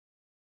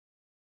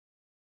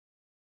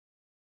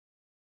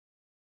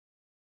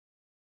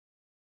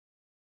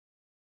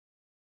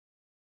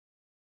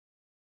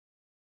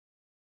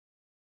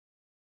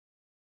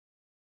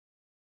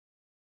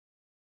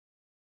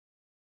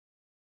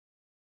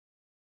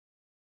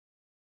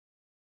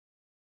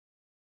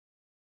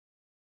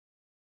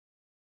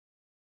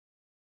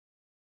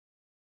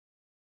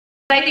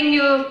exciting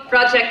new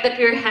project that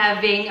we're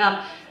having.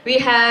 We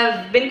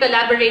have been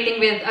collaborating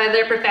with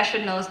other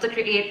professionals to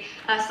create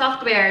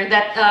software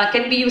that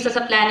can be used as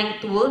a planning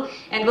tool,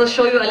 and we'll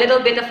show you a little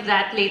bit of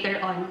that later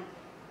on.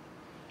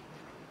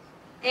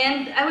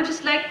 And I would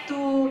just like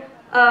to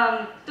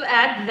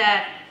add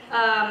that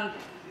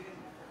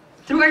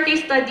through our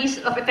case studies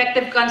of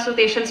effective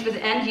consultations with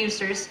end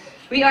users,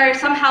 we are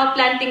somehow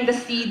planting the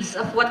seeds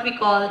of what we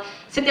call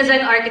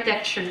citizen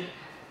architecture.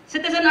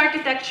 Citizen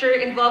architecture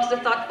involves the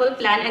thoughtful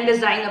plan and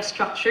design of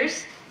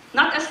structures,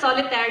 not as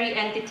solitary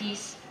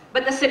entities,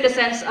 but as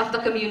citizens of the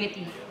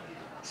community.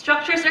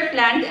 Structures are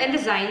planned and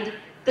designed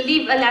to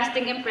leave a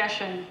lasting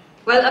impression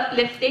while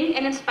uplifting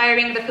and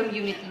inspiring the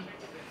community.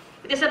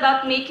 It is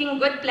about making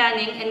good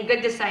planning and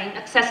good design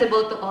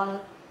accessible to all,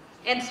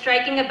 and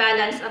striking a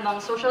balance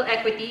among social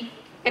equity,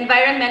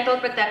 environmental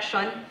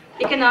protection,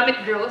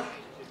 economic growth,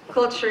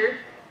 culture,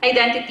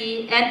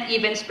 identity, and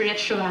even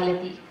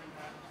spirituality.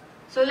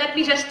 So let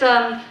me just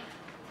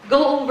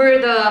go over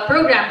the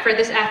program for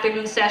this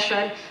afternoon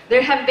session.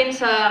 There have been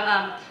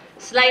some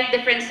slight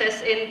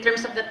differences in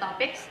terms of the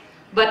topics,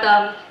 but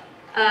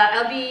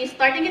I'll be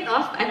starting it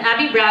off. I'm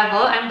Abby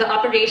Bravo. I'm the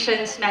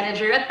operations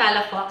manager at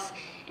Palafox,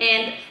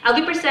 and I'll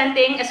be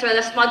presenting as well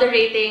as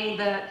moderating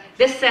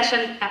this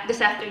session this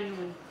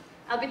afternoon.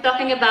 I'll be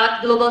talking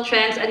about global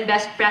trends and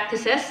best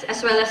practices,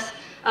 as well as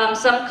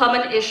some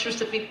common issues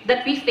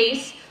that we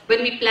face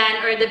when we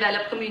plan or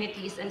develop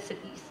communities and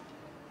cities.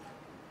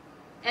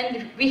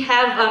 And we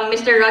have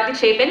Mr. Rodney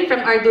Chapin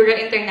from Ardura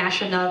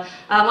International,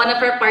 one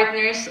of our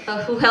partners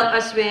who help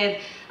us with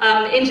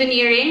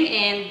engineering,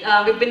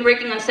 and we've been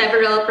working on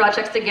several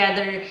projects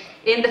together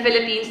in the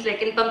Philippines,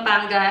 like in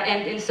Pampanga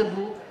and in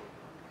Cebu.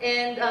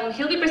 And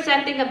he'll be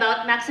presenting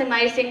about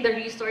maximizing the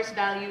resource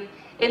value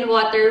in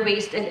water,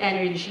 waste, and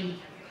energy.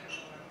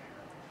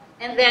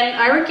 And then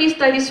our case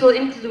studies will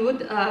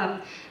include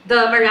the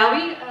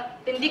Marawi,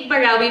 Tindig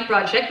Marawi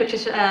project, which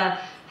is a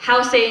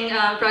housing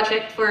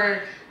project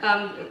for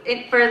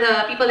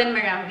the people in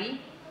Marawi.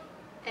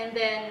 And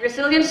then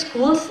resilient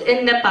schools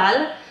in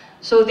Nepal.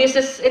 So this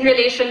is in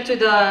relation to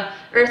the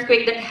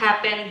earthquake that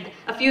happened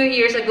a few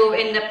years ago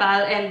in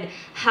Nepal, and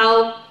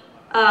how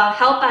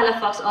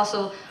Palafox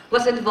also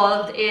was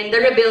involved in the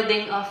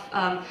rebuilding of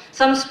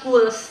some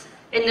schools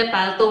in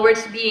Nepal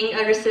towards being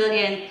a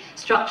resilient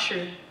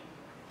structure.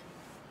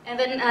 And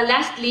then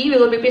lastly, we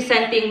will be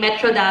presenting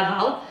Metro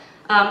Davao.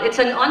 It's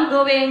an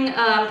ongoing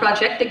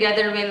project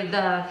together with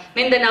the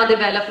Mindanao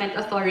Development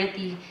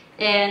Authority,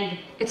 and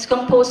it's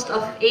composed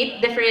of 8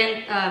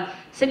 different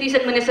cities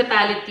and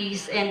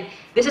municipalities, and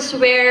this is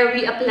where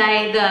we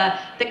apply the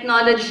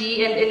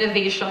technology and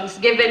innovations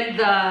given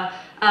the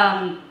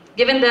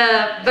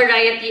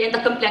variety and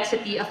the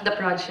complexity of the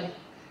project.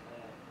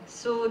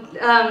 So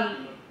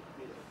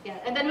yeah,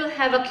 and then we'll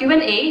have a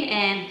Q&A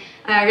and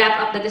wrap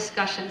up the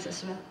discussions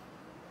as well.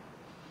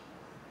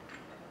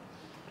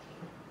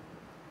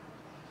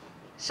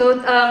 So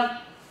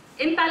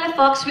in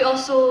Palafox, we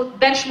also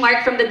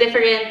benchmark from the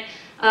different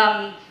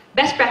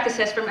best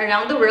practices from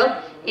around the world,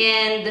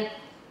 and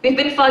we've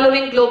been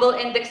following global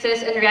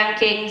indexes and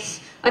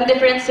rankings on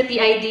different city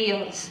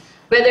ideals,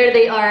 whether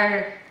they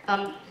are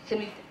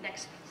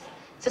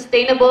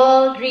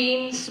sustainable,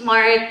 green,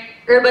 smart,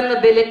 urban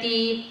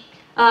mobility,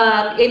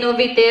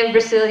 innovative,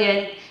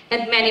 resilient,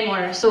 and many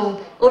more. So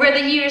over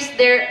the years,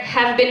 there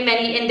have been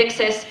many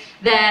indexes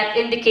that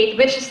indicate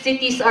which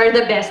cities are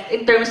the best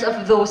in terms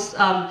of those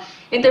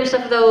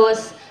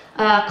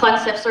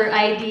concepts or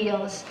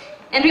ideals.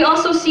 And we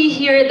also see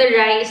here the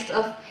rise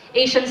of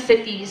Asian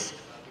cities,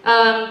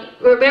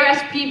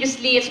 whereas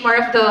previously it's more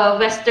of the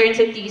Western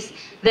cities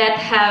that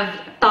have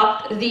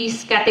topped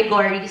these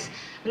categories.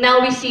 Now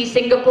we see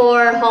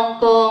Singapore, Hong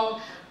Kong,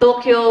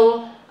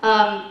 Tokyo,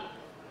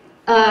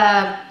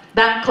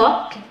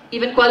 Bangkok,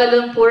 even Kuala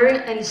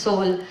Lumpur, and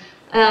Seoul.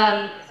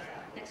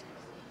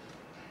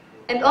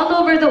 And all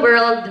over the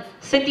world,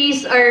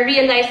 cities are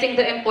realizing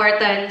the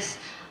importance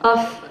of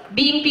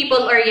being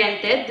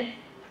people-oriented,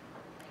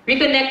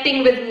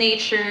 reconnecting with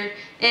nature,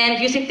 and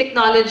using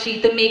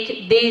technology to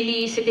make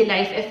daily city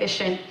life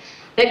efficient.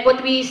 Like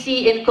what we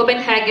see in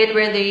Copenhagen,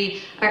 where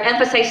they are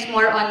emphasized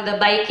more on the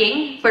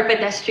biking for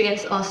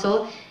pedestrians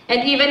also.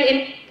 And even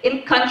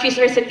in countries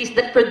or cities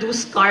that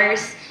produce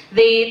cars,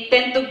 they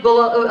tend to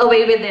go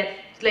away with it.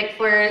 Like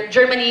for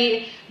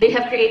Germany, they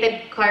have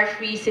created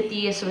car-free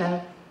city as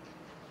well.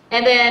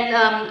 And then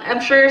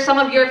I'm sure some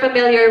of you are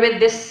familiar with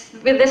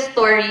this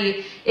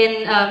story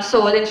in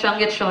Seoul, in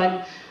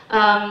Cheonggyecheon.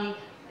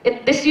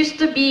 This used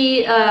to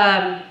be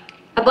a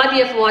body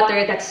of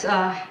water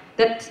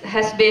that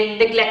has been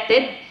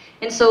neglected,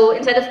 and so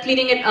instead of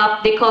cleaning it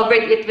up, they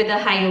covered it with a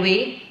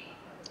highway.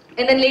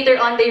 And then later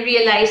on, they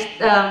realized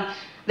that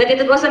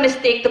it was a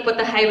mistake to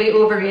put a highway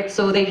over it,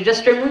 so they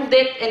just removed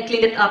it and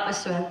cleaned it up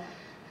as well.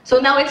 So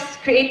now it's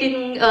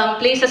creating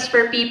places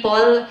for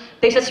people,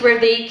 places where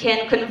they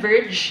can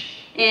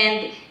converge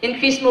and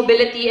increase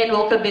mobility and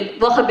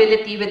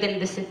walkability within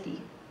the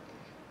city.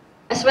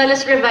 As well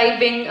as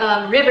reviving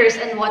rivers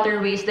and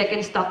waterways like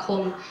in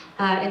Stockholm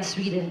in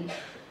Sweden.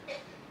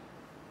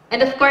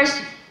 And of course,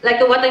 like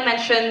what I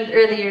mentioned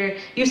earlier,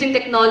 using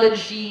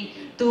technology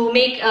to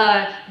make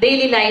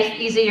daily life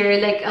easier,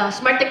 like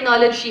smart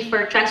technology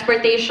for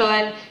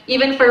transportation,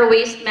 even for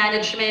waste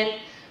management.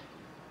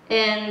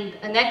 And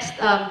next,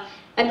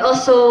 and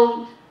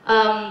also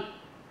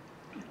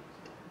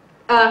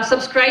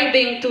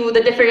subscribing to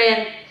the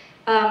different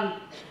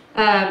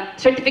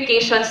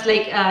certifications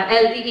like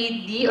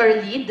LEED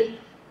or LEED,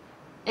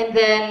 and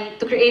then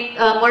to create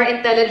more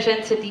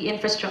intelligent city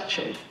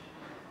infrastructure.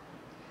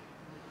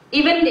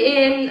 Even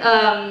in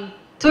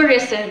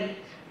tourism,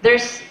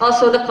 there's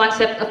also the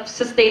concept of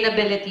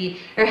sustainability,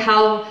 or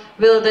how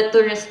will the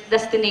tourist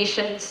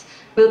destinations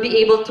will be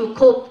able to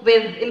cope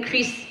with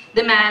increased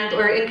demand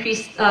or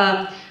increased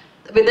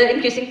with the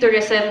increasing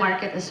tourism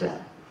market as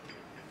well.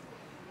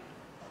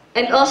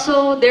 And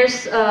also,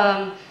 there's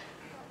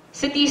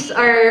cities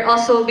are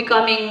also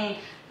becoming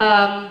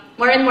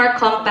more and more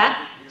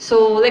compact.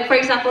 So, like for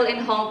example, in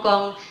Hong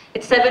Kong,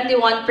 it's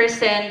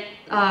 71%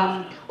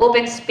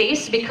 open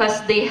space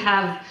because they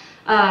have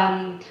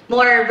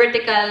more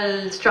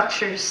vertical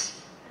structures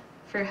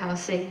for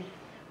housing.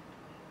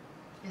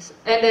 Yes.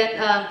 And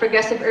then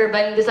progressive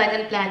urban design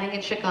and planning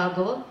in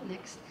Chicago.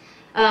 Next.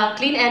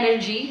 Clean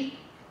energy.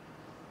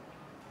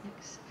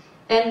 Next.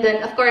 And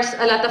then, of course,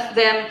 a lot of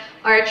them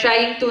are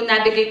trying to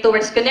navigate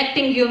towards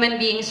connecting human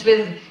beings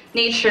with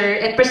nature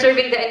and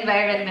preserving the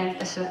environment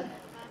as well.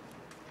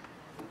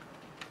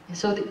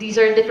 So these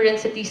are different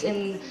cities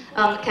in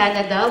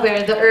Canada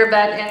where the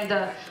urban and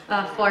the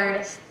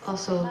forest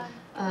also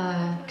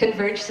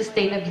converge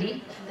sustainably.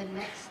 And then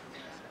next,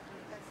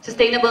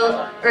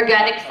 sustainable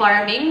organic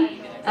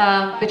farming,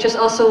 which is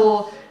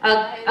also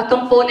a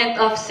component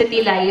of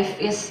city life,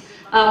 is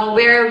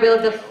where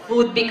will the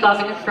food be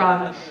coming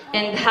from,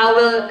 and how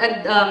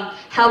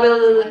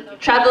will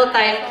travel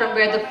time from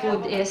where the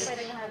food is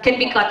can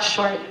be cut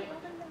short.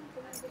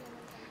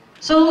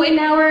 So in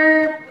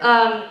our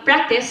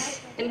practice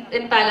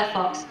in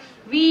Palafox,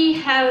 we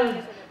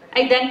have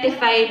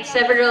identified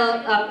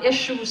several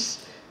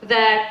issues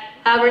that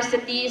our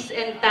cities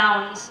and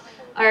towns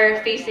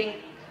are facing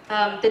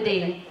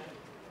today.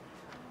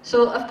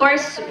 So of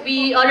course,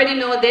 we already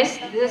know this.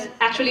 This is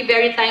actually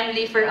very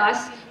timely for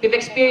us. We've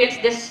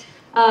experienced this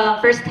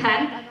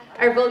firsthand,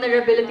 our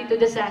vulnerability to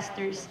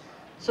disasters.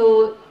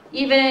 So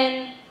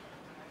even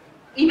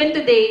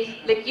today,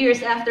 like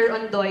years after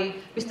Ondoy,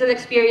 we still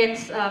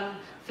experience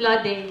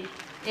flooding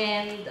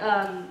and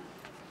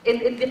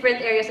in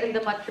different areas in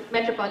the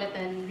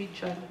metropolitan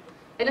region.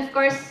 And of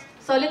course,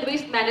 solid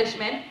waste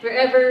management,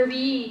 wherever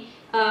we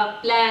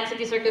plan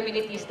cities or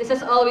communities, this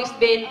has always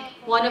been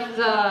one of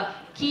the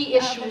key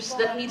issues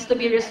that needs to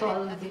be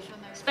resolved,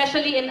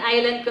 especially in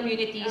island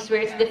communities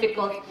where it's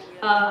difficult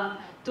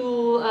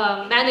to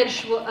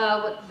manage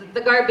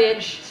the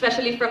garbage,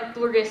 especially from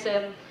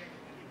tourism.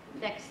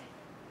 Next.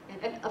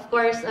 And of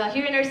course,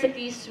 here in our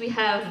cities, we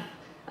have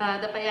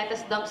the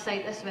Payatas dump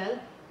site as well.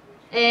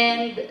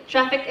 And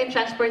traffic and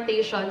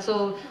transportation.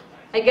 So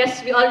I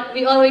guess we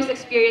always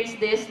experience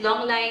this,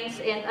 long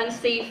lines and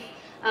unsafe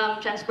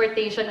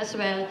transportation as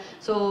well.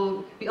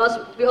 So we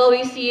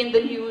always see in the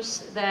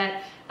news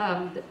that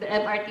the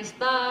MRT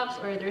stops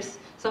or there's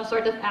some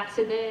sort of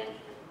accident.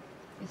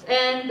 Yes.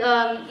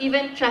 And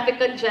even traffic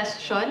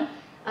congestion,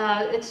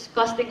 it's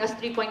costing us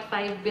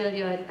 3.5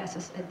 billion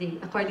pesos a day,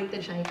 according to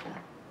JICA.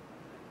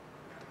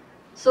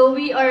 So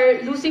we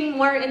are losing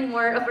more and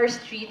more of our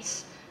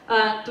streets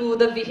to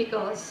the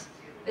vehicles.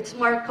 It's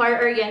more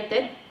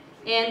car-oriented,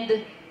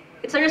 and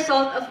it's a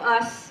result of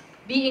us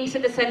being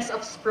citizens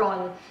of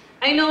sprawl.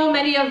 I know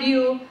many of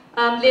you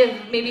live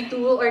maybe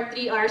 2 or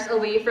 3 hours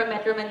away from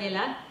Metro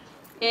Manila,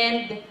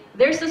 and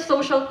there's a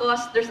social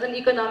cost, there's an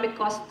economic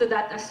cost to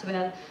that as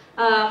well.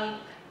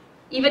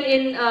 Even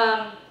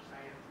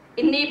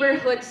in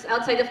neighborhoods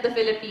outside of the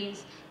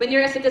Philippines, when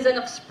you're a citizen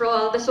of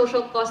sprawl, the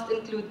social costs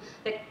include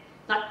like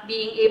not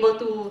being able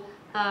to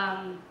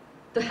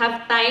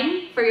have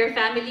time for your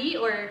family,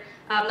 or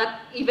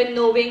not even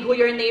knowing who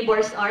your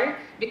neighbors are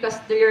because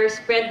they're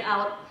spread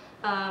out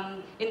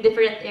in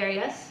different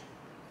areas.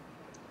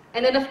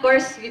 And then of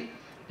course,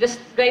 just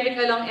driving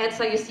along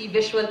EDSA, you see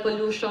visual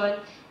pollution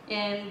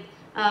and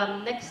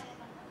next,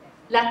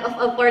 lack of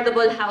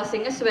affordable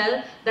housing as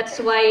well. That's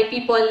why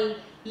people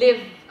live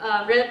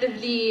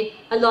relatively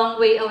a long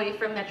way away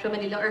from Metro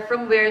Manila or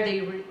from where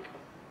they work.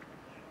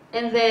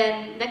 And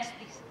then next,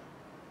 please.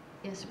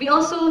 Yes, we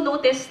also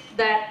noticed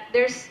that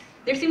there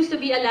seems to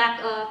be a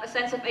lack of a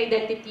sense of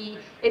identity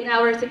in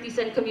our cities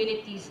and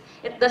communities.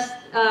 It does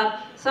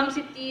some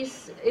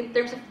cities, in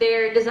terms of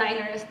their design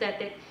or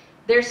aesthetic,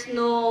 there's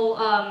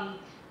no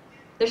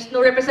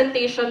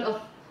representation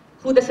of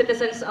who the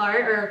citizens are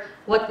or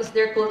what is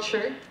their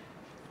culture.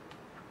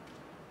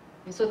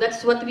 And so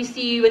that's what we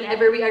see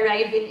whenever we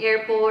arrive in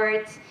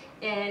airports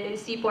and in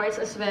seaports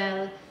as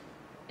well.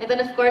 And then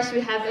of course we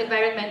have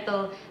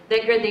environmental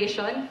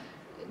degradation,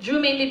 due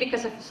mainly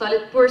because of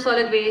poor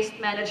solid waste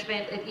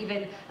management and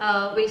even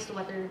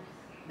wastewater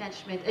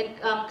management, and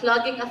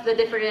clogging of the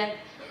different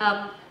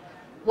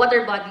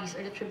water bodies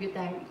or the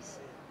tributaries.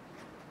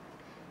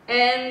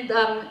 And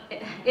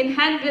in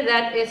hand with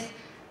that is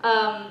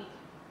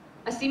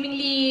a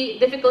seemingly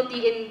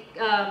difficulty in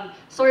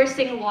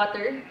sourcing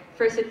water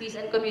for cities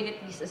and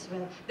communities as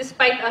well,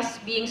 despite us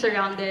being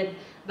surrounded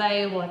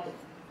by water.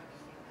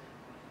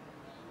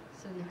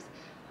 So next.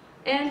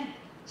 And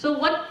so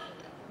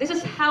this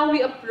is how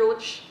we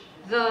approach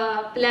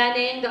the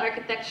planning, the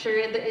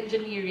architecture, and the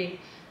engineering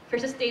for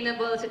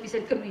sustainable cities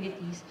and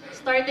communities,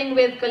 starting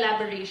with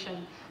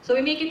collaboration. So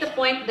we make it a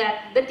point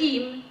that the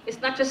team is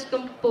not just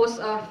composed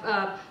of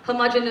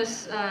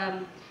homogeneous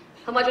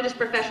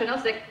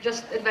professionals, like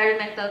just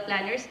environmental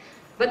planners,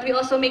 but we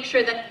also make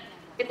sure that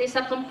it is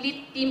a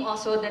complete team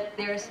also, that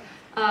there's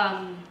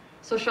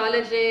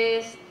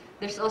sociologists,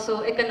 there's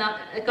also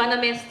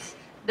economists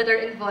that are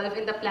involved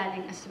in the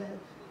planning as well.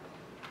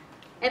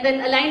 And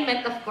then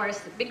alignment, of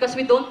course, because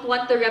we don't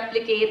want to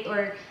replicate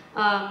or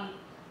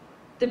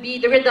to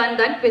be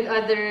redundant with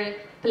other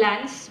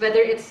plans, whether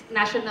it's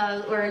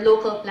national or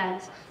local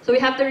plans. So we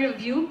have to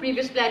review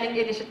previous planning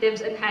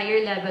initiatives and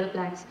higher level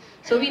plans.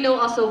 So we know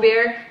also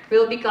where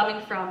we'll be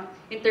coming from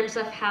in terms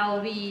of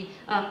how we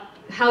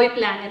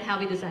plan and how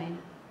we design.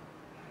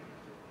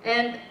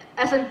 And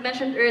as I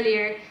mentioned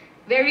earlier,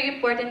 very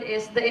important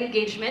is the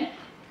engagement,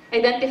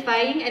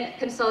 identifying and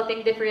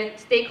consulting different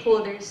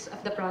stakeholders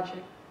of the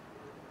project.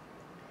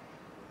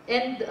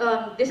 And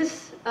this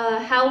is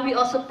how we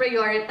also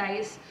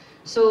prioritize.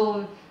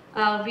 So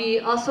we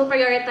also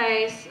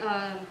prioritize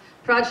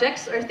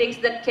projects or things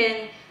that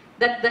the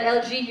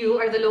LGU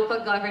or the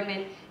local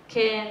government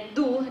can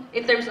do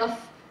in terms of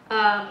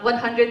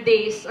 100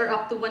 days or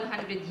up to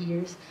 100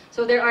 years.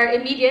 So there are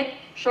immediate,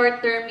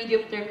 short-term,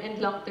 medium-term, and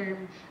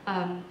long-term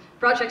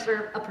projects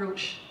or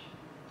approach.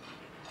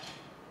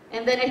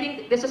 And then I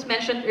think this was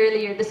mentioned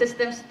earlier, the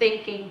systems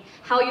thinking,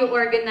 how you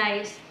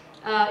organize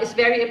is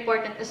very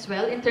important as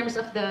well in terms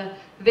of the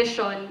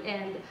vision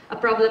and a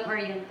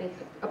problem-oriented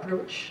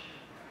approach.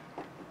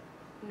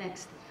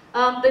 Next.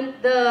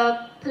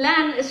 The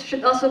plan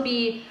should also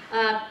be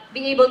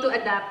able to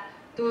adapt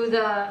to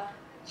the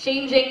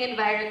changing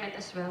environment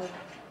as well.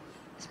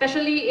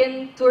 Especially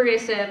in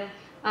tourism,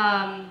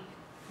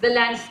 the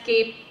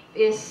landscape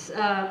is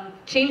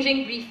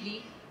changing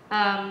briefly.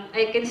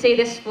 I can say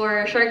this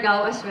for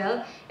Siargao as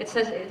well. It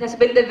has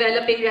been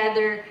developing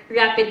rather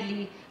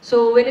rapidly.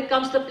 So when it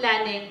comes to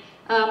planning,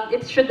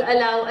 it should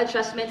allow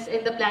adjustments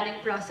in the planning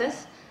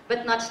process,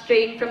 but not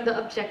straying from the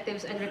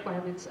objectives and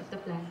requirements of the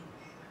plan.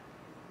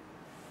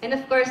 And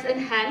of course,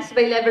 enhance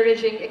by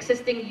leveraging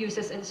existing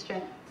uses and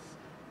strengths.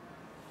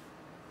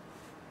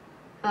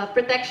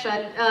 Protect.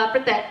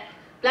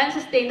 Plan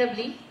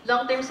sustainably.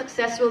 Long-term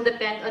success will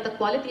depend on the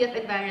quality of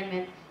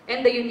environment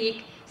and the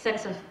unique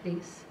sense of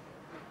place.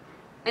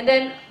 And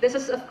then, this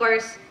is of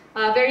course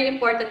very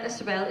important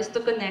as well, is to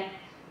connect.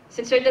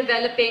 Since you're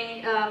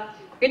developing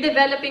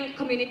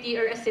community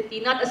or a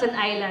city not as an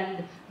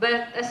island,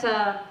 but as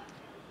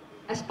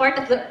part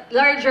of the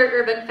larger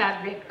urban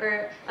fabric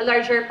or a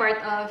larger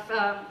part of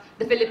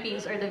the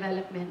Philippines or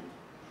development.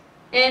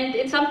 And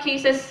in some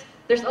cases,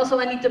 there's also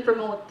a need to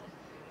promote.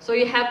 So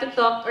you have to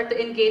talk or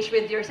to engage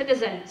with your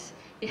citizens.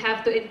 You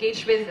have to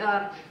engage with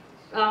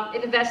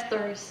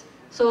investors.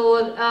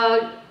 So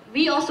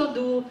we are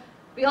also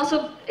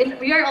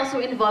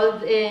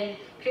involved in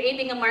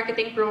creating a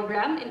marketing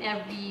program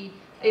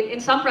in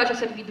some projects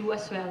that we do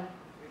as well.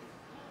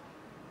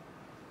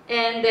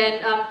 And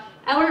then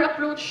our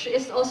approach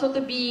is also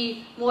to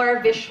be more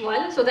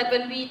visual, so that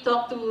when we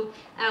talk to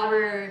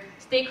our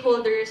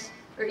stakeholders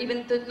or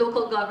even to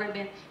local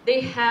government, they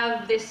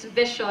have this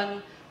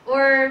vision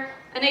or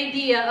an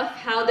idea of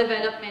how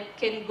development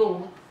can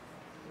go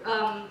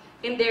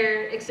from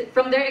their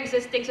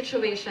existing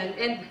situation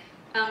and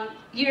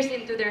years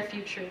into their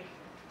future.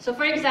 So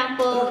for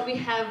example, we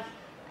have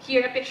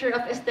here a picture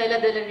of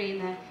Estela de la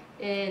Reina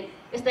in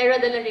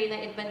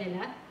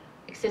Manila,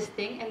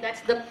 existing, and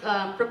that's the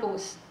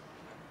proposed.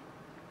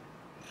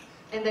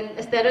 And then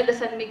Estero de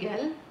San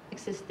Miguel,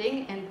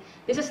 existing, and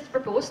this is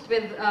proposed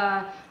with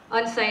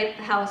on-site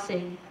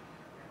housing.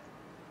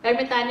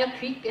 Ermitaño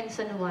Creek in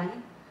San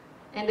Juan,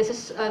 and this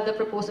is the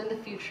proposed in the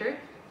future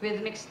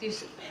with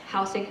mixed-use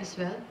housing as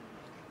well.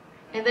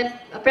 And then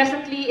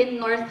presently in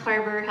North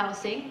Harbor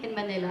Housing in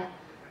Manila.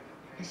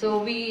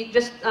 So we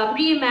just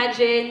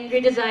reimagine,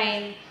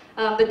 redesign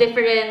the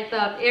different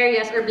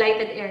areas or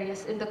blighted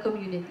areas in the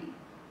community.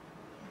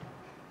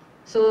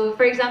 So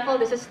for example,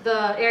 this is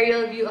the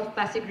aerial view of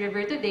Pasig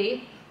River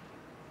today.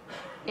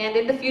 And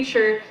in the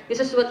future, this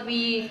is what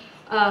we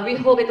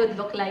hope it would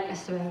look like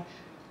as well.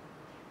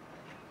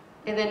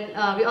 And then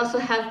we also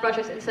have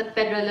projects in San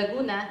Pedro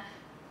Laguna,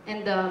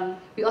 and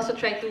we also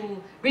try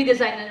to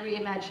redesign and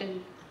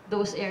reimagine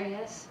those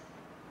areas.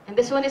 And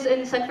this one is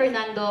in San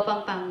Fernando,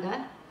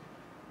 Pampanga.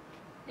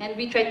 And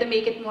we try to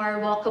make it more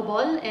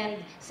walkable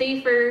and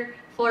safer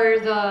for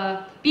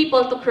the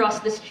people to cross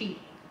the street.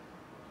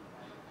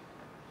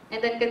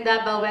 And then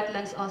Candaba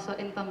Wetlands also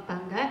in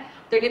Pampanga.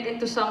 Turn it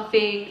into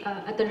something,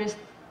 a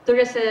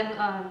tourism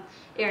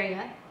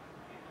area.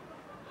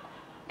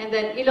 And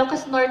then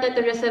Ilocos Norte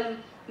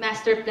Tourism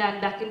Master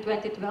Plan back in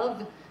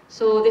 2012.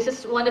 So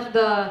this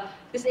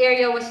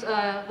area was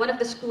one of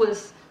the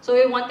schools. So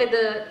we wanted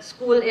the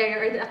school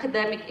area or the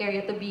academic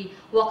area to be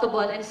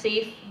walkable and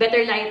safe,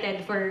 better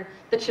lighted for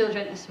the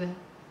children as well.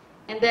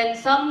 And then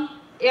some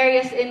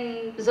areas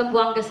in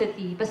Zamboanga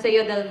City,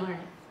 Paseo del Mar.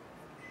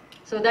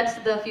 So that's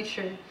the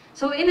future.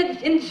 So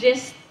in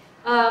gist,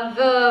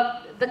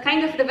 the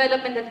kind of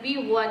development that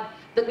we want,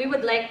 that we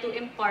would like to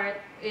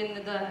impart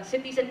in the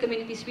cities and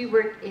communities we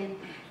work in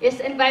is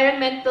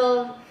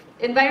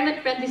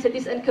environment-friendly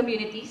cities and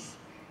communities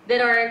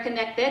that are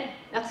connected,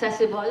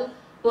 accessible,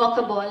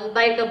 walkable,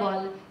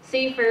 bikeable,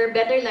 safer,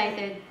 better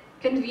lighted,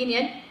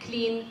 convenient,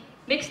 clean,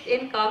 mixed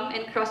income,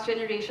 and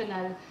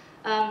cross-generational.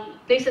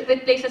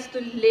 With places to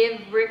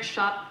live, work,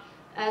 shop,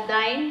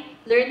 dine,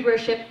 learn,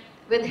 worship,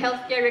 with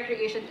healthcare,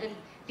 recreation, and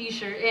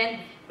leisure.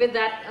 And with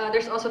that,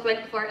 there's also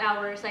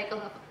 24-hour cycle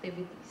of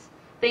activities.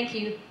 Thank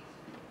you.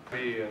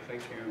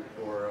 Thank you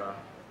for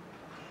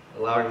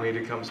allowing me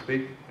to come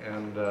speak,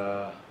 and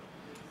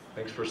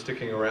thanks for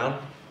sticking around.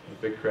 A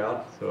big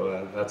crowd,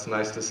 so that's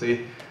nice to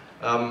see.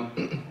 I'm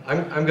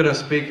going to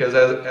speak, as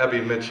Abby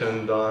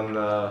mentioned, on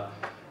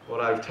what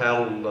I've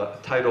titled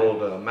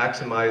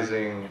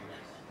Maximizing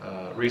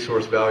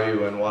Resource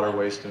Value and Water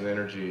Waste and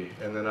Energy.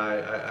 And then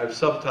I've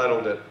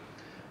subtitled it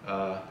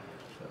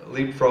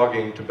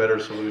Leapfrogging to Better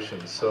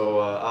Solutions. So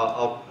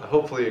I'll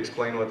hopefully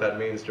explain what that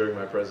means during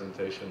my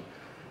presentation.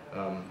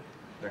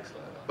 Next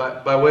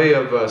slide. By way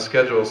of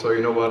schedule, so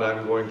you know what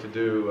I'm going to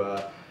do,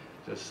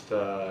 just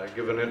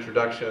give an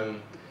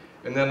introduction.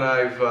 And then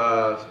I've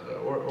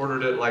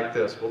ordered it like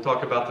this. We'll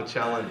talk about the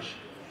challenge,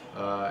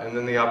 and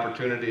then the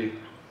opportunity,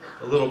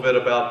 a little bit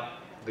about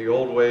the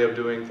old way of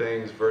doing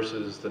things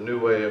versus the new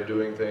way of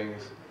doing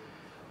things.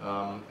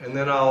 And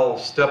then I'll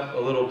step a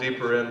little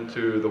deeper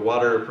into the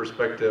water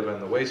perspective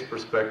and the waste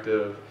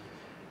perspective,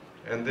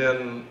 and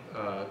then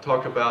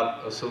talk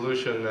about a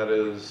solution that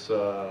is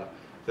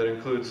that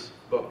includes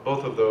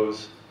both of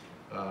those,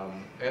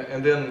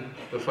 and then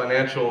the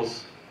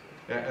financials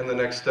and the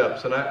next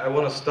steps. And I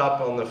want to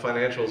stop on the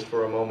financials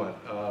for a moment.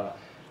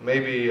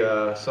 Maybe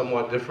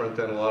somewhat different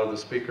than a lot of the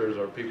speakers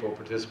or people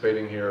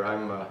participating here.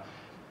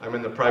 I'm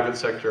in the private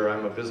sector.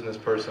 I'm a business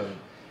person.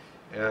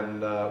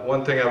 And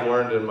one thing I've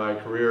learned in my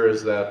career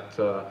is that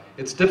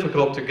it's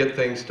difficult to get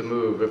things to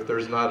move if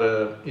there's not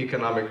an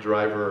economic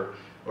driver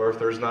or if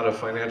there's not a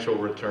financial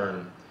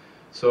return.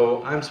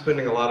 So I'm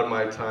spending a lot of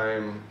my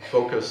time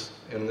focused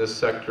in this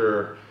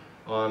sector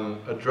on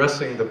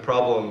addressing the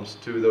problems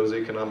to those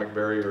economic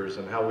barriers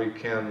and how we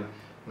can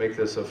make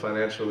this a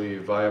financially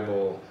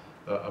viable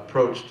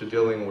approach to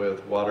dealing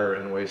with water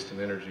and waste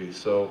and energy.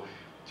 So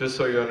just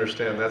so you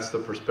understand, that's the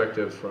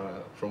perspective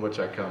from which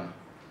I come.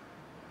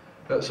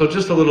 So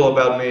just a little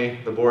about me,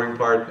 the boring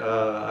part.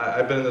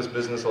 I've been in this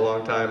business a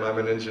long time. I'm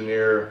an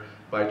engineer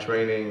by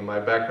training.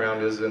 My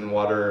background is in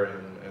water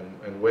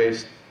and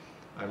waste.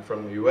 I'm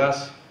from the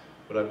US,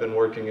 but I've been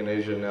working in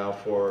Asia now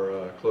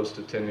for close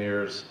to 10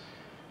 years.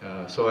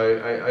 So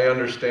I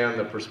understand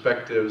the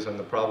perspectives and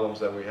the problems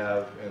that we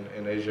have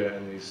in Asia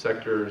in these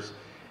sectors.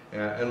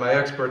 And my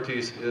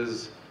expertise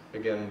is,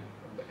 again,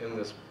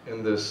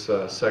 in this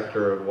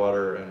sector of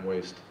water and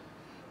waste.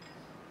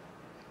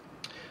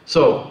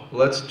 So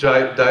let's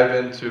dive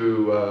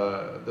into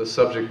the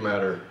subject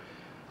matter.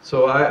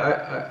 So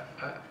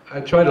I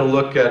try to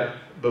look at,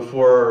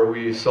 before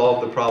we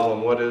solve the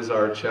problem, what is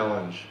our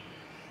challenge?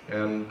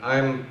 And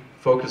I'm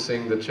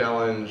focusing the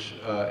challenge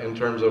in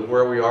terms of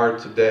where we are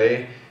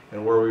today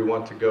and where we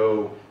want to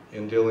go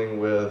in dealing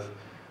with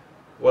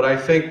what I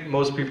think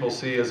most people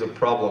see as a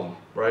problem,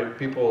 right?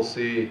 People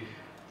see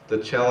the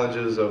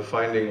challenges of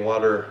finding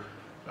water,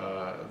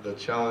 the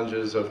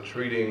challenges of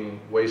treating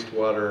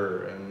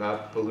wastewater and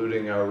not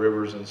polluting our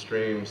rivers and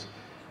streams,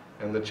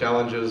 and the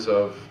challenges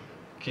of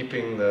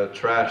keeping the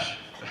trash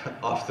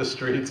off the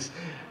streets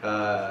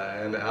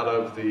and out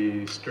of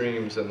the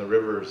streams and the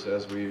rivers,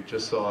 as we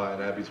just saw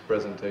in Abby's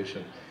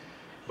presentation.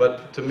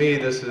 But to me,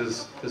 this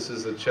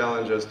is a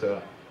challenge as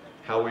to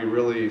how we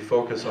really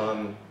focus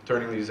on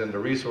turning these into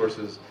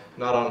resources,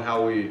 not on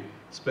how we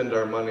spend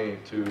our money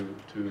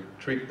to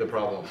treat the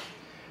problem.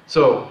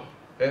 So,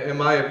 in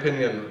my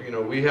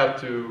opinion, we have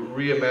to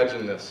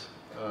reimagine this.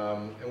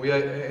 And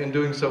in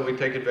doing so, we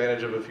take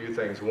advantage of a few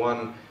things.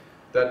 One,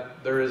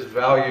 that there is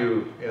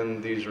value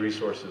in these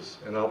resources,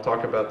 and I'll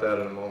talk about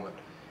that in a moment.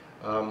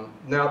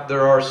 Now,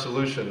 there are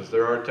solutions.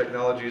 There are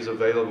technologies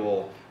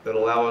available that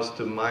allow us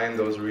to mine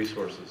those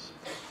resources.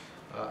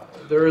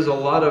 There is a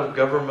lot of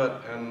government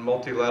and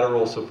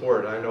multilateral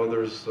support. I know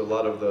there's a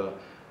lot of the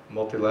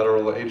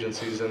multilateral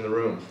agencies in the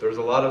room. There's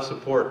a lot of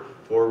support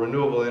for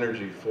renewable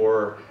energy,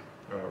 for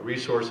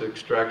resource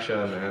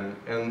extraction,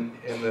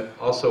 and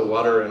also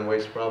water and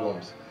waste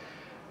problems.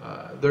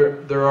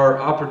 There are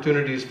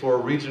opportunities for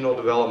regional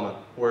development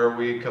where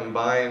we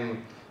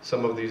combine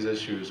some of these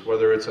issues,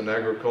 whether it's an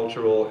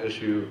agricultural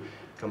issue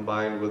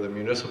combined with a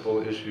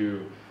municipal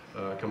issue,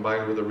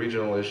 combined with a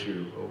regional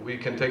issue. We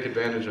can take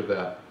advantage of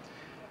that.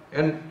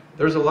 And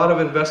there's a lot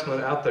of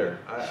investment out there.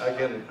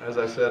 Again, as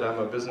I said, I'm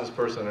a business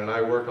person and I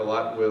work a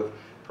lot with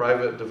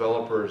private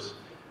developers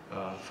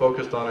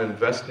focused on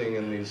investing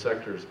in these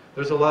sectors.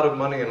 There's a lot of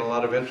money and a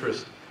lot of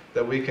interest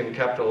that we can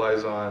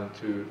capitalize on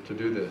to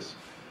do this.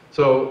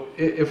 So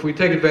if we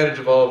take advantage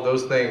of all of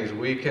those things,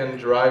 we can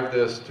drive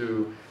this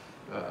to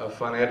a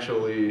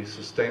financially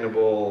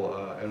sustainable,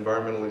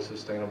 environmentally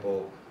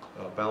sustainable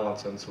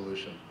balance and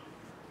solution.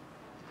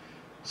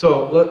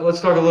 So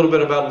let's talk a little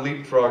bit about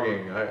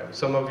leapfrogging.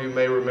 Some of you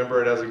may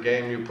remember it as a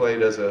game you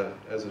played as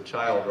a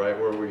child, right,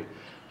 where we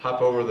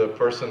hop over the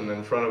person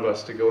in front of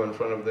us to go in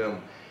front of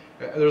them.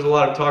 There's a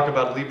lot of talk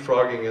about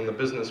leapfrogging in the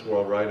business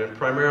world, right, and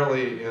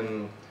primarily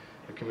in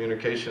the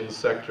communications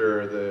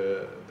sector,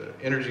 the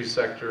energy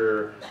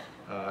sector,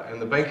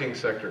 and the banking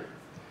sector.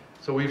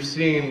 So we've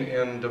seen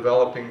in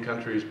developing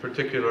countries,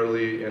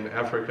 particularly in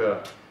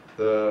Africa,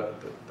 the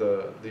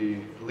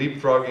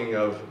leapfrogging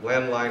of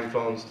landline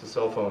phones to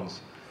cell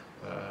phones.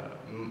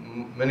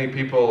 Many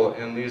people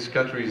in these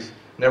countries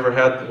never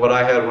had what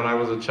I had when I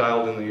was a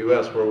child in the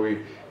US, where we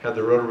had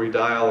the rotary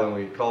dial and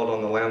we called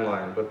on the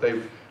landline. But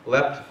they've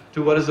leapt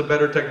to what is a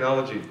better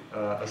technology,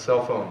 a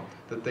cell phone,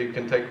 that they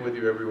can take with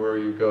you everywhere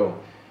you go.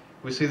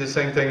 We see the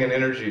same thing in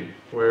energy,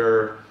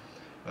 where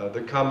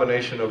the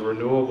combination of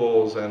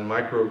renewables and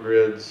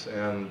microgrids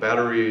and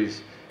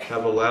batteries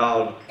have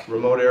allowed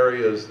remote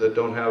areas that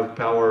don't have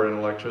power and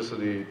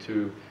electricity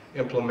to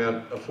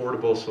implement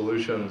affordable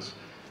solutions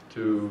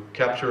to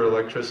capture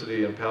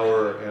electricity and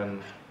power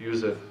and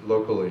use it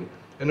locally.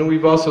 And then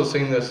we've also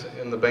seen this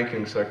in the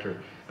banking sector.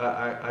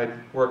 I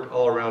work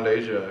all around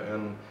Asia,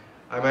 and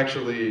I'm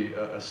actually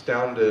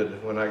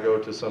astounded when I go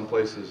to some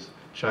places,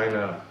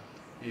 China,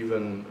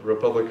 even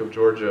Republic of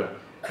Georgia,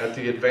 at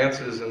the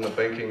advances in the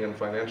banking and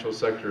financial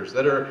sectors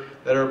that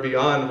are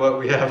beyond what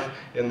we have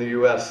in the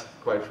US,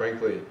 quite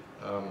frankly.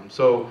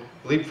 So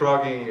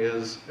leapfrogging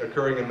is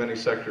occurring in many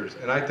sectors,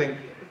 and I think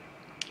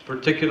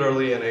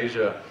particularly in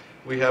Asia,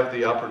 we have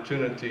the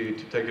opportunity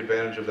to take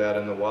advantage of that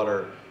in the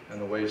water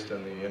and the waste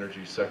and the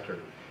energy sector.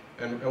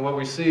 And what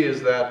we see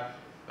is that,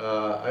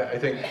 I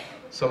think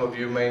some of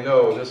you may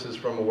know, this is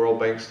from a World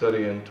Bank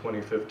study in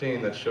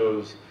 2015 that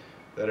shows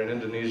that in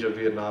Indonesia,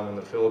 Vietnam, and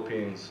the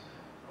Philippines,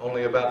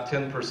 only about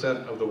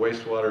 10% of the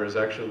wastewater is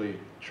actually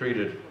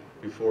treated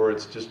before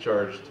it's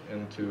discharged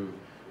into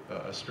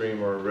a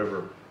stream or a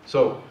river.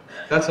 So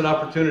that's an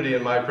opportunity,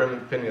 in my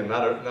opinion,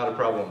 not a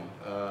problem.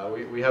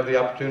 We have the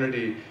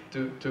opportunity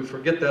to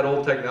forget that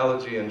old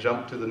technology and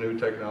jump to the new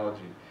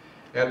technology.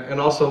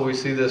 And also we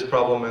see this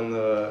problem in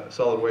the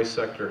solid waste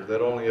sector,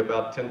 that only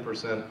about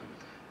 10%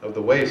 of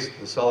the waste,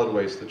 the solid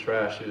waste, the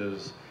trash,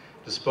 is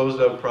disposed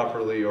of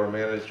properly or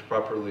managed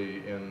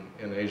properly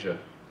in Asia.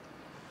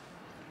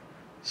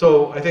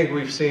 So I think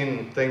we've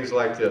seen things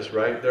like this,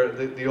 right?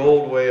 The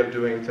old way of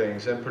doing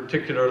things, and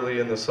particularly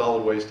in the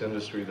solid waste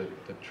industry,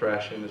 the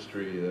trash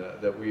industry,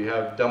 that we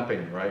have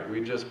dumping, right? We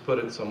just put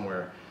it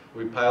somewhere.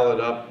 We pile it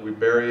up, we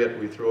bury it,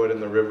 we throw it in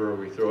the river,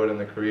 we throw it in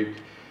the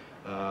creek,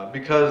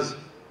 because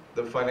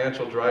the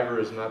financial driver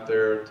is not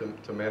there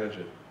to manage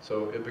it.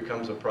 So it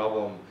becomes a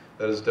problem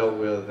that is dealt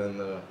with in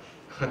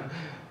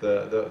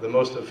the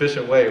most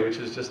efficient way, which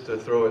is just to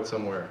throw it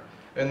somewhere.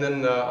 And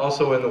then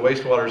also in the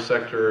wastewater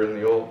sector, in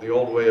the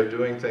old way of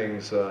doing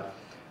things,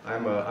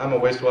 I'm a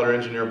wastewater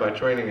engineer by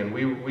training, and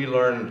we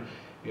learned,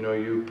 you know,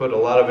 you put a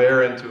lot of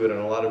air into it and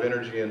a lot of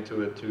energy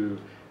into it to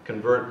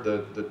convert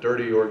the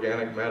dirty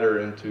organic matter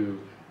into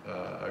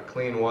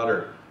clean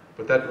water.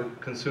 But that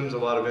consumes a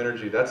lot of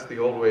energy. That's the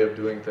old way of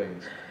doing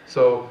things.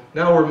 So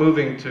now we're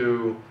moving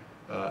to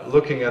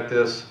looking at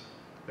this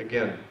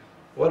again.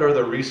 What are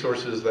the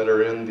resources that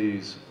are in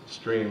these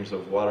streams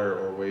of water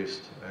or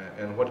waste,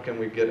 and what can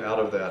we get out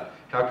of that?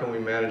 How can we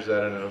manage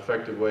that in an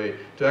effective way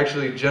to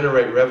actually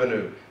generate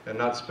revenue and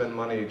not spend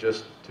money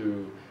just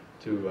to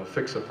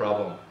fix a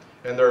problem?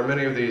 And there are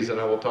many of these, and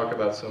I will talk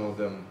about some of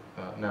them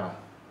now.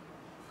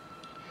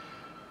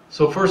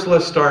 So first,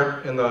 let's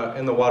start in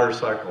the water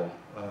cycle.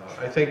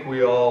 I think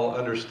we all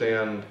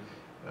understand,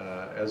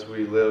 as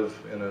we live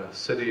in a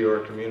city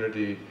or a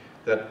community,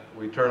 that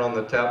we turn on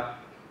the tap,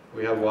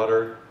 we have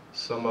water.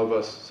 Some of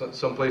us,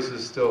 some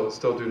places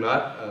still do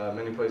not,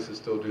 many places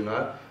still do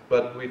not,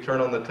 but we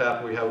turn on the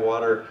tap, we have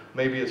water.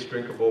 Maybe it's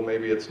drinkable,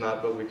 maybe it's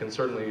not, but we can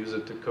certainly use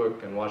it to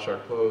cook and wash our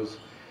clothes.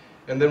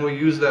 And then we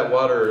use that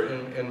water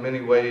in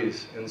many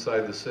ways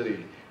inside the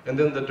city. And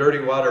then the dirty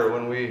water,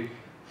 when we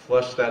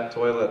flush that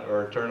toilet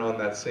or turn on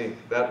that sink,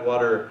 that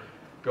water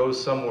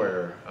goes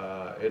somewhere.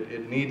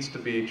 It needs to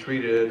be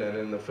treated, and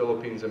in the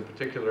Philippines in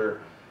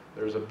particular,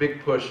 there's a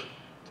big push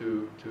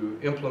to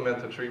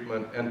implement the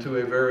treatment, and to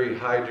a very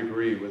high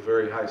degree with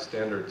very high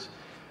standards.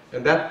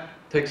 And that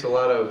takes a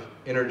lot of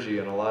energy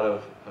and a lot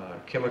of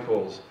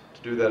chemicals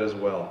to do that as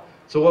well.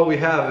 So what we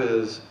have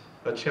is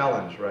a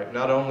challenge, right?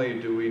 Not only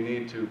do we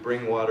need to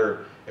bring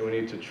water and we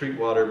need to treat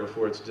water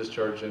before it's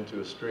discharged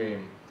into a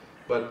stream,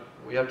 but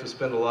we have to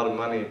spend a lot of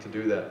money to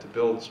do that, to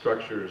build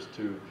structures,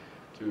 to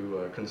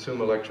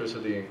consume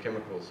electricity and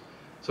chemicals.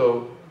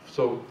 So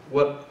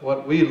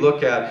what we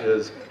look at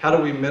is, how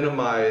do we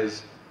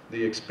minimize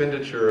the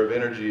expenditure of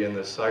energy in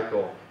this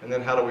cycle, and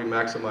then how do we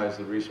maximize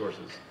the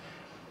resources?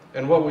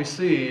 And what we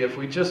see, if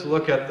we just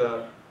look at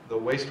the the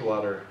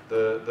wastewater,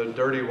 the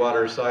dirty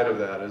water side of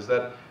that, is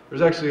that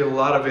there's actually a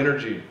lot of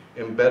energy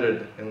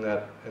embedded in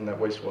that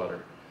wastewater.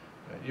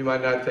 You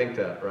might not think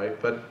that, right?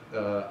 But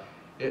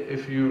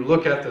if you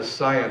look at the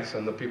science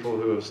and the people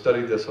who have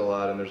studied this a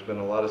lot, and there's been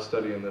a lot of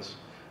study in this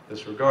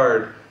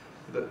regard,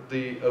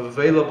 the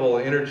available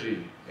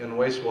energy in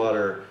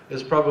wastewater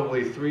is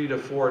probably 3 to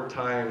 4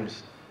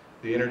 times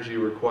the energy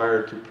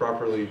required to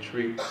properly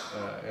treat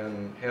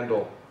and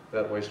handle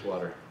that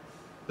wastewater.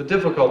 The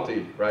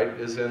difficulty, right,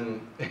 is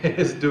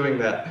doing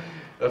that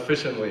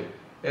efficiently.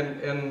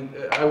 And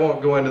I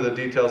won't go into the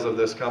details of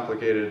this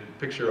complicated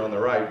picture on the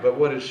right, but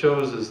what it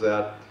shows is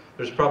that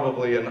there's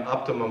probably an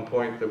optimum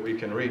point that we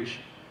can reach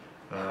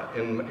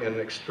in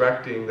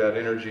extracting that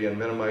energy and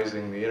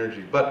minimizing the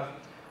energy. But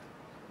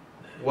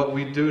what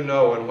we do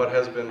know and what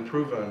has been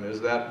proven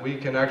is that we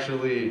can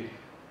actually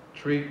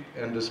treat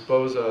and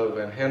dispose of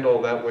and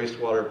handle that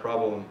wastewater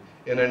problem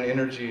in an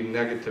energy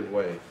negative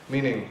way,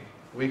 meaning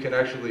we can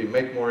actually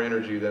make more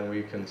energy than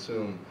we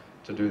consume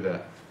to do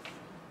that.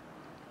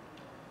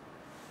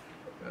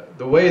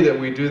 The way that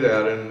we do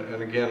that,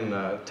 and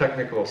again,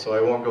 technical, so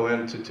I won't go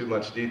into too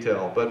much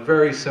detail, but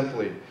very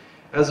simply,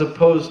 as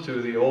opposed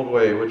to the old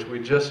way, which we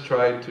just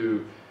tried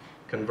to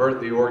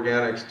convert the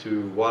organics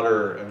to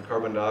water and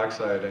carbon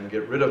dioxide and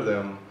get rid of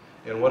them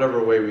in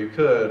whatever way we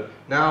could,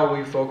 now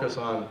we focus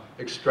on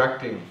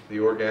extracting the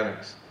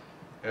organics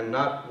and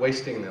not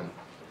wasting them.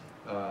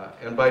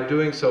 And by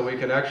doing so, we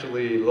can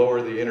actually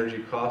lower the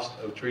energy cost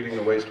of treating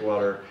the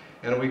wastewater,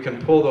 and we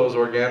can pull those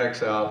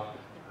organics out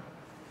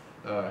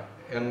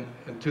and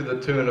to the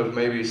tune of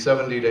maybe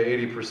 70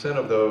 to 80%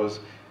 of those,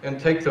 and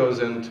take those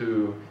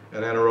into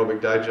an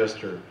anaerobic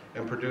digester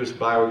and produce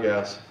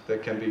biogas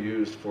that can be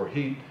used for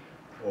heat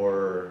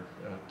or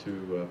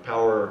to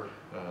power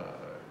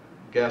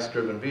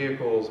gas-driven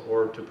vehicles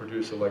or to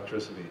produce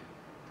electricity.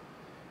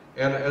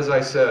 And as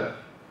I said,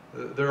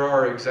 there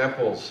are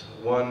examples.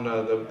 One,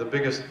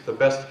 the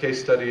best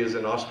case study is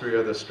in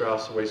Austria, the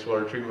Strauss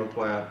wastewater treatment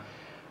plant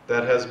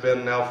that has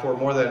been now for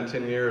more than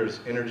 10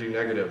 years energy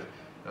negative.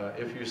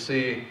 If you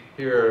see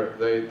here,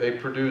 they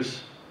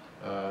produce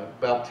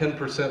about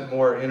 10%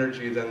 more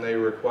energy than they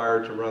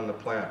require to run the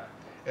plant.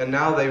 And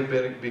now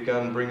they've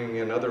begun bringing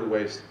in other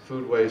waste,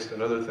 food waste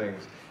and other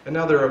things. And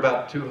now they're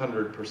about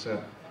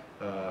 200%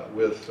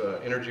 with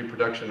energy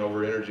production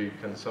over energy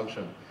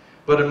consumption.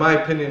 But in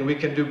my opinion, we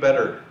can do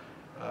better.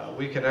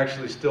 We can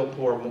actually still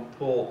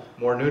pull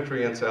more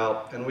nutrients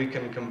out, and we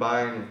can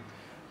combine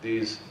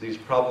these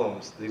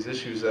problems, these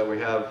issues that we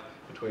have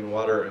between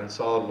water and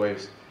solid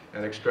waste,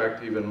 and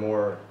extract even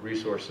more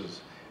resources.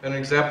 An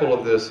example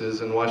of this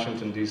is in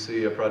Washington,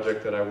 D.C., a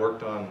project that I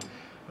worked on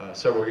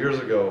several years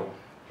ago,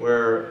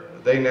 where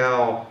they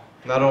now,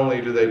 not only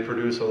do they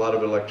produce a lot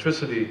of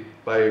electricity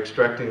by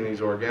extracting these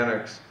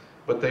organics,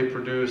 but they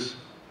produce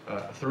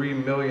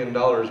 $3 million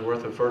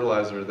worth of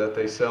fertilizer that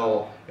they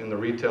sell in the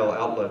retail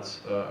outlets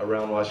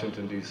around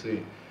Washington,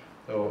 D.C.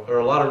 So there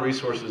are a lot of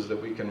resources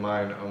that we can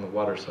mine on the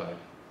water side.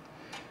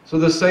 So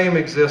the same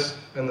exists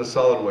in the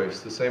solid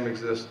waste, the same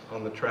exists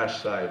on the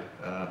trash side.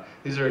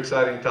 These are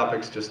exciting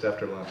topics just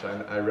after lunch,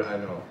 I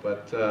know,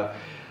 but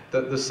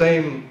the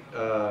same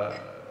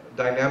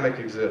dynamic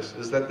exists,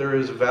 is that there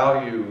is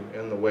value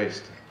in the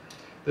waste.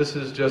 This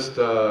is just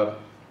a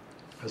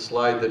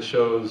slide that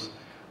shows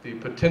the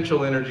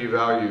potential energy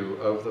value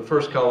of the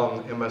first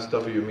column.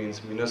 MSW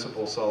means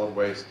municipal solid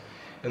waste,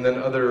 and then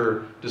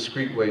other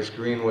discrete waste,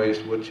 green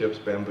waste, wood chips,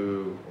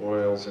 bamboo,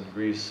 oils and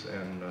grease,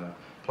 and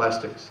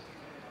plastics.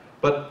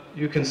 But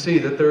you can see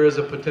that there is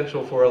a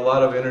potential for a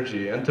lot of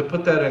energy. And to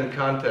put that in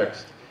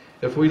context,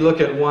 if we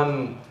look at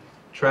one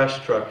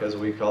trash truck, as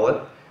we call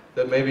it,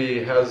 that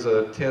maybe has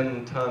a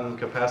 10-ton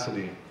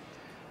capacity,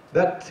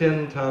 that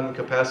 10-ton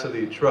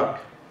capacity truck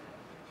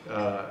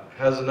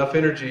has enough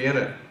energy in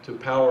it to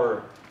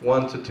power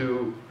 1 to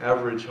 2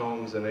 average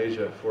homes in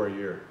Asia for a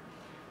year.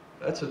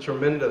 That's a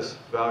tremendous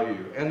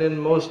value. And in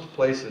most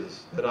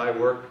places that I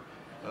work,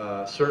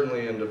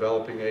 certainly in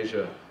developing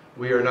Asia,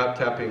 we are not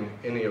tapping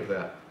any of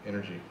that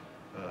energy.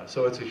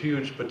 So it's a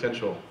huge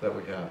potential that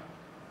we have.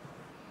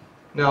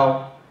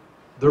 Now,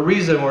 the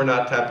reason we're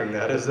not tapping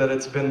that is that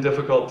it's been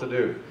difficult to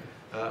do.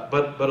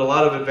 But a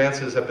lot of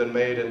advances have been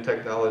made in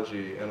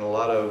technology, and a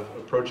lot of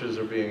approaches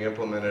are being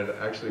implemented,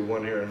 actually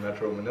one here in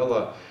Metro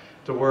Manila,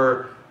 to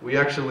where we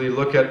actually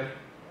look at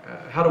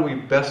how do we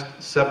best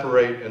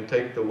separate and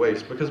take the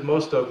waste, because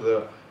most of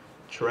the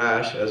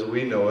trash as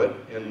we know it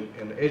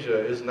in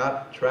Asia is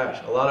not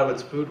trash. A lot of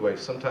it's food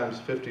waste, sometimes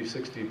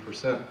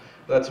 50–60%.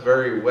 That's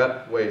very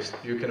wet waste.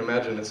 You can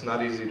imagine it's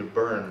not easy to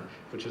burn,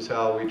 which is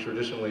how we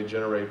traditionally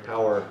generate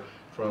power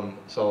from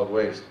solid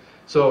waste.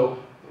 So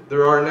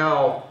there are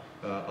now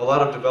a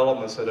lot of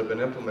developments that have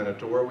been implemented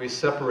to where we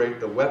separate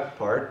the wet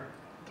part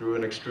through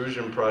an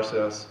extrusion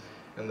process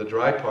and the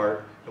dry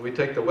part, and we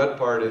take the wet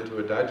part into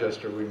a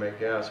digester, we make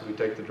gas, we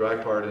take the dry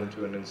part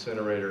into an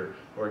incinerator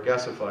or a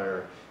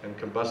gasifier and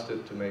combust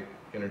it to make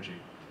energy.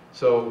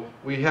 So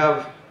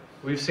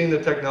we've seen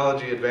the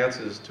technology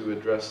advances to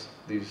address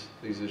these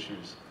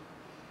issues.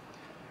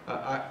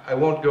 I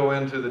won't go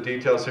into the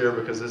details here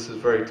because this is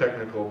very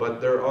technical,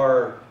 but there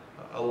are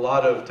a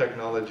lot of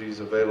technologies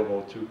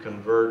available to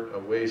convert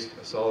a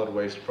solid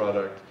waste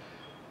product,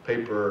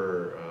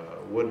 paper,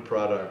 wood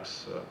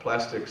products,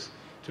 plastics,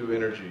 to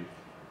energy.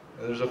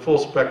 And there's a full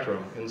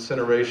spectrum,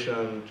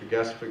 incineration to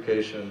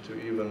gasification to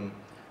even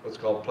what's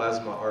called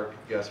plasma arc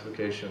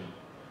gasification.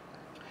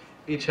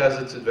 Each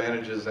has its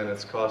advantages and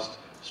its cost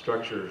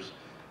structures.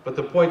 But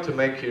the point to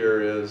make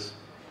here is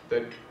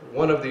that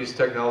one of these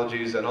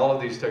technologies and all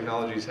of these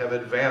technologies have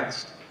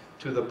advanced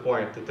to the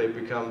point that they've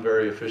become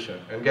very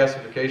efficient. And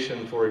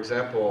gasification, for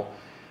example,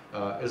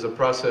 is a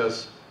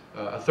process,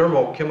 a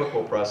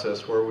thermochemical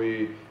process where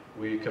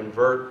we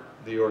convert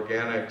the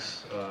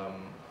organics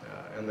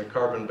and the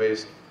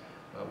carbon-based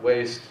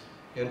waste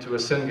into a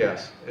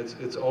syngas.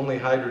 It's only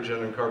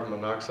hydrogen and carbon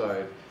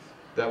monoxide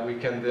that we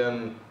can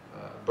then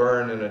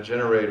burn in a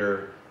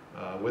generator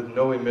with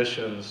no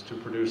emissions to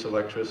produce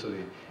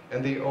electricity.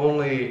 And the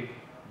only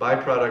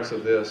byproducts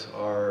of this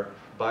are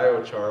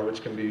biochar,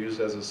 which can be used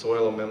as a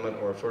soil amendment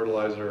or a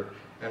fertilizer,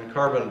 and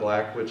carbon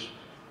black, which,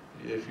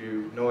 if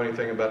you know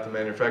anything about the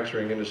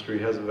manufacturing industry,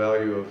 has a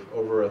value of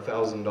over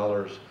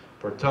 $1,000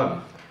 per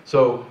ton.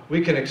 So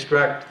we can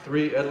extract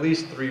at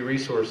least three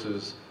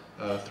resources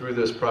through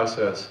this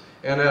process,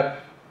 and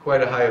at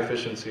quite a high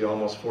efficiency,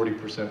 almost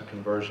 40%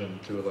 conversion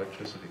to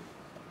electricity.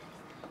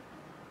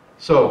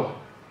 So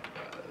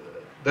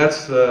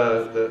that's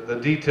the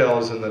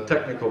details and the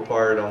technical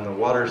part on the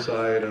water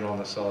side and on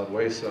the solid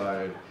waste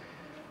side.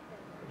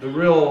 The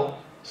real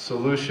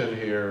solution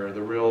here,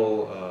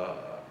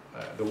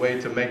 the way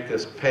to make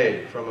this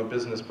pay from a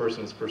business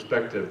person's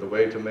perspective, the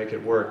way to make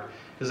it work,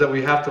 is that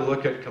we have to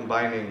look at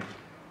combining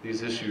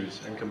these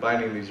issues and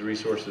combining these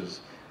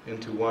resources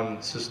into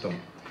one system.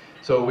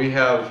 So we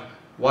have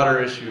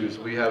water issues,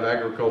 we have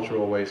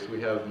agricultural waste,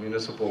 we have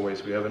municipal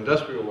waste, we have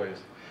industrial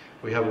waste,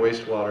 we have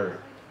wastewater.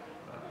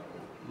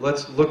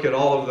 Let's look at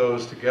all of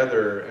those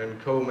together and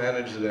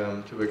co-manage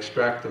them to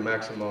extract the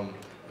maximum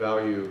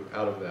value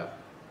out of that.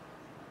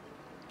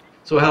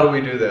 So how do we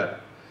do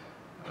that?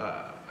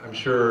 I'm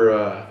sure,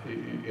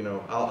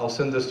 I'll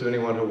send this to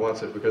anyone who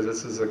wants it because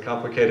this is a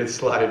complicated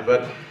slide,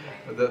 but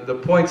the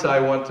points I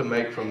want to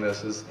make from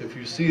this is, if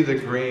you see the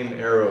green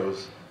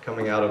arrows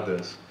coming out of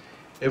this,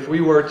 if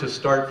we were to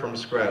start from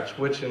scratch,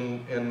 which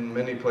in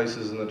many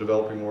places in the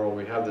developing world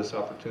we have this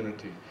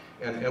opportunity,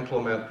 and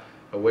implement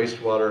a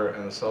wastewater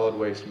and a solid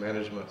waste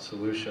management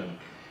solution,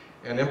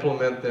 and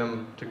implement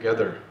them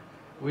together,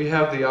 we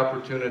have the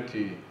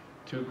opportunity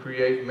to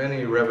create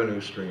many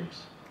revenue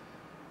streams.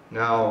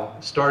 Now,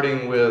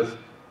 starting with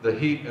the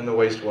heat and the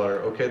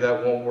wastewater, okay,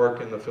 that won't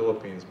work in the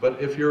Philippines,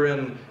 but if you're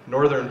in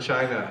northern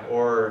China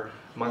or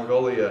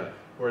Mongolia,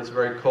 where it's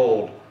very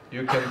cold,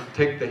 you can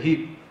take the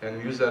heat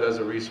and use that as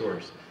a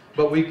resource.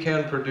 But we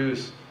can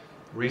produce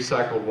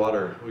recycled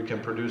water, we can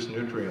produce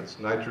nutrients,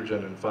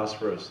 nitrogen and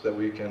phosphorus, that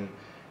we can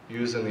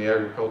use in the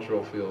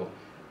agricultural field.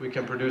 We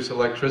can produce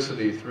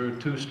electricity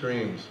through two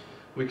streams.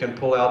 We can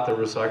pull out the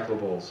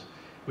recyclables.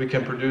 We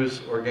can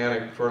produce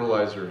organic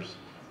fertilizers.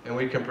 And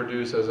we can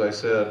produce, as I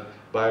said,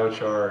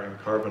 biochar and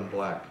carbon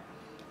black.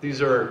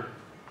 These are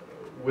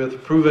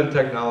with proven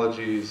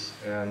technologies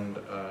and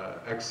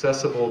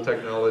accessible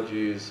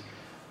technologies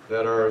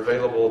that are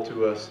available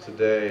to us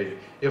today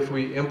if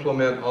we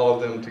implement all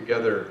of them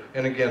together.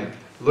 And again,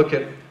 look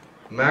at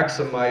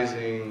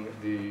maximizing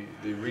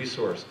the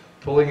resource,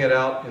 pulling it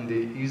out in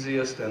the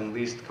easiest and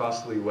least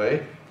costly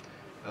way,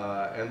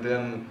 and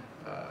then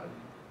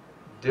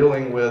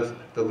dealing with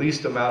the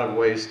least amount of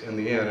waste in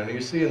the end. And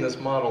you see in this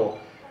model,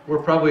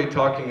 we're probably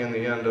talking in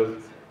the end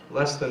of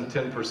less than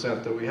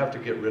 10% that we have to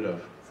get rid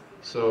of.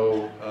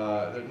 So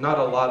not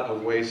a lot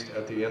of waste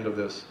at the end of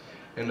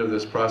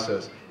this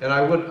process. And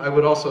I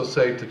would also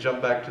say, to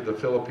jump back to the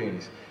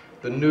Philippines,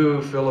 the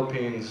new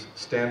Philippines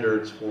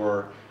standards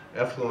for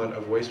effluent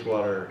of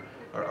wastewater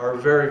are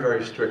very,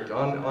 very strict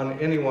on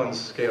anyone's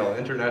scale,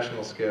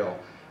 international scale.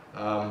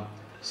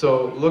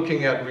 So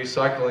looking at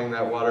recycling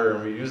that water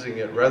and reusing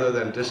it rather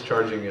than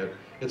discharging it,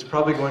 it's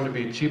probably going to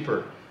be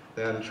cheaper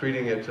than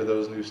treating it to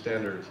those new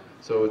standards.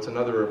 So it's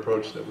another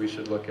approach that we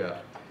should look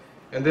at.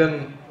 And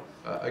then,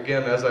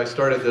 again, as I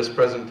started this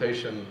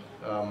presentation,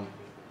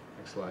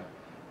 next slide,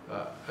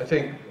 I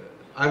think,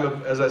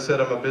 as I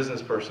said, I'm a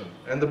business person.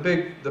 And the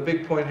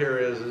big point here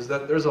is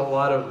that there's a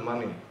lot of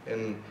money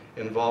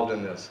involved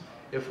in this.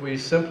 If we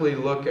simply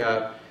look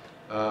at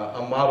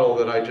a model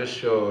that I just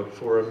showed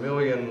for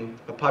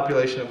a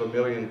population of 1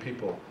 million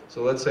people.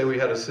 So let's say we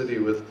had a city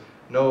with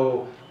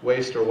no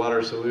waste or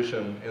water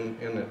solution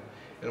in it,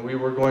 and we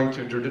were going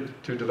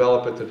to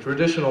develop it the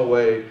traditional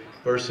way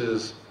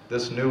versus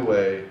this new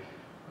way.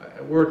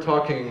 We're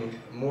talking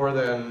more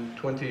than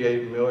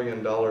 $28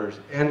 million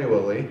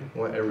annually,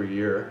 every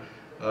year,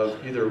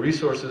 of either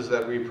resources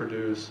that we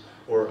produce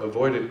or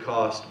avoided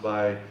cost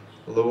by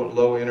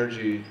low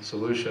energy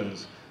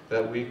solutions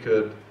that we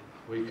could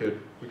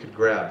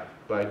grab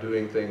by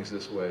doing things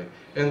this way.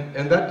 And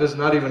that does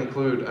not even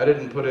include, I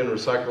didn't put in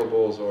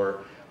recyclables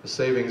or the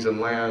savings in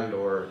land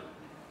or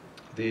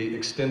the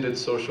extended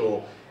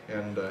social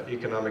and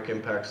economic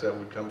impacts that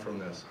would come from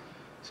this.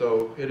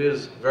 So it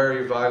is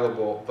very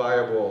viable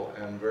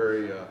and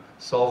very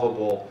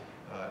solvable,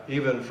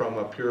 even from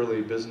a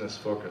purely business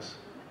focus.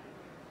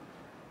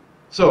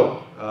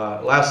 So,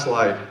 last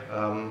slide.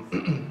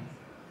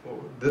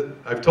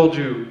 I've told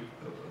you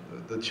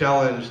the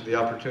challenge, the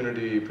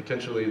opportunity,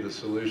 potentially the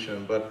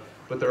solution, but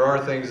there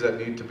are things that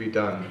need to be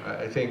done.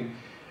 I think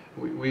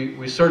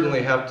we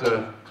certainly have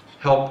to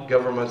help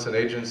governments and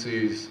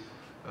agencies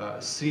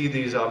see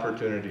these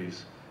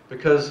opportunities,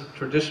 because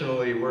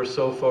traditionally we're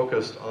so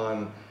focused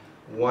on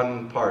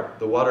one part,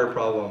 the water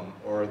problem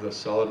or the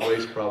solid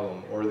waste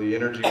problem or the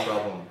energy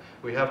problem.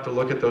 We have to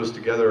look at those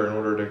together in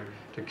order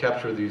to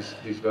capture these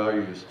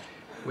values.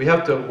 We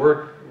have to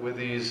work with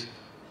these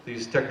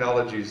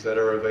technologies that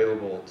are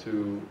available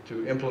to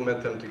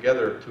implement them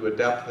together, to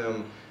adapt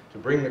them, to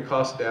bring the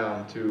cost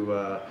down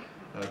to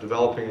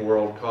developing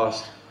world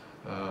cost.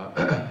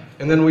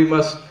 And then we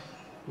must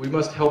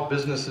help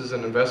businesses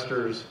and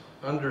investors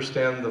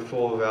understand the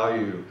full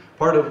value.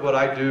 Part of what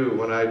I do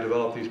when I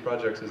develop these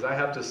projects is I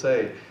have to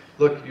say,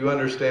 look, you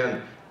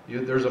understand,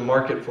 there's a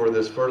market for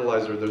this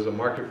fertilizer, there's a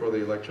market for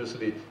the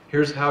electricity.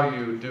 Here's how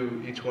you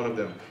do each one of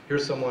them.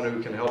 Here's someone who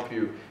can help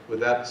you with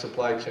that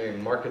supply chain,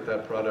 market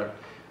that product.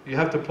 You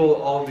have to pull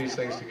all of these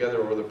things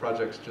together or the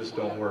projects just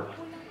don't work.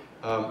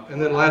 And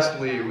then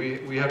lastly,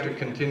 we have to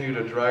continue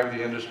to drive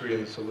the industry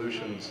and the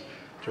solutions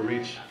to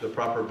reach the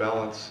proper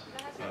balance,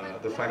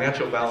 the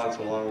financial balance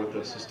along with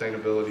the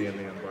sustainability and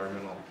the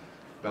environmental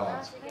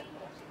balance.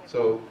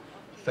 So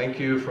thank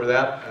you for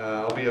that.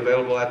 I'll be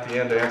available at the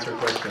end to answer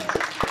questions.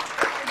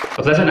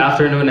 A pleasant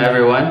afternoon,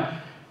 everyone.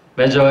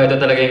 Medyo ito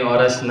talaga yung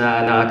oras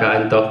na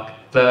nakakaantok.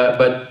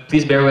 But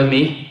please bear with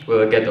me.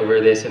 We'll get over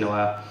this in a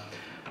while.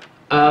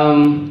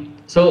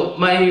 So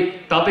my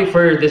topic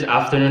for this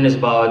afternoon is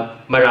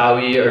about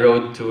Marawi, a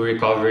road to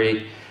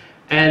recovery.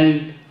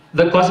 And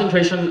the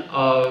concentration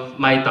of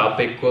my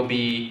topic will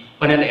be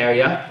on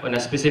a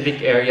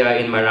specific area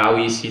in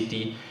Marawi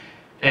City,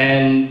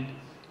 and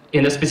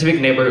in a specific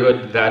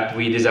neighborhood that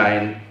we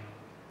designed.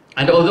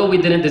 And although we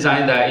didn't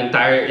design the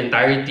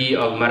entirety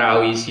of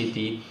Marawi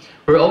City,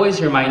 we're always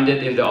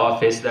reminded in the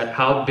office that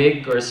how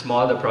big or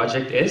small the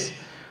project is,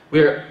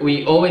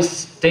 we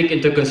always take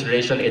into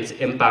consideration its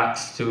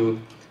impacts to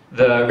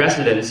the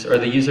residents or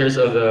the users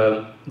of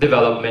the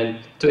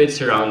development, to its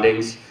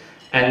surroundings,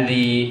 and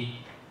the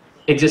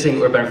existing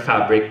urban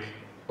fabric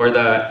or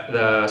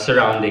the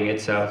surrounding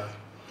itself.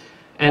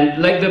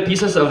 And like the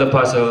pieces of the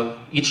puzzle,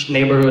 each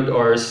neighborhood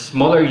or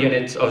smaller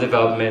units of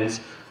developments,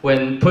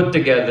 when put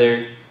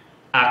together,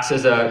 acts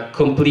as a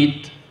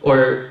complete,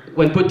 or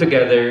when put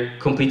together,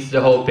 completes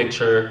the whole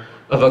picture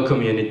of a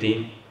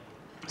community.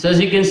 So as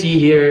you can see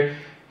here,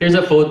 here's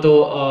a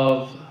photo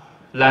of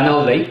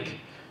Lanao Lake.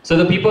 So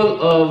the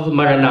people of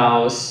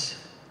Maranaos,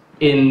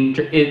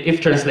 if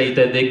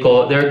translated, they're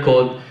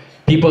called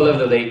people of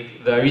the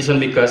lake. The reason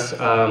because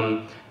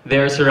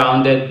they're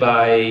surrounded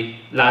by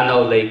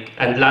Lanao Lake,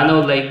 and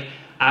Lanao Lake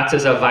acts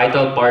as a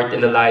vital part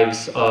in the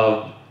lives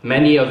of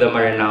many of the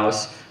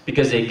Maranaos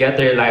because they get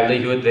their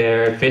livelihood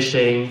there,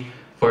 fishing,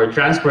 for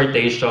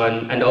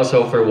transportation, and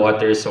also for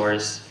water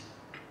source.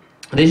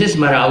 This is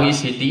Marawi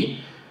City.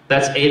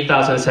 That's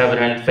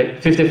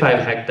 8,755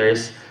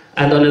 hectares.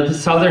 And on the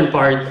southern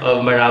part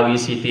of Marawi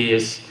City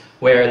is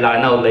where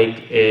Lanao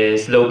Lake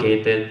is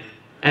located,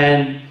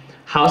 and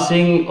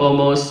housing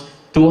almost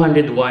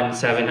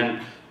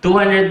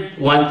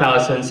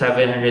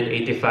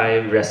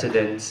 201,785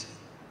 residents.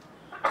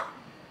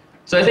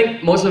 So I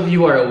think most of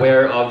you are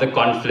aware of the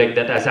conflict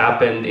that has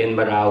happened in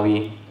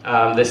Marawi,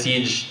 the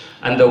siege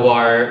and the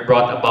war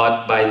brought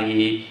about by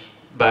the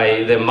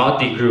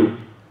Multi group.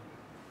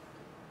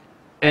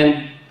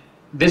 And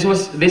this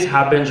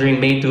happened during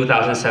May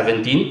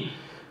 2017.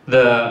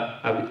 The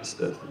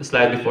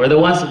slide before, the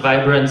once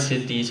vibrant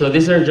city. So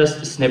these are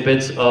just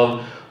snippets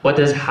of what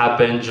has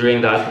happened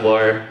during that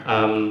war.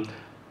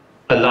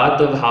 A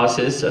lot of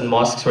houses and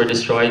mosques were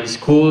destroyed,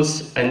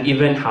 schools and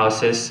even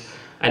houses,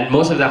 and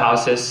most of the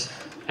houses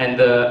and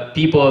the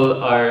people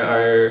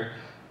are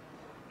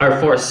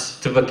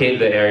forced to vacate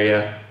the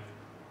area.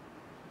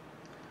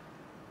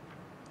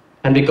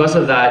 And because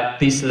of that,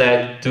 this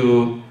led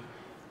to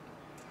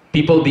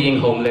people being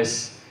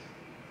homeless.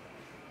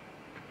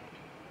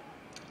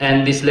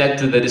 And this led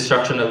to the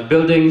destruction of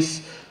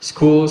buildings,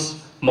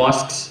 schools,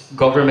 mosques,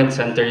 government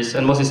centers,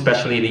 and most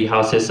especially the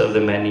houses of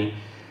the many.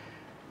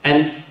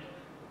 And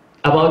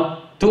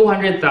about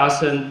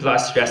 200,000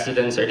 plus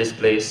residents are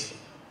displaced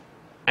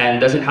and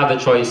doesn't have the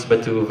choice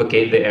but to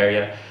vacate the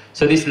area.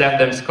 So this left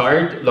them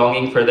scarred,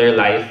 longing for their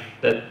life,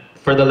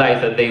 for the life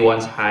that they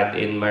once had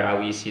in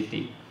Marawi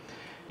City.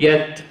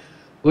 Yet,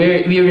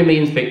 we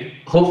remain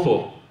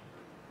hopeful,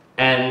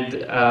 and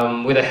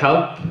with the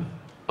help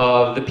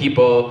of the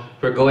people,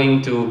 we're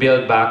going to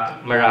build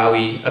back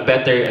Marawi, a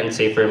better and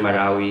safer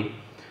Marawi.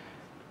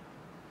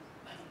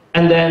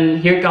 And then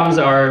here comes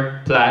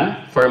our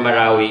plan for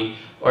Marawi,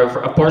 or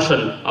for a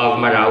portion of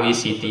Marawi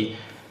City.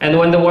 And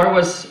when the war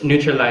was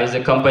neutralized,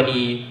 the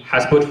company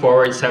has put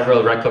forward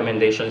several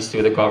recommendations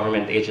to the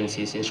government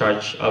agencies in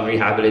charge of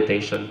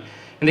rehabilitation.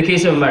 In the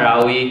case of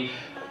Marawi,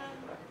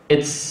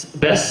 it's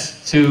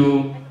best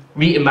to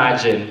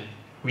reimagine,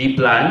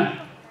 replan,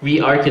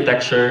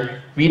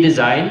 re-architecture,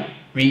 redesign,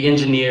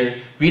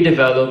 re-engineer,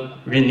 redevelop,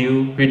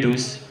 renew,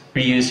 reduce,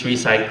 reuse,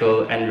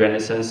 recycle, and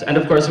renaissance. And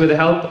of course, with the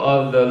help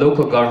of the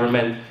local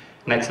government,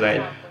 next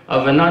slide,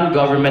 of a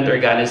non-government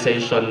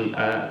organization,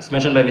 as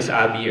mentioned by Ms.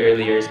 Abby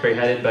earlier,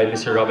 spearheaded by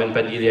Mr. Robin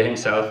Padilla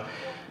himself,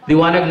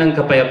 Liwanag ng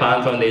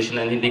Kapayapaan Foundation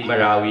and Hindig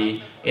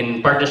Marawi,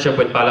 in partnership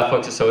with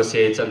Palafox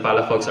Associates and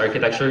Palafox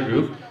Architecture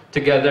Group,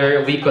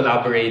 together we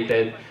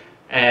collaborated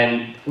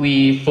and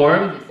we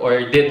formed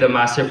or did the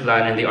master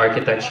plan and the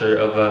architecture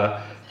of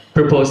a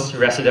proposed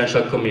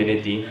residential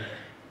community.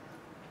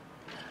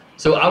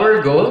 So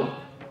our goal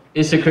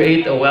is to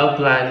create a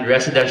well-planned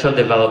residential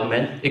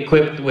development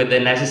equipped with the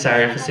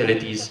necessary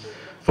facilities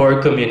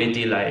for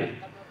community life.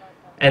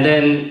 And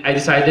then I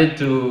decided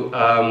to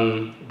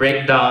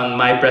break down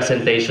my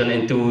presentation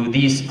into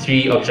these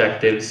three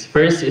objectives.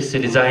 First is to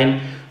design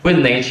with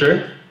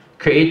nature,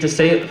 create a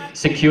safe,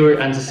 secure,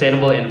 and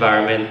sustainable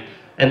environment,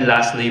 and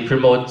lastly,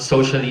 promote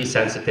socially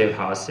sensitive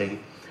housing.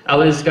 I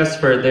will discuss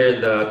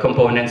further the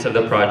components of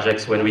the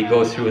projects when we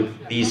go through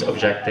these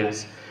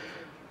objectives.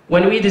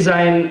 When we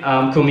design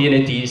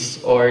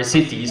communities or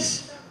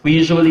cities, we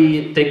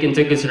usually take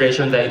into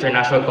consideration the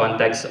international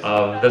context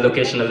of the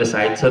location of the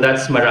site. So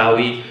that's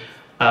Marawi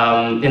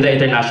in the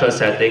international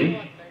setting.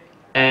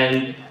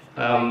 And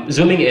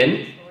zooming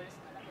in,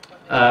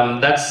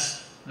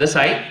 that's the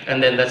site,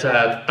 and then that's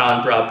a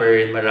town proper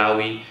in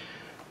Marawi.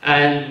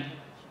 And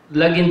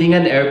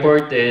Laguindingan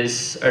Airport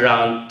is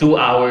around 2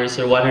 hours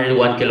or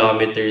 101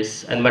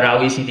 kilometers, and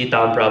Marawi City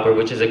Town proper,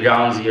 which is a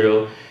ground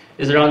zero,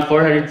 is around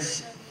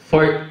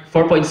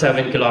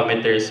 4.7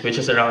 kilometers, which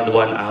is around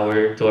 1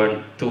 hour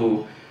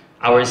to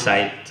our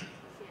site.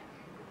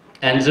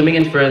 And zooming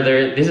in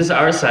further, this is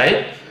our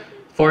site,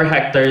 4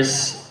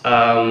 hectares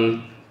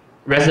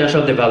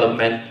residential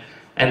development,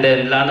 and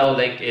then Lanao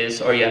Lake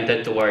is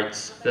oriented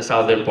towards the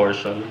southern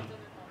portion.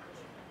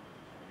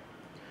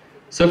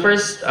 So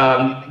first,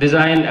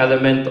 design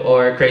element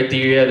or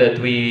criteria that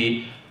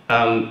we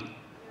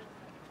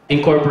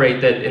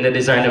incorporated in the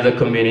design of the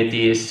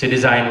community is to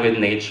design with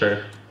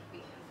nature.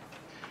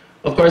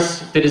 Of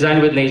course, to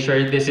design with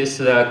nature, this is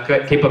the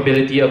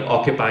capability of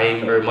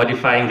occupying or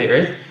modifying the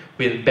earth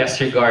with best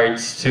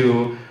regards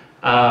to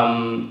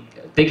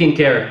taking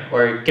care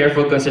or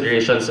careful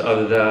considerations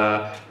of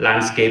the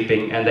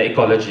landscaping and the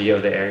ecology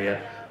of the area.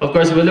 Of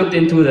course, we looked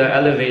into the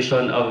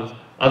elevation of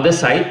the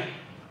site.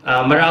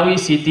 Marawi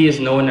City is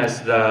known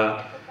as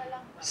the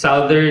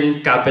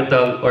southern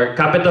capital or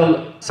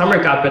summer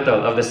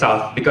capital of the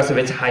south because of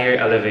its higher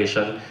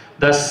elevation.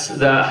 Thus,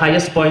 the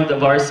highest point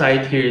of our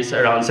site here is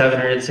around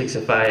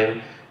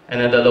 765,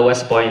 and then the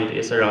lowest point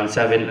is around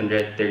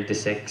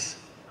 736.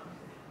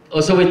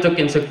 Also, we took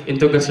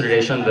into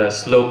consideration the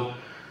slope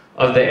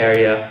of the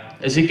area.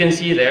 As you can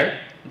see there,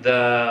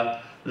 the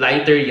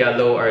lighter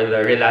yellow are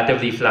the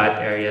relatively flat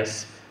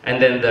areas,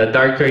 and then the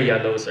darker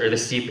yellows are the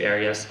steep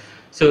areas.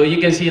 So you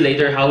can see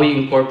later how we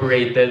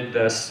incorporated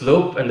the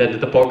slope and then the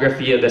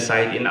topography of the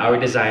site in our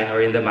design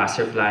or in the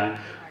master plan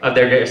of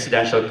the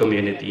residential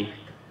community.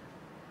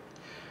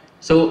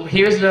 So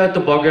here's the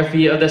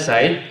topography of the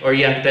site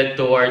oriented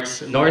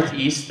towards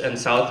northeast and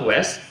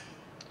southwest.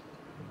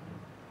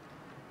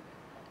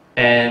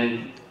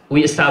 And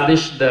we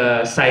established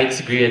the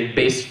site's grid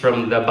based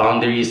from the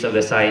boundaries of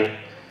the site,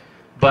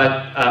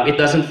 but it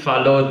doesn't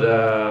follow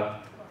the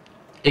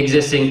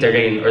existing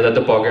terrain or the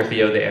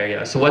topography of the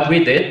area. So what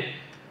we did,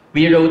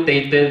 we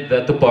rotated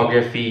the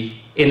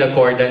topography in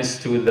accordance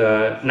to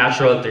the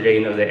natural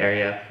terrain of the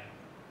area.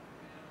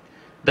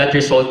 That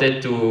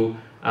resulted to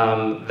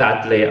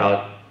that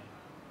layout.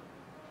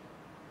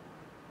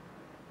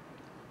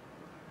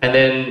 And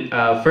then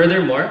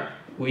furthermore,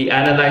 we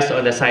analyzed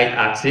on the site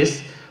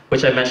axis,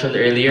 which I mentioned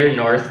earlier,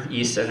 north,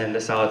 east, and then the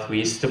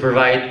southwest, to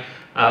provide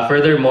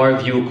furthermore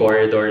view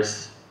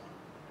corridors.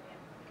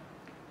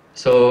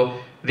 So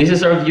this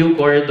is our view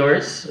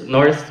corridors.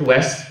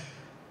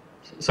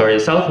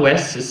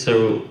 Southwest is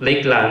through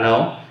Lake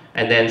Lanao,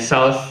 and then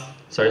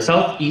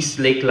southeast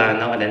Lake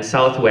Lanao, and then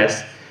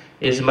southwest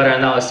is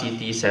Maranao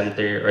City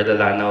Center or the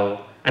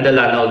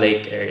Lanao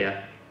Lake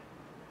area.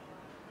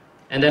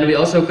 And then we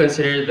also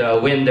consider the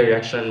wind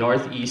direction,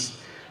 northeast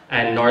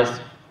and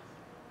north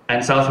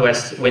and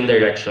southwest wind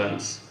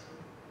directions.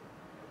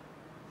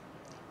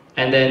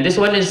 And then this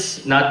one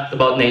is not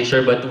about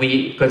nature, but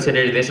we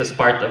consider this as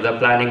part of the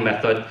planning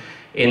method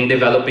in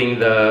developing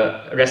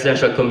the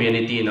residential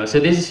community. So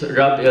this is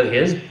Rab el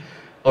Hizb,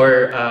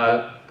 or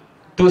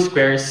 2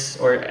 squares,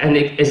 or an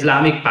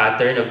Islamic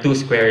pattern of 2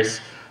 squares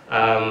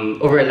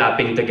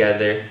overlapping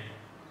together.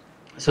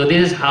 So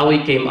this is how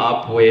we came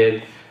up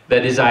with the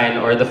design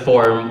or the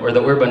form or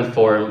the urban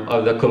form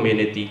of the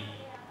community.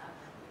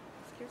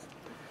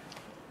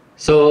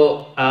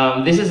 So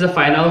this is the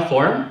final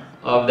form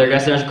of the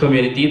residential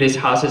community. This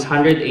houses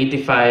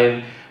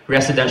 185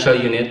 residential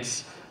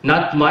units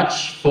not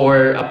much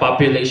for a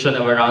population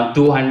of around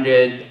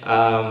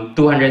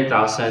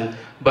 200,000,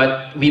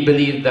 but we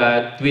believe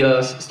that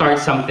we'll start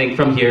something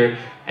from here,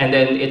 and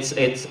then it's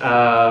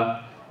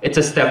a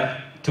step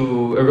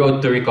to a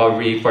road to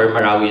recovery for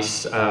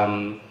Marawi's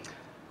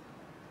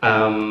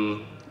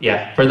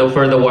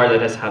for the war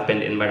that has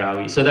happened in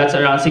Marawi. So that's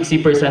around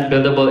 60%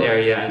 buildable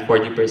area and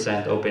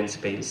 40% open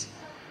space.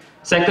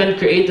 Second,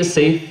 create a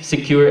safe,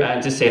 secure,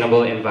 and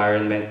sustainable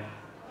environment.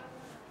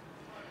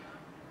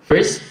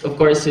 First, of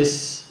course,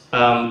 is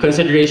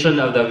consideration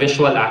of the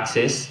visual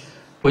axis,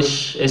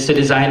 which is to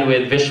design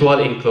with visual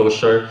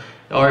enclosure,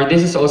 or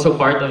this is also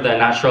part of the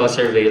natural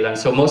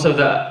surveillance. So most of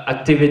the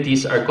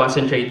activities are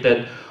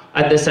concentrated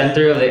at the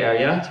center of the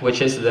area,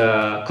 which is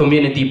the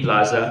community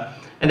plaza.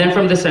 And then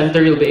from the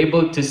center, you'll be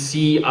able to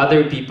see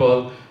other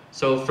people.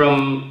 So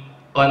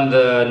on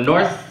the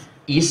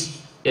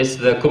northeast is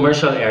the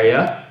commercial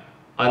area.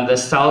 On the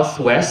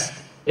southwest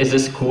is the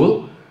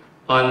school.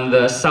 On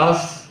the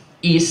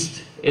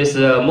southeast is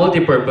the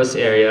multi-purpose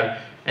area.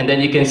 And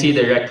then you can see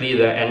directly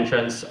the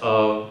entrance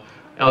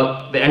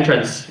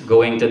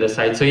going to the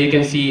site. So you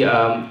can see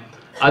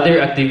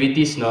other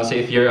activities, no? So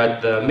if you're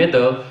at the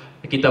middle,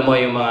 nakita mo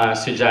yung mga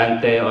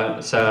estudyante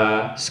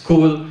sa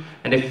school.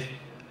 And if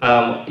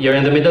you're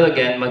in the middle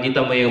again,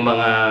 makita mo yung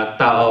mga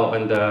tao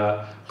on the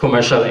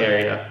commercial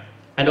area.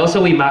 And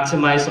also we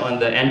maximize on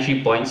the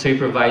entry points. So we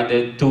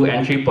provided 2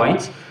 entry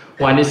points.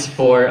 One is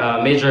for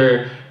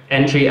major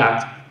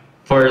access,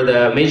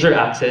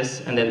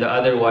 and then the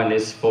other one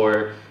is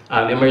for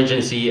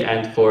emergency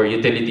and for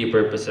utility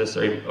purposes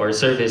or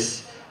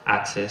service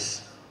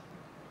access.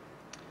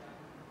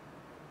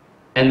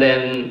 And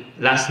then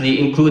lastly,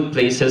 include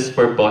places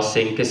for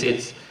pausing because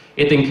it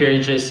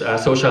encourages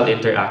social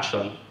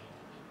interaction.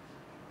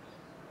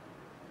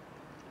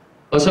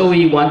 Also,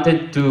 we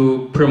wanted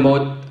to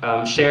promote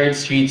shared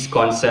streets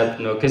concept,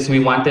 because we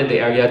wanted the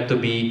area to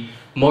be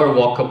more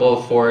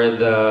walkable for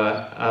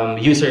the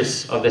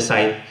users of the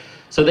site.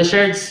 So the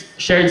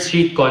shared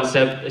street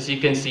concept, as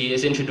you can see,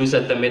 is introduced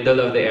at the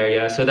middle of the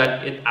area, so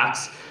that it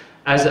acts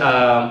as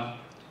a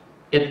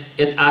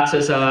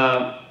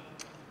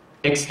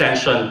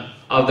extension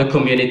of the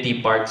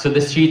community park. So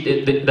the street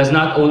it does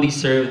not only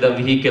serve the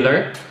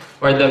vehicular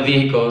or the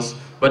vehicles,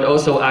 but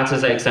also acts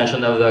as an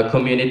extension of the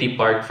community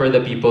park for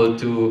the people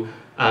to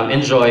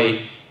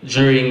enjoy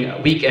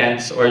during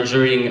weekends or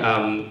during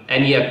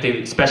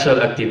any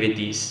special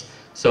activities.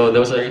 So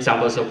those are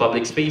examples of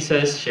public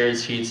spaces, shared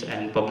streets,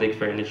 and public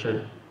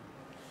furniture.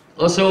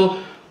 Also,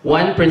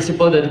 one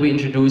principle that we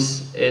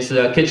introduce is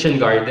the kitchen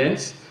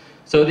gardens.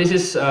 So this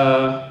is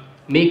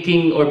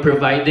making or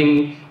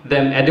providing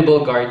them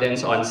edible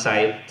gardens on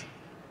site,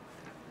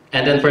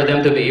 and then for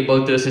them to be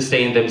able to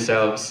sustain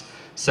themselves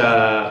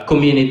sa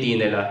community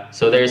nila.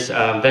 So there's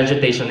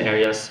vegetation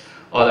areas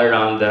all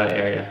around the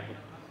area.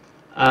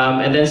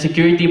 And then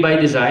security by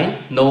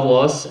design, no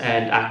walls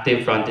and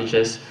active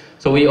frontages.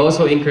 So we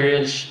also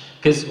encourage,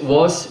 because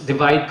walls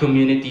divide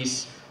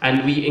communities,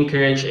 and we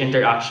encourage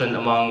interaction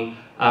among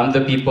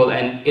the people,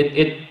 and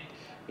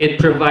it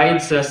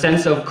provides a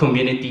sense of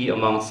community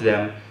amongst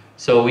them.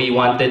 So we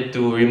wanted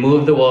to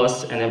remove the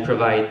walls and then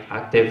provide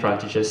active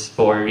frontages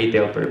for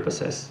retail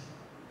purposes.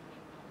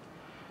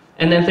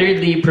 And then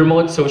thirdly,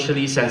 promote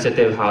socially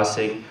sensitive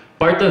housing.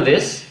 Part of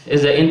this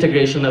is the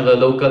integration of the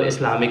local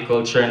Islamic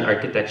culture and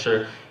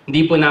architecture.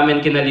 Hindi po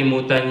namin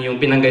kinalimutan yung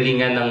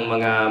pinanggalingan ng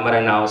mga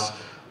Maranaos,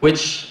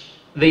 which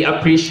they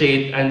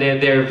appreciate and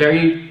they're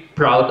very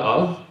proud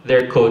of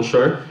their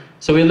culture.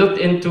 So we looked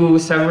into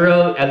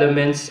several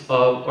elements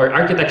or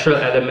architectural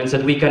elements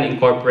that we can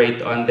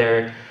incorporate on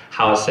their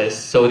houses.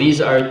 So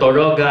these are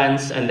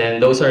torogans, and then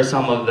those are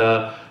some of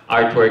the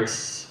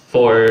artworks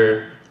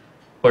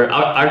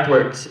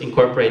artworks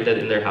incorporated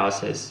in their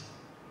houses.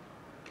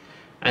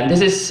 And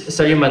this is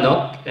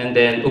Sarimanok, and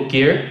then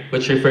Ukir,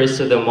 which refers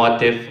to the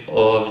motif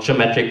of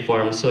geometric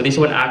forms. So this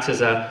one acts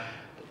as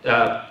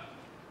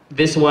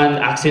this one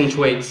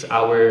accentuates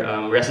our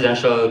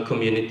residential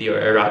community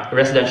or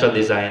residential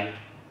design.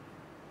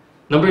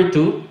 Number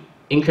 2,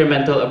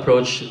 incremental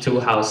approach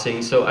to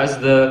housing. So as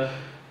the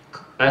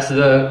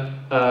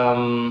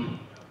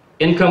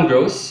income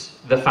grows,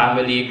 the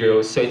family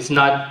grows. So it's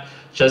not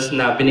just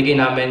na binigay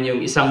namin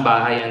yung isang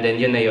bahay and then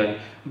yun na yun.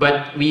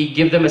 But we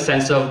give them a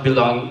sense of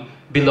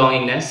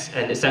belongingness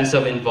and a sense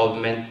of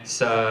involvement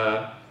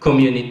sa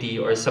community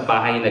or sa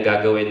bahay na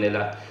gagawin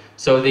nila.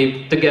 So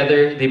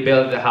together they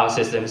build the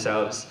houses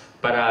themselves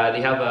para they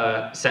have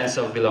a sense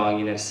of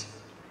belongingness.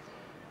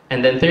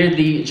 And then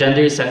thirdly,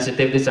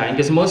 gender-sensitive design,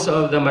 because most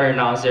of the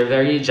Maranaos, they're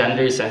very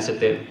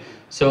gender-sensitive.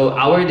 So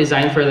our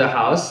design for the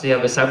house, they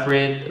have a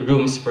separate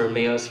rooms for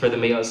the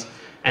males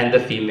and the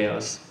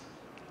females.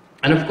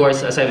 And of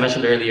course, as I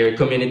mentioned earlier,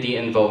 community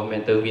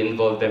involvement, that we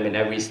involve them in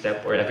every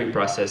step or every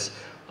process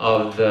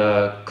of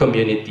the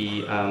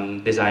community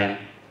design.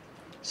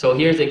 So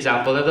here's the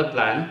example of the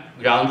plan: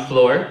 ground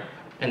floor,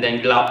 and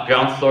then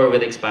ground floor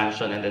with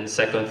expansion, and then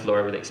second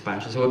floor with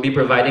expansion. So we'll be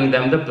providing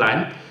them the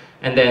plan,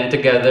 and then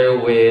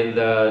together with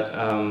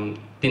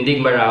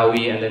Tindig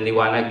Marawi and then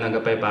Liwanag ng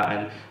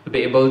Kapayapaan, to be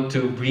able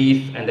to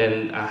brief and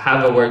then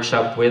have a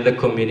workshop with the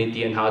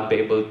community and how to be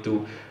able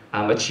to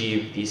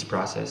achieve these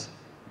processes.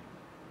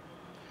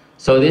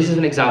 So this is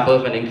an example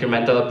of an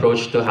incremental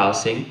approach to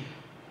housing.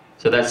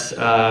 So that's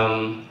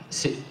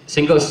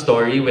single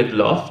story with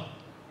loft.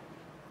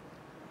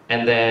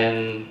 And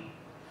then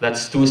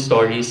that's 2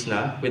 stories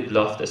na with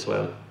loft as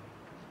well.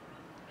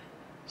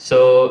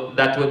 So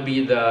that would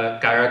be the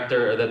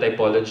character or the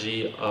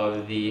typology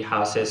of the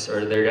houses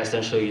or the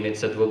residential units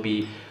that will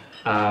be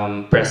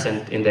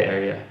present in the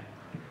area.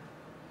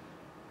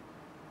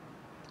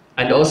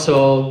 And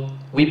also,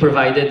 we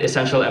provided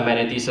essential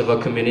amenities of a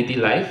community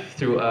life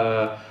through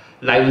a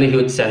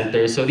livelihood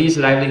center. So these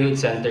livelihood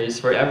centers,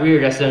 for every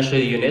residential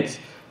unit,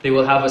 they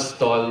will have a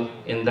stall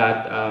in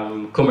that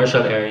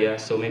commercial area,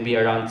 so maybe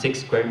around 6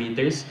 square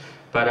meters.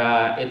 But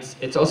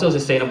it's also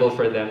sustainable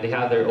for them. They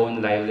have their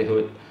own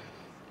livelihood.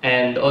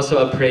 And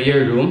also a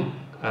prayer room,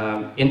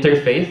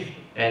 interfaith,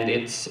 and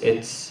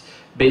it's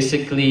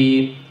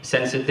basically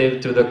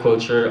sensitive to the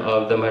culture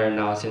of the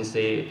Maranao, since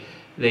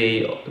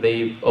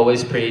they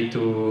always pray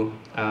to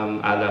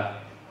Allah.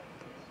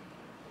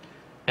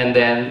 And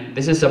then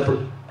this is a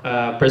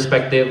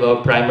perspective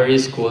of primary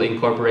school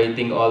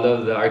incorporating all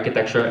of the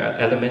architectural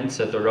elements,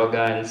 the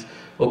Torogans,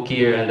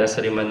 Okir, and the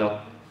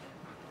Sarimanok.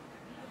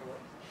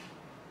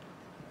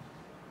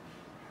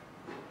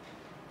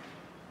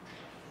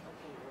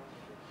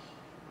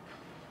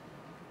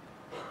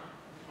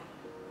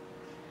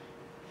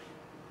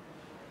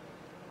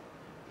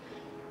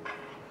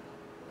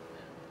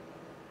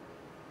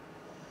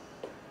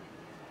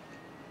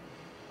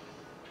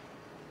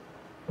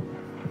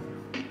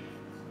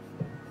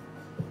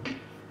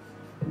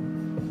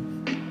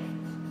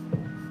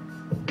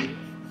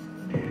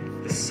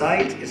 The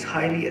site is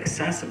highly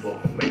accessible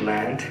by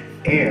land,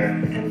 air,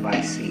 and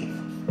by sea.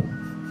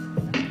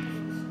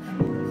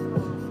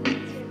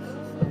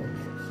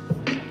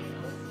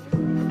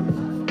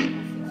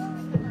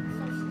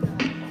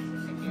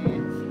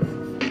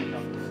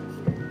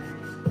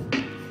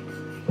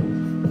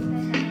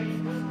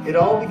 It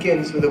all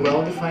begins with a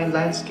well-defined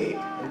landscape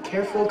and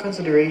careful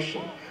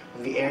consideration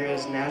of the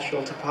area's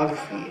natural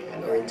topography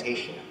and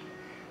orientation.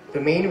 The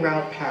main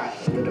route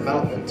path of the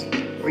development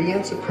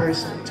orients a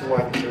person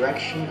toward the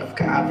direction of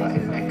Kaaba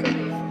in Mecca.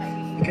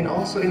 You can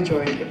also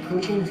enjoy the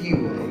approaching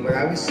view of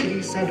Marawi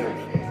City Center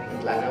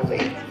and Lanao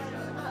Lake.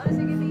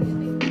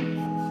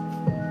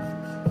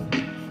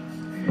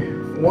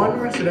 One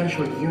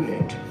residential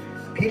unit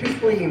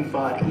beautifully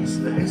embodies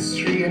the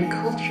history and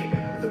culture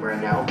of the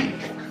Maranao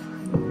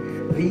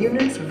people. The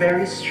unit's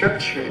very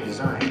structure and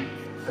design,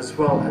 as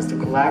well as the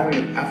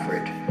collaborative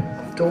effort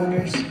of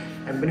donors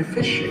and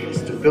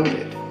beneficiaries to build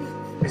it,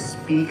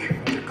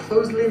 bespeak the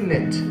closely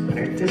knit and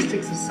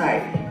artistic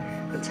society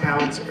the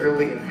town's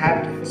early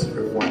inhabitants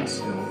were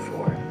once known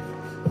for.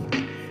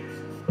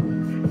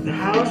 The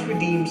house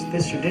redeems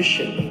this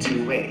tradition in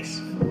 2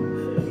 ways.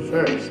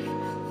 First,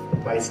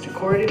 by its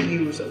decorative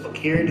use of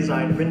Okir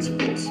design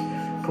principles,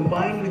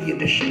 combined with the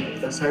addition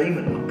of the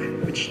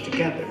Sarimanok, which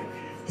together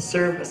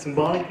serve as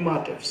symbolic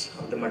motifs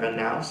of the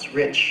Maranao's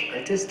rich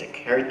artistic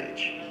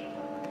heritage.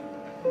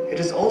 It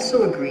is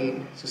also a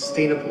green,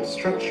 sustainable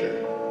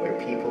structure where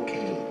people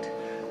can meet.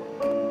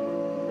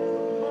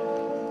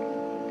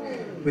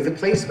 With the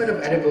placement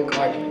of edible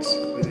gardens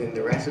within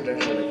the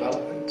residential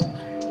development,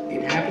 the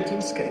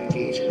inhabitants can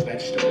engage in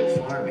vegetable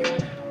farming,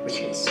 which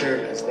can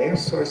serve as their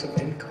source of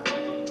income,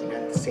 and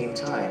at the same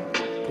time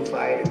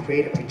provide a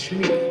great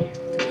opportunity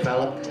to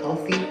develop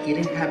healthy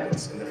eating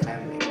habits in the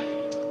family.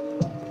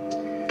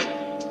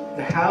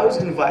 The house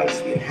invites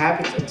the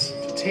inhabitants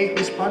to take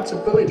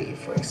responsibility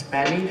for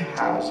expanding the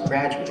house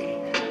gradually,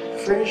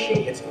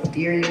 furnishing its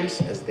interiors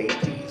as they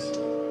please.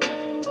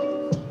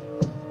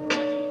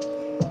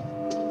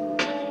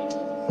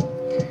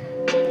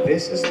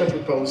 This is the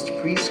proposed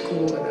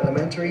preschool and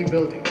elementary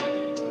building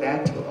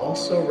that will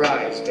also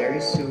rise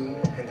very soon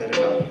in the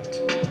development.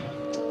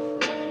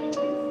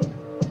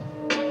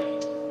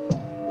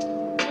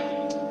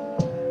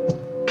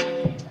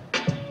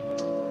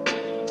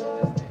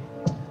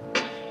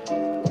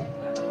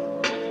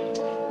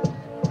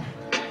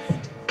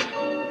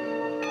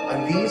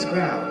 On these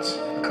grounds,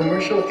 a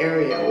commercial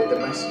area with the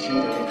masjid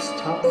on its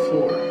top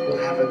floor will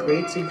have a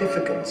great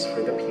significance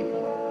for the people.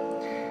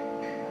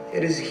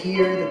 It is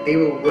here that they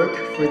will work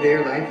for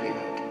their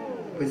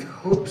livelihood, with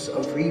hopes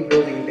of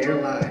rebuilding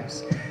their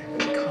lives and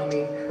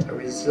becoming a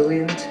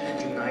resilient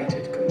and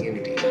united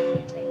community.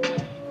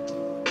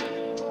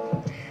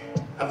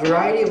 A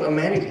variety of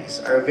amenities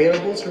are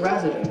available to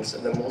residents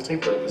in the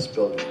multi-purpose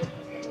building.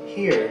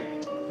 Here,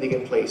 they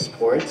can play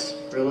sports,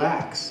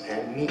 relax,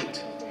 and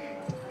meet.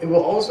 It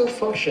will also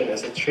function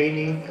as a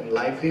training and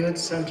livelihood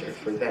center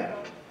for them.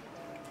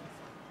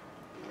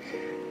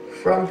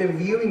 From the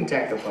viewing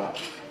deck above,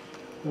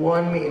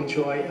 one may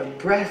enjoy a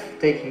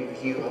breathtaking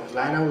view of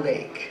Lanao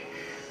Lake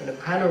and a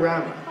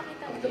panorama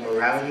of the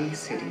Marawi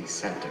City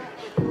Center.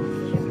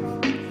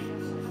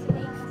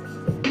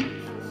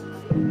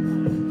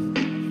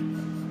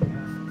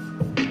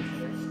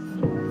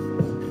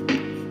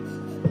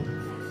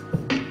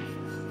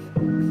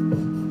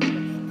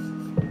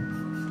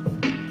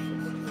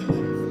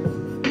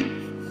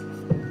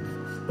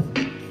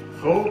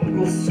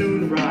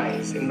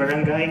 Inhabitants in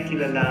Barangay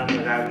Kilala,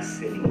 Marawi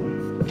City.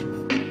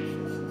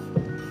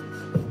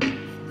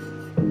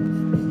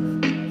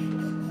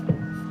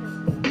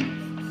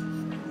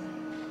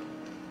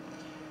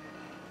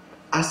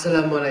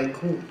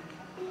 Assalamualaikum.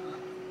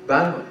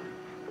 Bangon,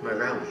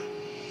 Marawi.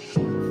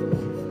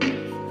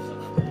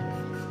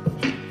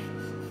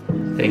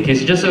 Thank you.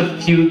 So just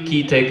a few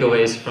key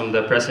takeaways from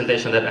the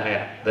presentation that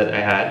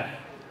I had.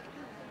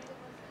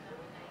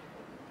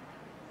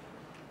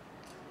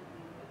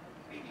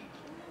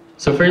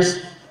 So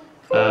first,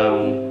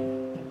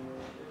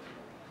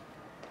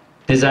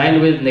 design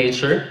with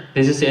nature.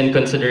 This is in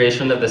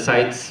consideration of the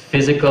site's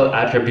physical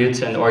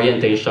attributes and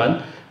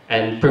orientation,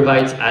 and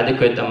provides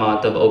adequate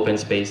amount of open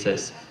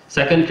spaces.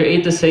 Second,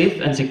 create a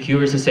safe and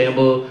secure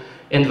sustainable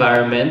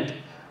environment,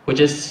 which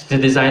is to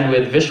design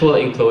with visual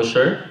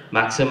enclosure,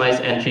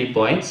 maximize entry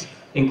points,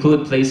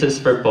 include places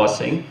for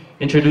pausing,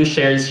 introduce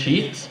shared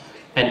streets,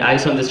 and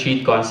eyes on the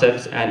street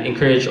concepts, and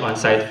encourage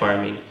on-site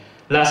farming.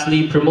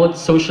 Lastly, promote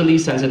socially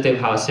sensitive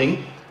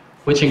housing,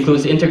 which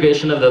includes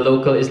integration of the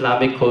local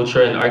Islamic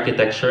culture and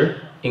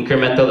architecture,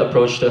 incremental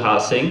approach to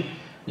housing,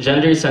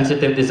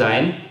 gender-sensitive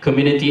design,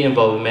 community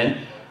involvement,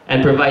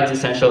 and provides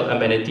essential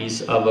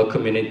amenities of a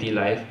community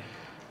life.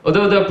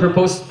 Although the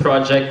proposed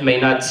project may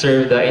not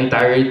serve the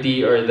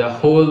entirety or the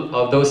whole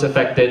of those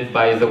affected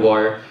by the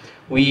war,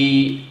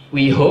 we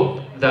hope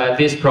that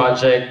this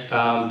project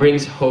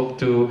brings hope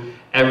to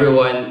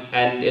everyone,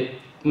 and it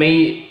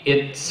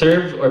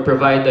serve or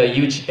provide a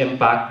huge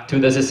impact to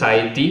the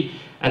society,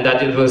 and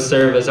that it will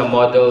serve as a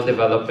model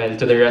development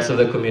to the rest of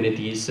the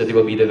communities that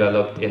will be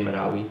developed in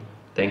Marawi.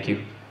 Thank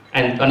you.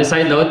 And on a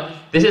side note,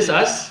 this is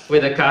us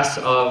with a cast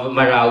of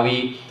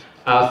Marawi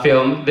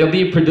film. They'll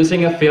be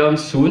producing a film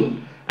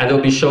soon, and they'll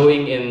be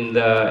showing in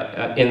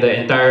the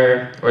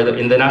entire or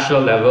in the national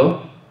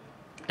level.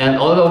 And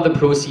all of the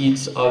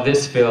proceeds of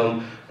this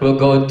film will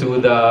go to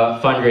the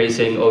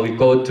fundraising, or will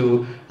go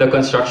to the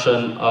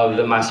construction of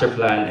the master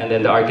plan and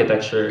then the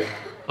architecture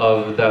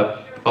of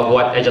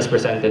what I just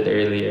presented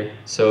earlier.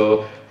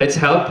 So let's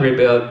help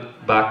rebuild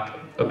back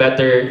a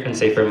better and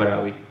safer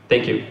Marawi.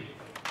 Thank you.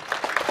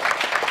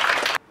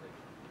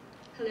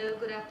 Hello,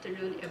 good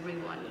afternoon,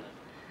 everyone.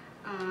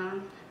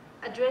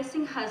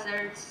 Addressing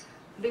hazards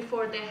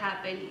before they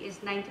happen is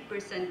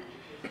 90%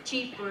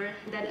 cheaper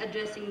than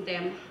addressing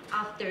them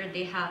after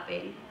they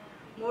happen.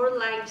 More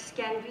lives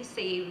can be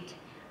saved,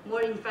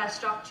 more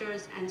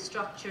infrastructures and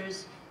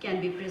structures can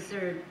be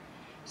preserved.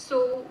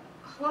 So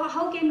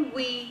how can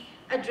we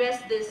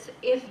address this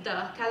if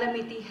the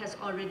calamity has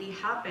already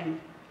happened?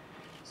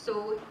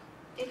 So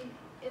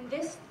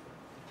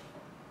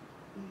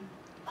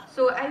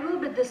So I will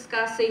be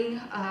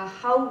discussing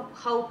how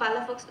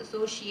Palafox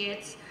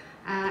Associates,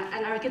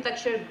 an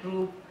architecture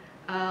group,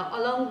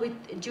 along with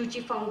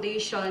Juchi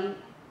Foundation,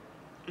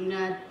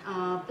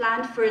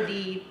 plan for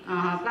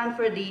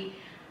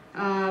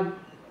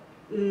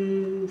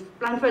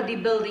the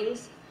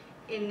buildings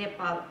in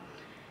Nepal.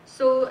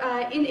 So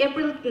in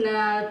April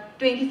 25,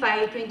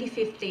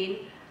 2015,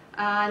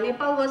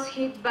 Nepal was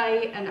hit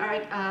by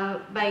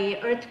by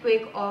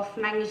earthquake of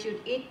magnitude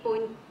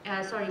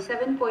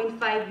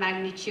 7.5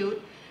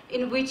 magnitude,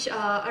 in which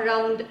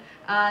around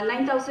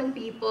 9,000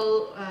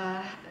 people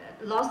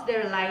lost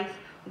their life,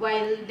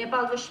 while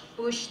Nepal was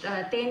pushed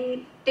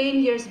 10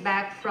 years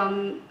back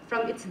from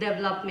its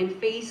development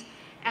phase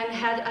and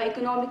had an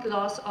economic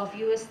loss of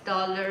US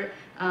dollar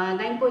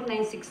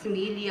 9.96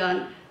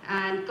 million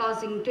and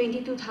causing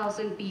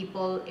 22,000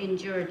 people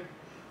injured.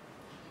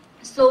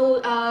 So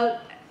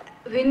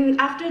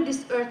after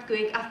this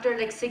earthquake, after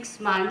like 6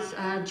 months,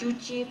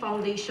 Juchi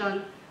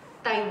Foundation,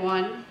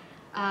 Taiwan,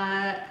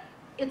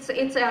 it's a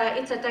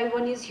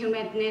Taiwanese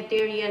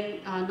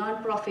humanitarian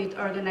non-profit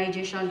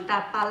organization,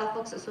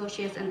 Palafox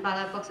Associates and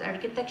Palafox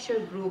Architecture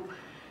Group,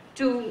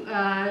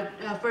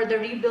 for the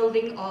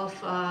rebuilding of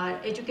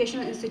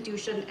educational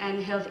institution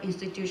and health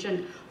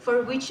institution,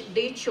 for which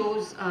they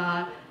chose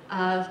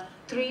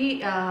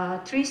three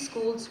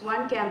schools,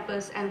 1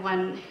 campus, and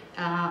 1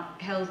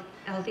 health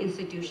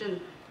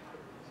institution.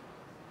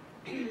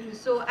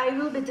 So I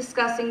will be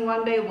discussing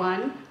one by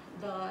one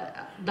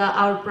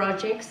our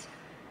projects.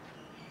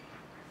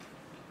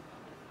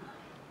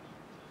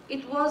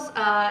 It was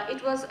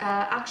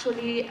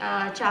actually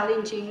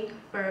challenging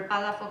for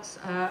Palafox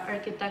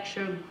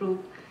Architecture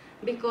Group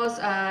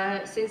because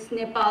since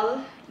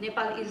Nepal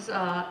is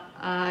a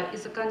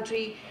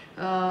country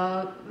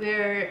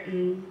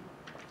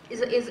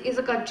is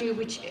a country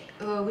which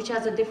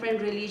has a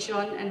different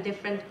religion and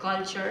different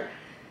culture.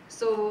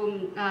 So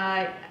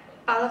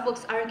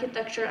Palafox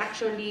architecture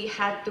actually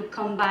had to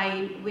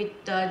combine with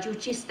the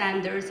Juchi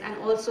standards and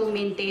also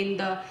maintain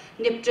the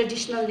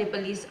traditional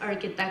Nepalese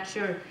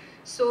architecture.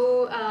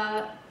 So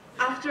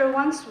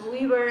once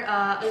we were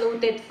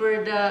allotted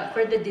for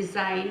the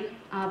design,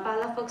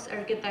 Palafox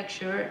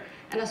Architecture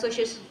and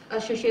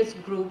Associates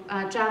Group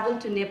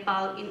traveled to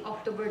Nepal in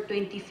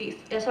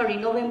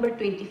November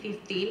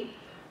 2015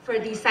 for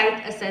the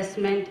site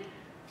assessment.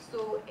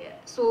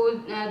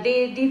 So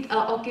they did an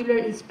ocular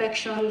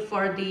inspection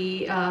for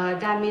the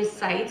damaged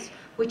sites,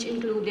 which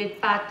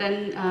included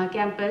Patan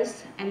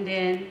campus, and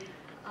then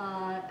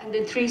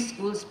 3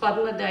 schools,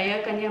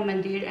 Padmadaya, Kanya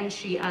Mandir, and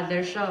Sri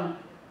Adarsha.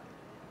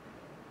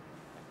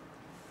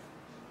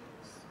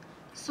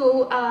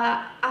 So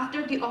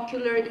after the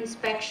ocular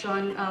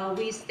inspection,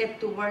 we stepped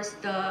towards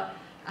the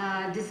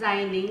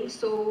designing.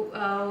 So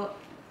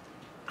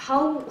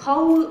how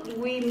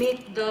we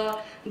make the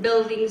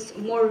buildings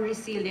more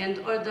resilient,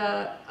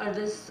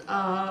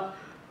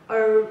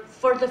 or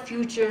for the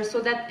future, so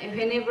that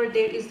whenever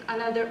there is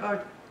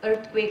another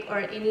earthquake or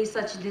any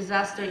such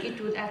disaster, it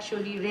would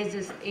actually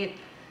resist it.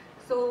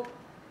 So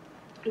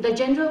the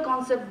general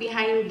concept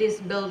behind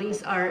these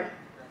buildings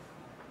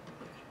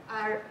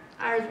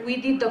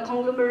we did the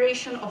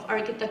conglomeration of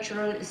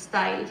architectural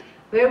styles,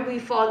 where we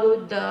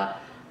followed the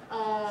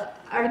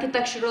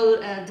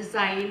architectural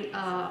design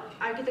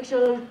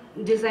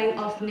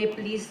of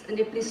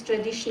Nepalese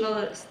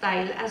traditional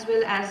style, as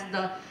well as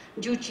the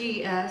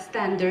Juche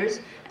standards.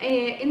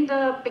 In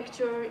the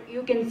picture,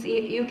 you can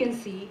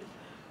see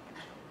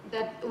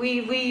that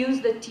we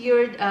use the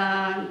tiered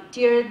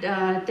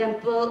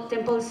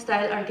temple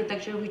style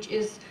architecture, which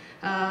is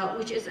a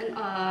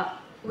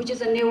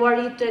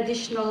Newari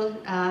traditional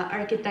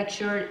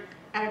architecture,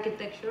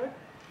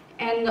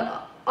 and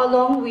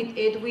along with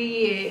it,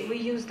 we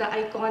use the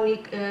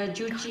iconic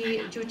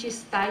Juche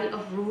style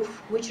of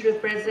roof, which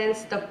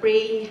represents the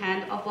praying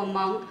hand of a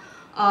monk,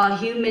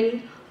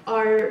 human,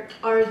 or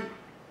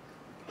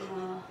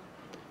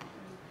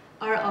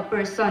a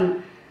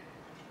person.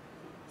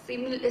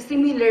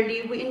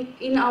 Similarly,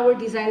 in our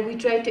design, we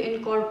try to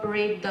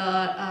incorporate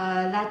the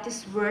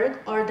lattice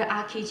work, or the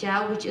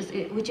akija, which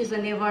is a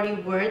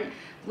Newari word,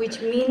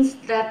 which means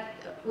that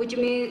which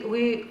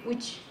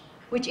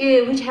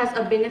has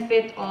a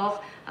benefit of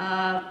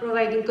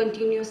providing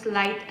continuous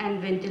light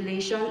and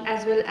ventilation,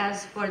 as well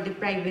as for the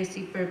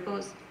privacy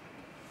purpose.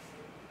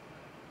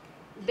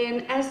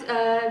 Then, as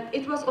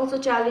it was also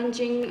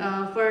challenging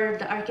for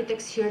the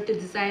architects here to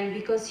design,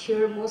 because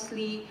here most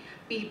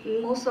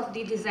of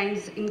the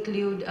designs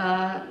include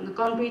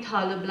concrete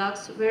hollow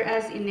blocks,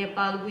 whereas in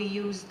Nepal we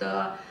use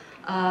the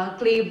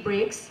clay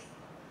bricks.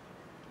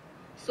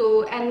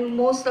 So, and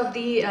most of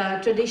the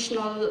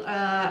traditional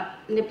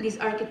Nepalese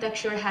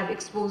architecture have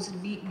exposed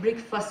brick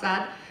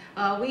facade.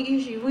 We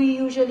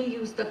usually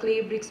use the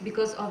clay bricks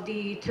because of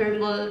the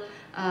thermal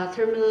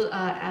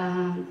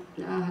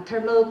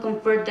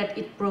comfort that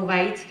it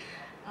provides.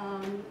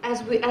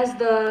 As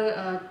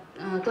the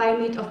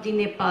climate of the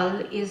Nepal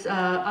is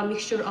a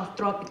mixture of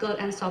tropical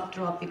and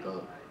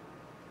subtropical.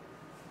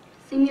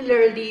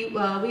 Similarly,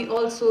 we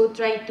also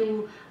try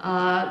to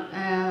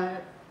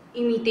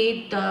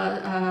imitate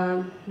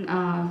the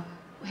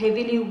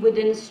heavily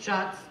wooden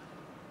struts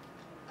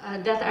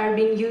that are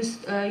being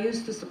used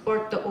to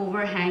support the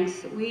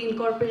overhangs. We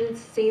incorporated the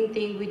same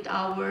thing with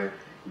our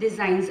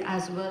designs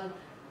as well.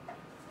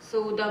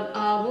 So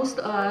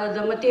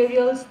the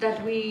materials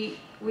that we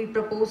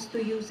propose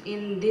to use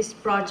in this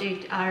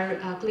project are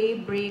clay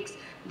bricks,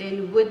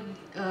 then wood,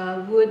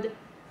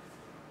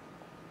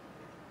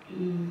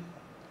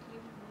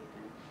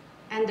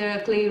 and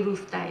the clay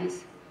roof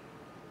tiles.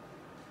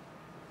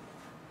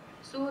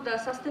 So the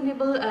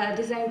sustainable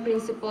design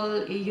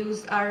principle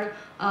used are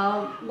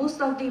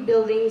most of the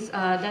buildings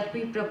that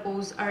we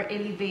propose are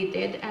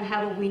elevated and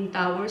have a wind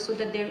tower, so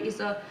that there is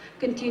a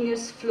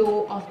continuous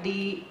flow of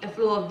the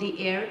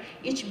air.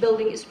 Each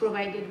building is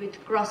provided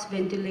with cross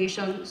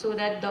ventilation, so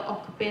that the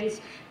occupants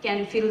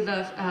can feel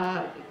the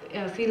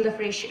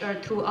fresh air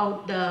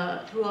throughout the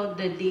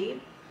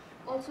day.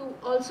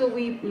 Also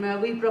we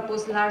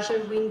propose larger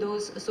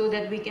windows, so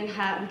that we can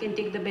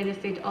take the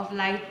benefit of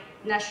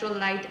natural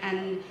light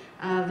and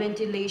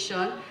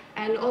ventilation.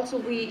 And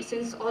also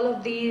since all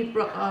of the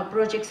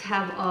projects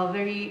have a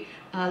very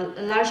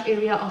large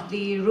area of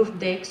the roof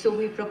deck, so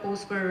we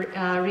propose for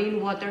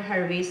rainwater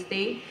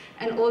harvesting,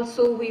 and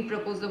also we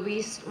propose the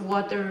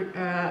wastewater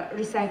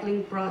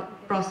recycling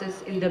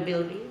process in the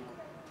building.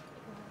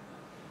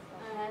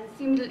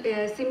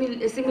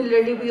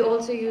 Similarly, we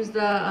also use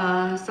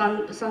the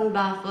sun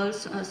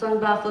baffles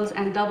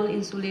and double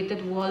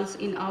insulated walls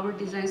in our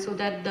design, so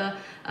that the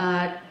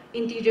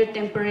interior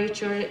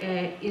temperature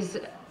is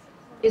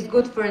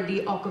good for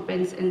the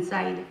occupants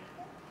inside.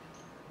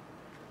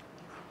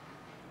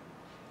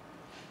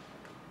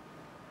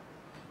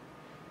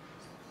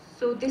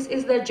 So this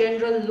is the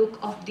general look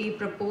of the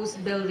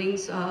proposed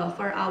buildings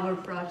for our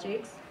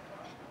projects.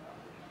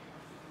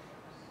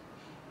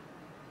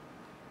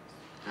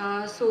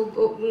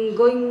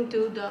 Going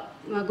to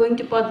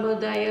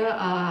Padmadaya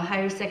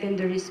Higher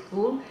Secondary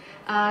School.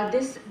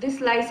 This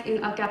lies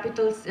in a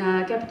capital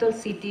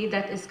city,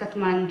 that is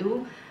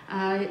Kathmandu.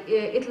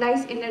 It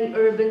lies in an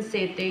urban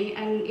setting,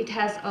 and it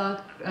has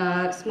a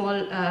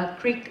small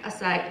creek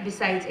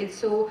besides it.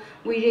 So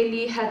we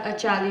really had a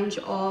challenge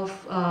of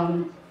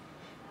as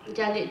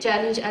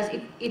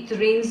it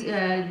rains.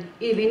 When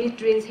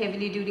it rains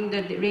heavily during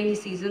the rainy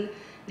season,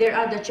 there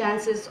are the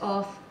chances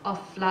of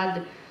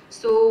flood.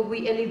 So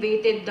we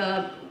elevated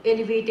the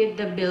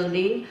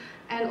building,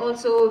 And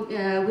also,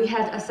 we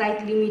had a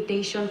site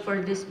limitation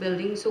for this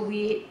building, so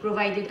we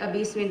provided a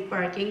basement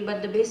parking,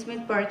 but the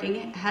basement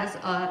parking has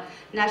a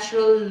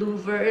natural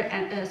louver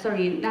and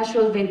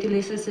natural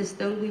ventilation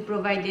system. We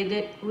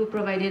provided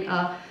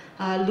a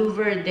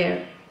louver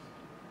there.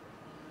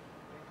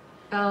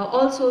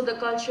 Also, the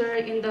culture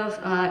in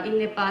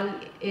Nepal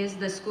is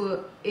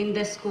in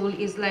the school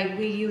is like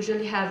we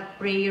usually have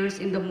prayers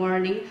in the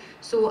morning.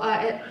 So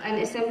an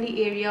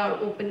assembly area or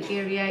open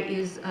area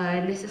is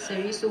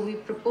necessary. So we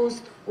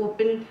proposed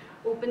open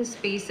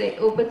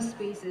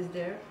spaces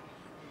there.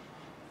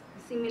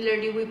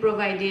 Similarly, we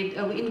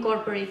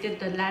incorporated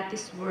the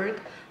lattice work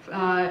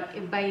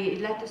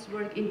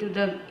into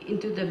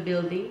the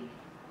building.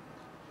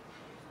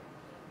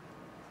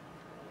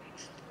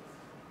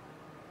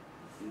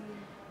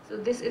 So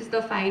this is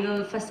the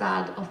final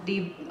facade of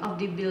the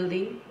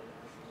building.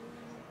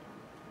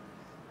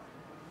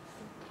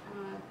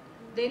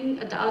 Then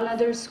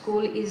another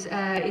school is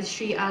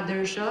Sri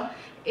Adarsha.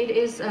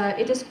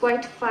 It is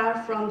quite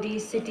far from the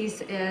city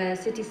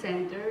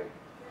center.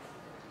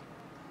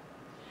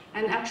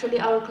 And actually,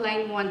 our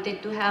client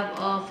wanted to have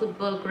a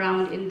football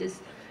ground in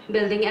this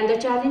building. And the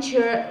challenge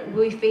here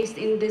we faced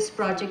in this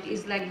project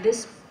is like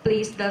this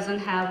place doesn't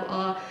have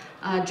a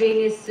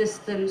drainage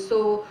system.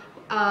 So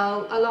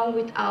along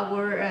with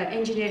our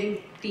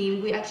engineering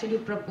team, we actually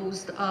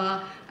proposed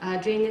a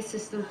drainage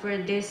system for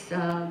this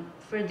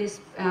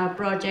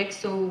project.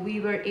 So we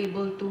were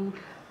able to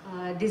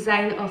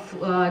design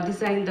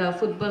the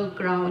football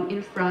ground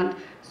in front.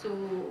 So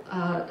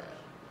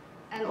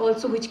and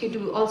also which could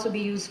also be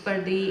used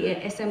for the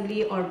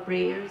assembly or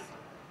prayers.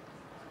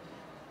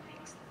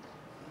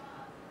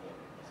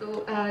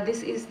 So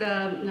this is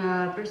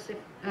the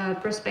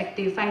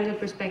final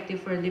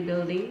perspective for the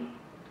building.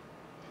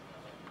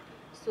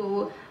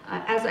 So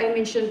as I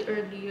mentioned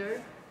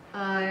earlier,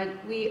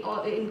 we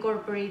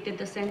incorporated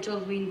the central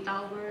wind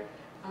tower,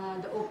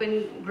 the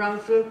open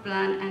ground floor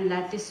plan, and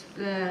lattice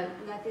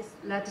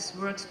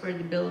works for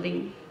the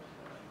building.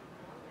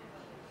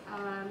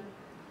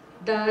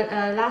 The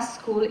last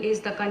school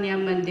is the Kanya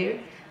Mandir.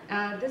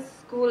 This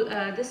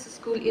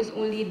school is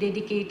only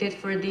dedicated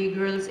for the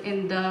girls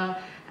in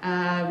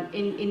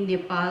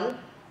Nepal.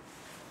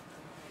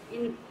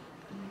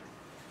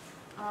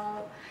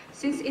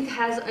 Since it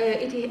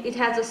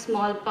has a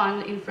small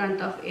pond in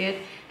front of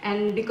it,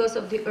 and because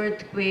of the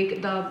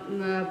earthquake,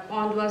 the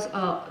pond was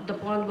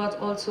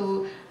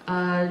also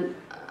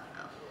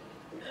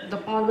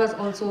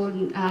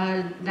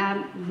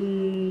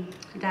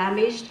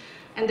damaged,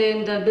 and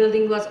then the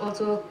building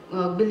also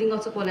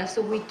collapsed.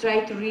 So we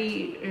tried to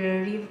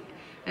bring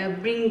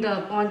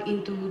the pond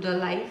into the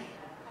life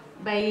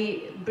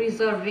by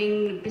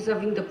preserving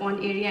the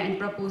pond area and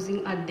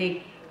proposing a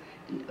deck.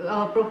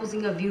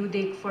 Proposing a view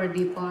deck for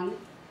the pond.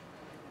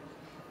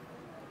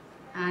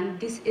 And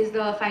this is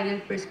the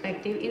final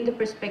perspective. In the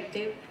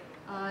perspective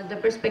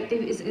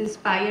is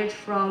inspired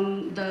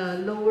from the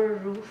lower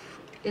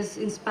roof, is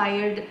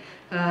inspired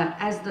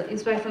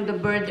from the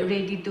bird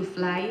ready to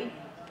fly.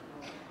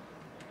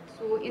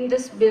 So in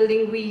this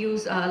building we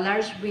use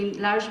large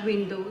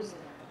windows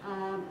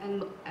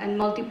and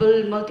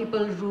multiple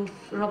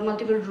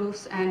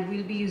roofs, and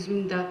we'll be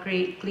using the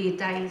clay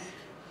tiles.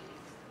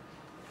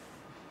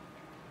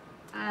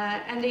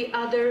 And the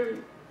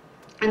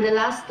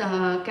last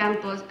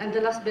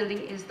building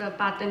is the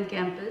Patan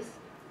campus.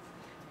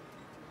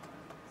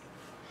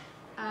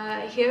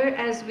 Here,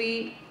 as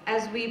we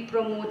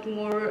promote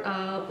more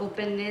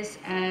openness,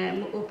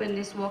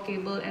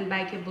 walkable and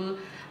bikeable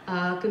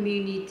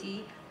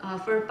community,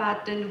 for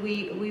Patan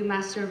we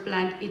master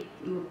plan it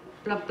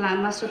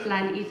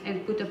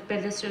and put a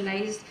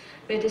pedestrianized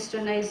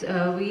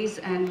ways,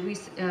 and we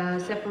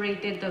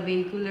separated the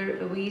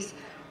vehicular ways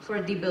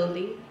for the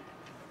building.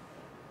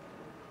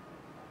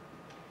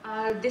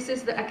 This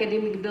is the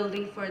academic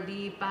building for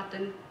the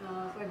Patan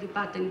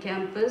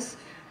campus,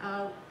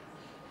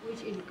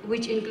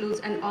 which includes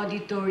an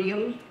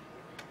auditorium.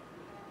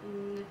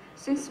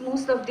 Since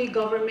most of the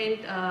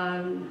government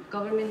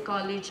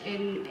college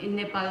in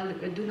Nepal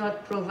do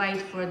not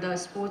provide for the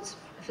sports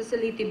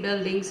facility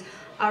buildings,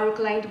 our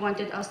client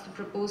wanted us to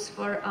propose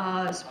for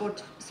a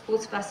sports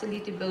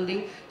facility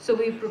building. So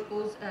we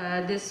proposed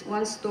this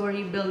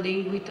one-story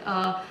building with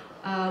a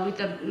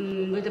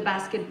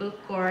basketball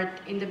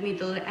court in the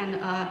middle and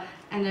a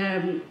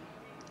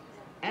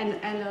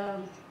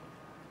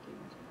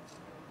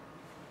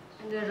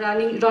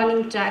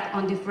running track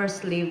on the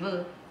first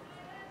level.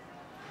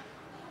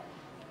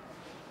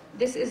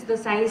 This is the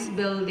science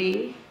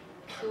building.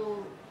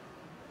 So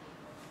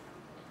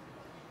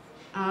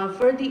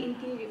for the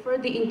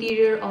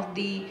interior of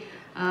the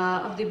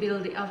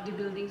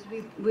buildings,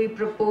 we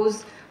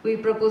propose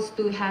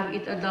to have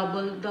it a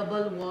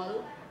double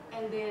wall,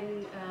 and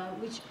then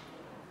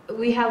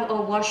we have a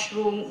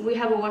washroom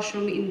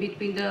in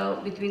between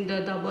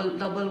the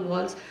double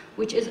walls,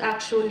 which is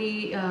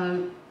actually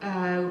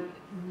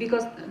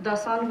because the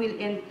sun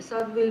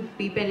will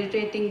be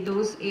penetrating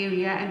those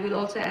areas and will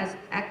also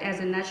act as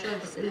a natural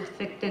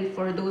disinfectant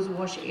for those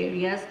wash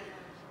areas.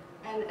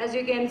 And as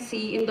you can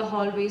see in the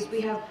hallways,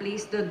 we have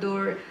placed the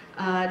door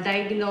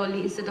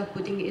diagonally instead of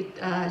putting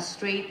it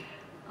straight.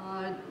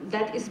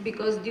 That is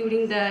because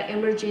during the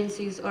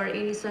emergencies or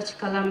any such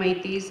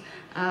calamities,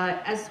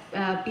 as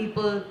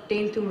people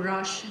tend to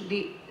rush,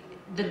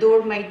 the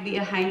door might be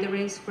a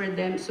hindrance for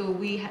them, so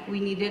we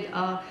needed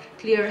a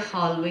clear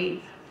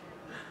hallway.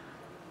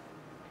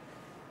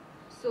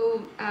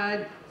 So,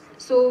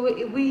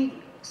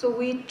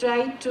 we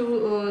try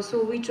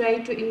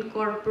to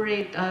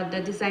incorporate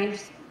the design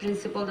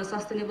principle, the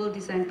sustainable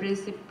design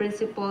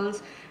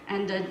principles,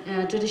 and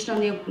the traditional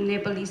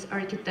Nepalese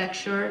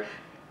architecture,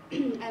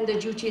 and the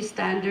Juche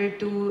standard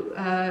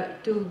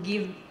to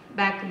give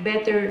back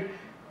better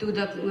to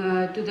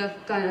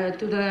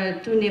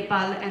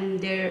Nepal and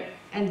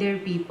their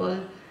people.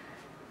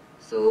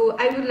 So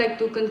I would like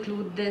to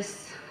conclude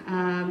this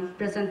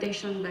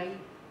presentation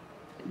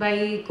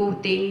by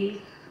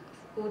quoting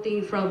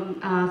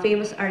from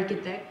famous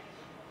architect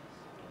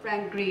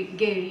Frank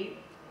Gehry.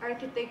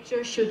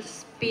 Architecture should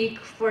speak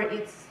for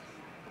its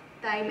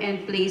time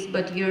and place,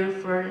 but yearn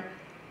for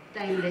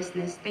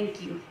timelessness.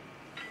 Thank you.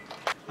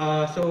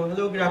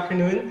 Hello, good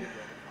afternoon.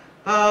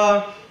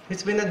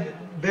 It's been a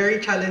very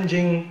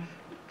challenging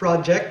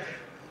project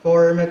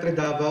for Metro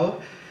Davao.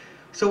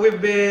 So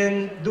we've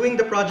been doing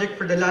the project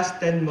for the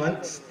last 10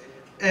 months,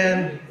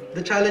 and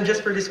the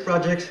challenges for this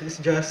project is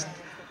just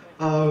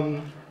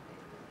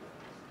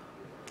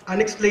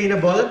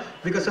unexplainable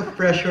because of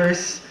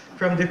pressures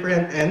from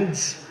different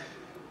ends.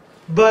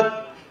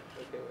 But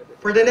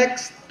for the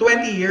next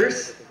 20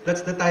 years,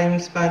 that's the time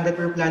span that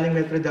we're planning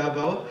Metro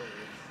Davao,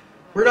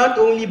 we're not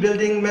only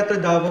building Metro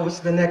Davao as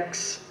the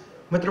next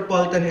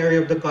metropolitan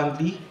area of the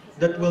country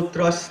that will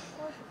thrust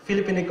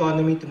Philippine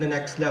economy to the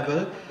next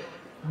level,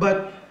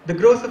 but the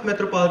growth of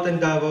Metropolitan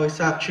Davao is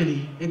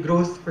actually a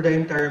growth for the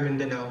entire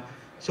Mindanao.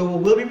 So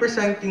we'll be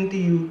presenting to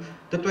you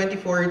the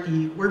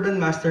 2040 Urban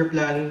Master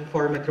Plan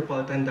for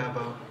Metropolitan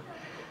Davao.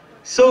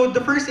 So the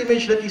first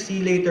image that you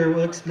see later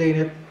will explain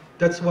it.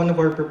 That's one of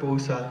our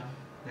proposal.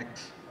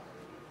 Next.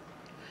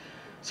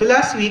 So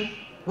last week,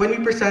 when we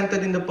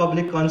presented in the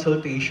public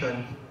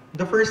consultation,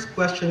 the first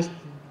question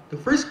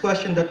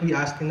that we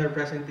asked in our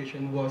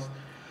presentation was,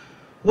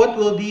 what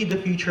will be the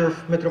future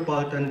of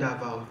Metropolitan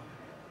Davao?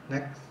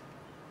 Next.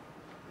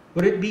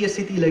 Would it be a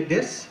city like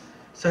this,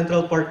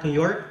 Central Park, New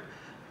York,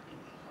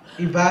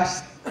 a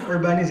vast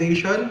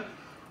urbanization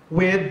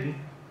with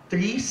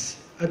trees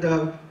at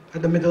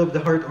the middle of the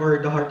heart or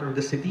the heart of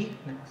the city?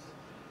 Next.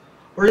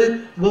 Or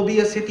it will be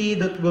a city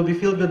that will be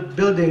filled with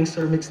buildings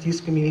or mixed-use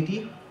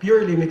community,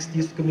 purely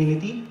mixed-use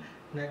community?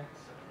 Next.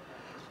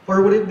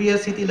 Or would it be a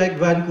city like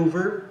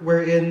Vancouver,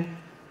 wherein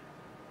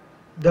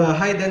the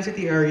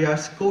high-density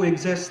areas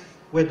coexist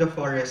with the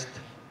forest?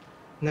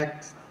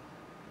 Next.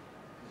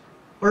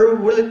 Or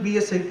will it be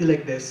a city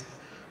like this?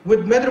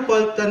 Would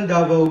Metropolitan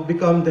Davao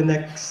become the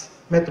next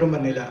Metro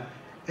Manila?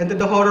 And to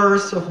the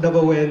horrors of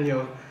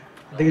Davaoenyo,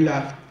 they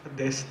laughed at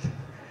this.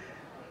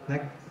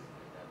 Next.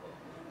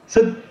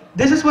 So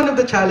this is one of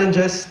the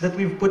challenges that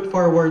we've put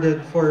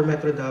forward for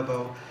Metro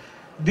Davao.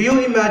 Do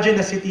you imagine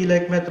a city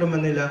like Metro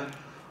Manila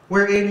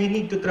wherein you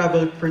need to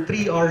travel for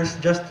 3 hours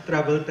just to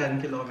travel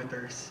 10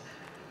 kilometers?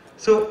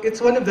 So it's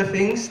one of the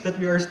things that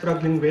we are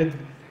struggling with,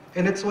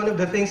 and it's one of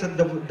the things that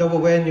the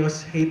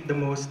Davaoenyos hate the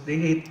most. They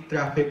hate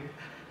traffic,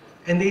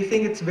 and they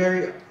think it's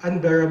very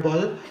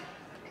unbearable.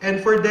 And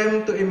for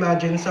them to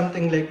imagine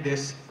something like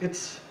this,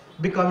 it's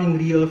becoming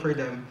real for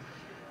them.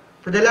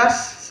 For the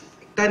last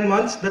 10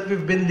 months that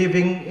we've been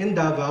living in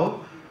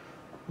Davao,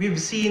 we've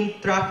seen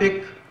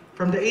traffic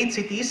from the 8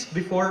 cities.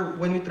 Before,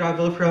 when we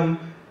travel from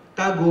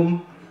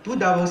Tagum to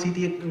Davao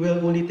City, it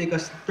will only take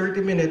us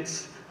 30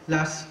 minutes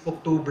last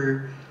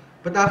October.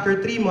 But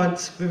after 3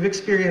 months, we've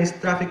experienced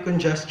traffic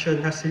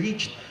congestion has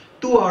reached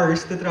 2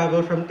 hours to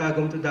travel from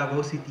Tagum to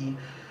Davao City.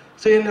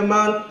 So in an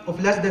amount of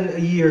less than a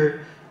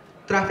year,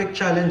 traffic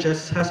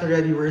challenges has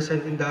already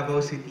worsened in Davao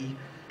City.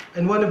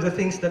 And one of the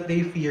things that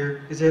they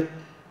fear is that,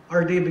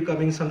 are they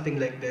becoming something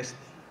like this?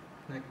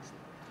 Next.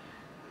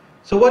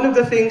 So one of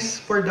the things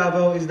for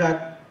Davao is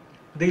that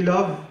they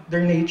love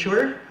their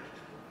nature,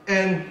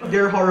 and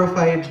they're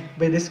horrified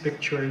by this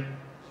picture,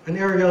 an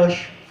aerial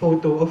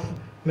photo of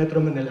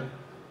Metro Manila.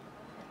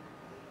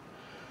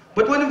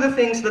 But one of the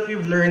things that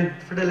we've learned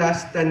for the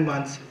last 10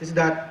 months is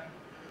that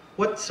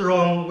what's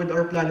wrong with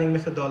our planning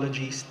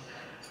methodologies?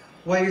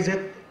 Why is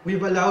it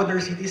we've allowed our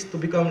cities to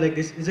become like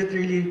this? Is it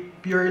really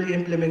purely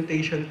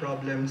implementation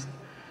problems?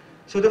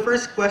 So the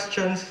first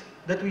questions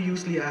that we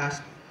usually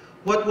ask,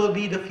 what will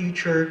be the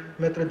future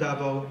Metro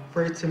Davao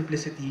for its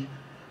simplicity?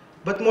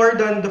 But more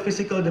than the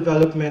physical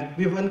development,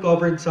 we've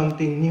uncovered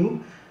something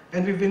new,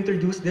 and we've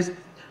introduced this.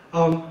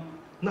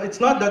 No, it's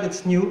not that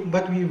it's new,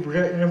 but we've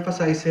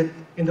emphasized it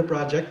in the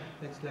project.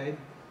 Next slide.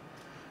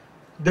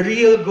 The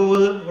real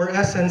goal or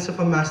essence of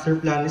a master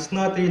plan is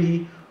not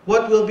really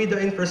what will be the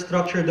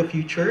infrastructure of the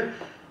future,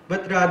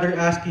 but rather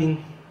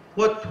asking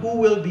who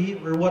will be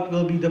or what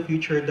will be the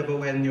future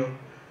Davaoenyo.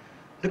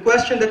 The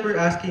question that we're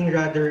asking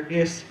rather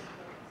is,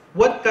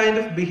 what kind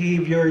of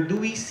behavior do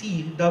we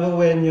see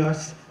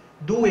Davaoenyos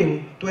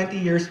doing 20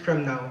 years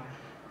from now?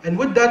 And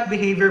would that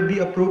behavior be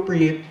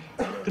appropriate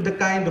to the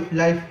kind of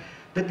life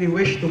that they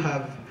wish to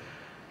have?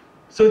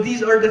 So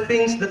these are the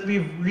things that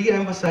we've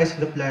re-emphasized in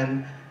the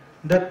plan,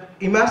 that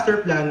a master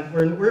plan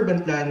or an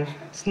urban plan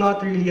is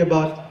not really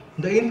about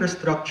the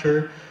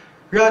infrastructure,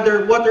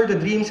 rather what are the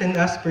dreams and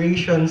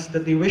aspirations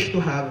that they wish to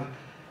have,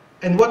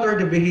 and what are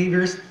the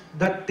behaviors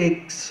that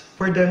takes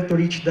for them to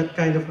reach that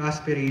kind of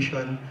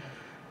aspiration.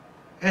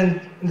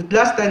 And in the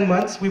last 10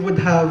 months, we would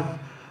have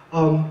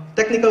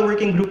technical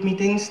working group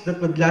meetings that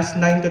would last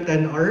 9 to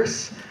 10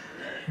 hours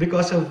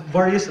because of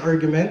various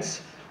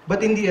arguments.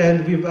 But in the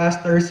end, we've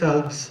asked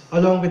ourselves,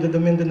 along with the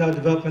Mindanao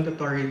Development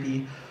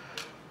Authority,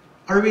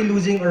 are we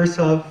losing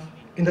ourselves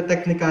in the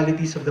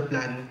technicalities of the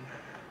plan?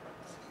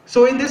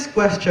 So in this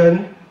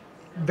question,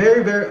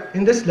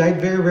 in this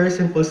slide, very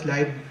simple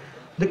slide,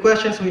 the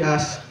questions we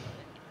ask: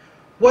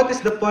 what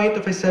is the point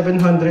of a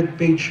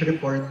 700-page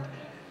report?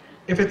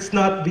 If it's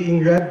not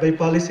being read by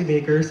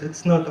policymakers,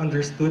 it's not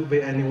understood by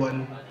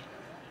anyone.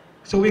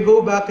 So we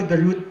go back to the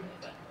root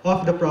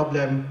of the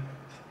problem.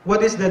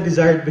 What is the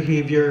desired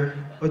behavior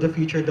of the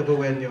future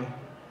Davaoenyo?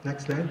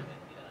 Next slide.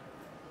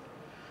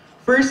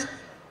 First,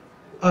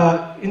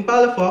 in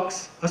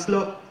Palafox, as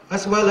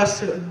well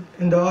as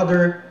in the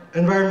other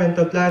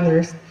environmental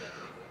planners,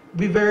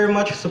 we very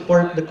much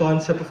support the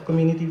concept of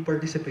community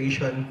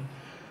participation.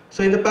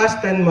 So in the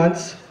past 10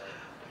 months,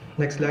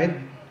 next slide,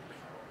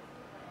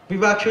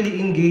 we've actually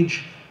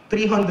engaged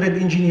 300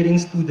 engineering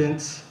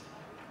students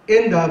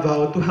in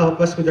Davao to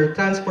help us with our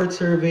transport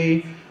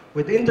survey,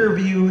 with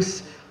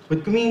interviews,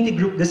 with community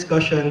group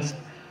discussions.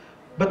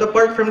 But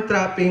apart from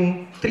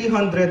trapping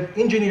 300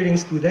 engineering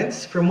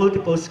students from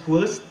multiple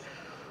schools,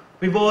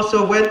 we've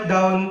also went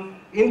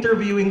down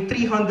interviewing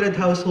 300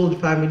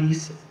 household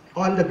families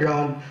on the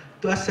ground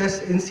to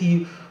assess and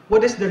see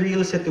what is the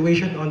real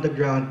situation on the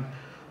ground.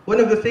 One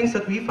of the things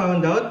that we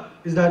found out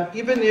is that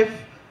even if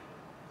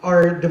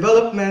our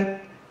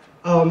development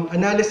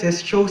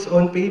analysis shows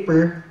on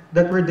paper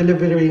that we're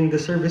delivering the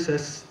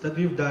services that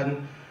we've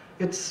done,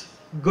 it's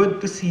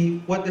good to see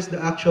what is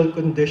the actual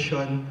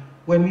condition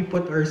when we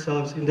put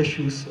ourselves in the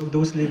shoes of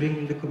those living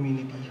in the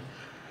community.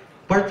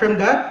 Apart from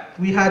that,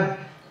 we had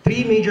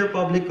 3 major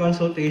public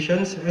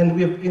consultations, and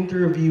we have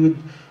interviewed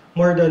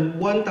more than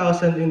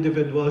 1,000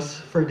 individuals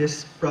for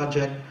this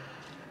project.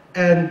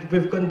 And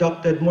we've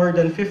conducted more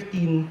than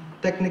 15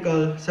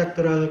 technical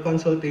sectoral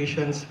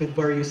consultations with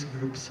various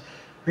groups,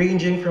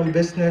 ranging from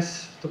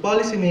business to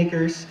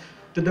policymakers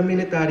to the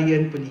military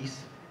and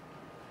police.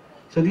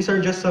 So these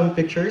are just some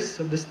pictures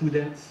of the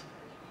students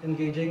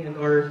engaging and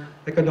our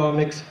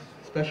economics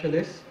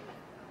specialists.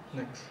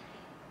 Next.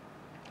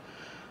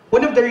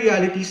 One of the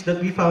realities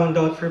that we found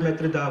out for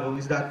Metro Davao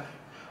is that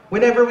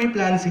whenever we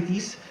plan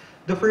cities,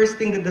 the first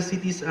thing that the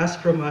cities ask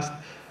from us,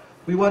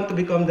 we want to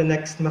become the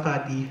next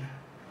Makati.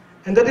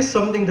 And that is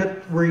something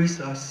that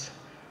worries us,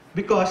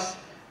 because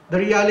the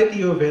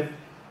reality of it,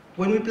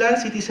 when we plan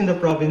cities in the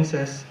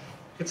provinces,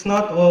 it's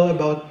not all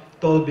about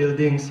tall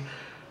buildings,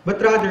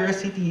 but rather a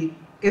city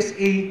is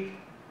a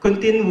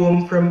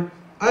continuum from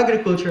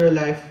agricultural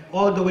life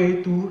all the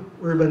way to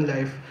urban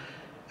life.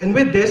 And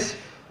with this,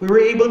 we were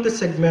able to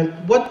segment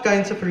what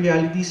kinds of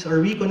realities are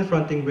we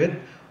confronting with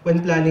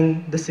when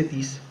planning the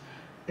cities.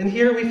 And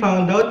here we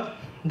found out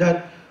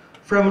that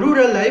from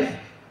rural life,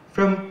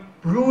 from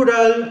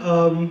rural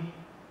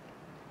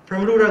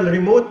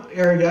remote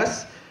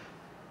areas,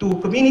 to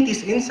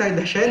communities inside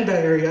the hacienda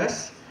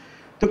areas,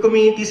 to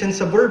communities in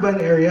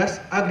suburban areas,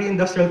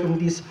 agri-industrial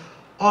communities,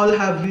 all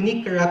have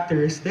unique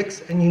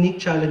characteristics and unique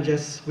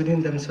challenges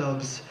within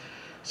themselves.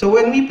 So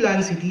when we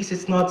plan cities,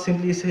 it's not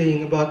simply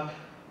saying about,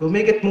 we'll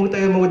make it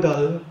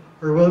multimodal,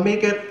 or we'll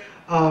make it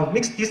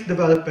mixed-use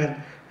development.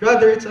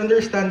 Rather, it's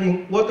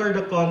understanding what are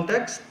the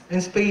context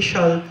and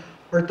spatial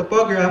or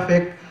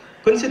topographic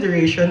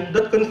consideration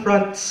that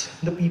confronts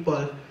the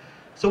people.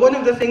 So one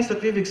of the things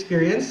that we've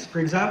experienced, for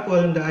example,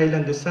 in the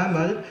island of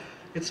Samal,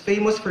 it's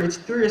famous for its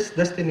tourist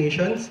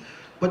destinations,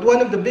 but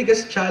one of the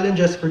biggest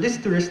challenges for these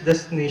tourist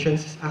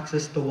destinations is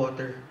access to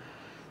water.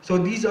 So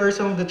these are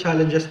some of the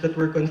challenges that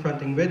we're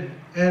confronting with.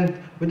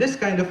 And with this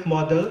kind of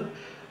model,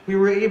 we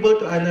were able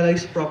to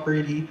analyze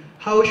properly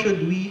how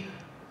should we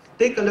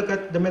take a look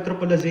at the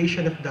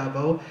metropolization of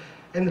Davao,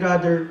 and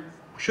rather,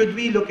 should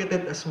we look at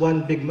it as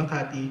one big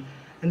Makati?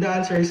 And the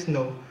answer is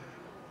no.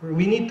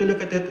 We need to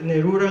look at it in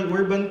a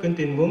rural-urban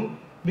continuum,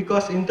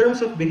 because in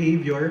terms of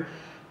behavior,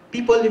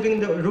 people living in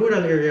the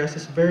rural areas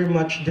is very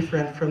much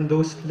different from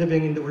those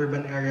living in the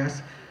urban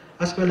areas,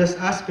 as well as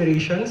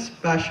aspirations,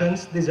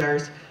 passions,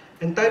 desires,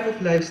 and type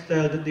of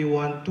lifestyle that they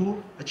want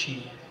to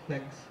achieve.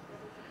 Next.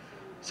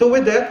 So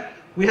with that,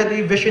 we had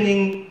a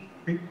visioning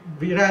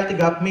reality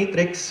gap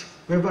matrix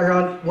with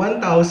around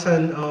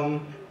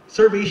 1,000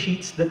 survey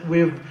sheets that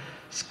we've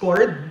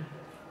scored,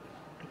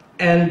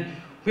 and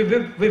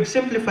we've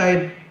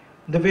simplified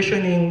the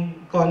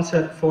visioning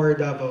concept for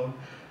Davao.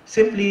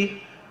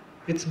 Simply,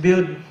 it's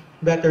build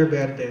better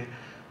verde.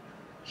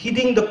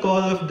 Heeding the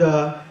call of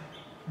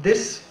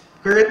this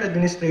current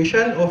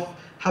administration of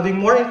having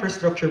more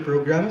infrastructure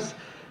programs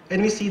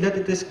and we see that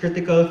it is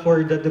critical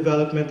for the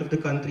development of the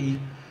country.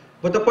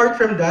 But apart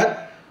from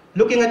that,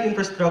 looking at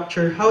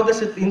infrastructure, how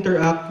does it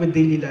interact with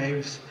daily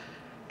lives?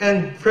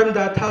 And from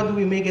that, how do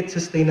we make it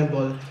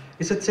sustainable?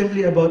 Is it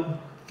simply about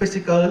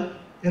physical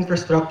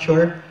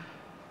infrastructure,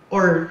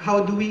 or how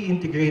do we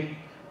integrate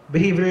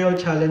behavioral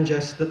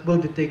challenges that will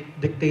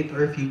dictate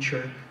our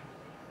future?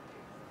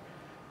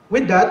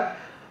 With that,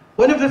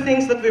 one of the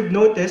things that we've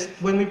noticed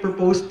when we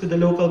proposed to the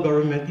local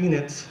government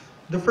units,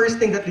 the first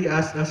thing that they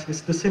asked us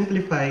is to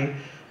simplify,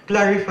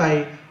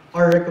 clarify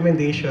our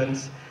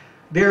recommendations.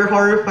 They're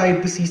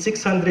horrified to see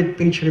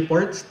 600-page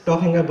reports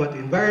talking about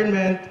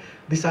environment,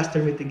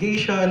 disaster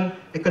mitigation,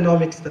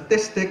 economic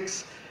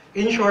statistics.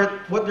 In short,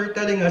 what they're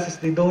telling us is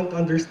they don't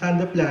understand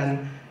the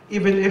plan,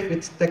 even if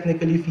it's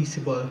technically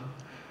feasible.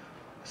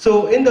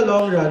 So in the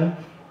long run,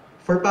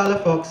 for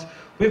Palafox,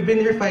 we've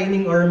been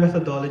refining our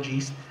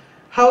methodologies.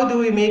 How do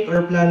we make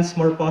our plans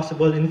more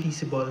possible and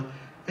feasible?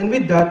 And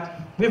with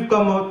that, we've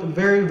come out with a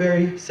very,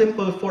 very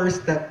simple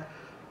 4-step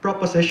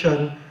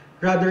proposition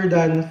rather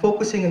than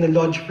focusing on a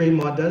lodge frame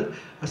model,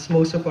 as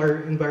most of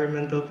our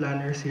environmental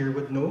planners here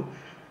would know,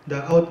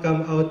 the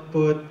outcome,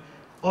 output,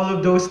 all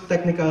of those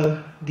technical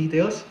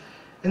details.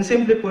 And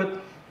simply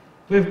put,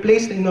 we've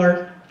placed in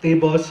our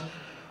tables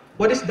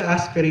what is the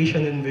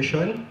aspiration and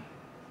vision,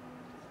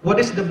 what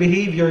is the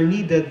behavior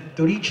needed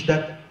to reach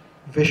that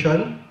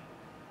vision,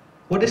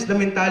 what is the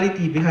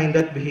mentality behind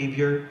that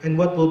behavior, and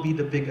what will be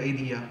the big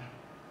idea.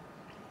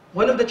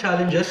 One of the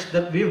challenges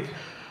that we've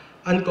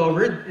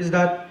uncovered is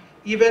that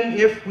even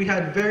if we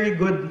had very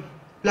good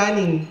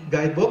planning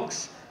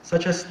guidebooks,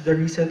 such as the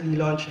recently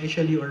launched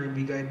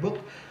HLU-RB guidebook,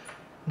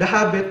 the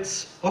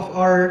habits of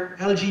our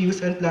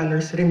LGUs and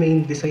planners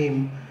remain the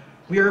same.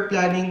 We are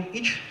planning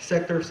each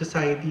sector of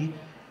society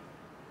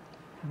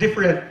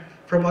different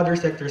from other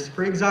sectors.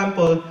 For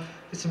example,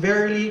 it's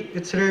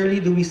rarely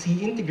do we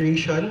see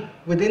integration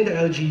within the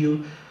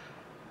LGU.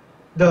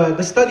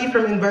 The study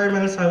from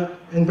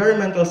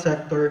environmental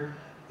sector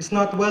is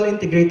not well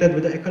integrated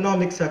with the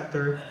economic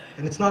sector,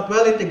 and it's not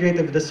well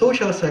integrated with the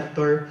social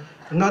sector,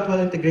 and not well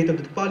integrated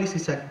with the policy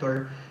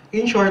sector.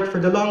 In short, for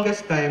the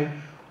longest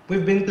time,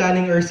 we've been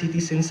planning our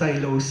cities in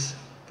silos.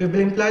 We've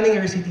been planning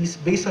our cities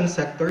based on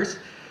sectors,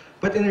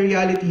 but in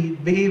reality,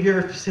 behavior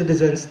of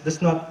citizens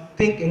does not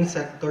think in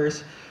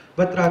sectors,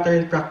 but rather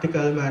in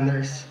practical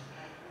manners.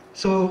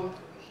 So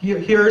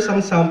here are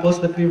some samples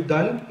that we've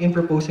done in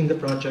proposing the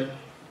project.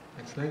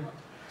 Next slide.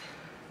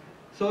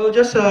 So I'll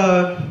just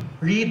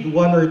read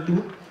one or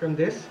two from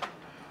this.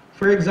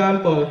 For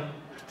example,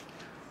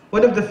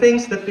 one of the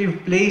things that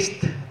we've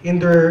placed in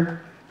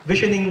their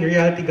visioning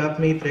reality gap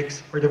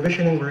matrix, or the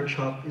visioning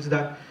workshop, is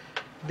that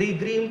they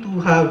dream to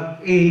have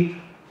a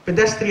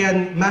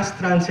pedestrian mass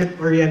transit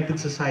oriented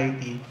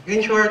society.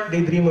 In short,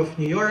 they dream of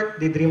New York,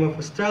 they dream of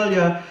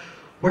Australia,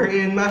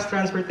 wherein mass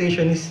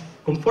transportation is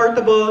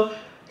comfortable,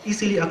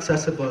 easily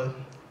accessible.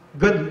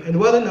 Good and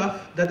well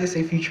enough, that is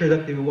a future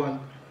that they want.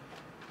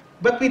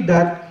 But with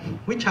that,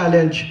 we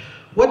challenge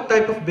what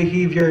type of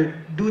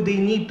behavior do they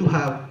need to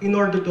have in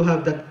order to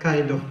have that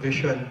kind of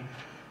vision.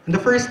 And the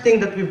first thing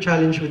that we've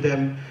challenged with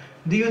them,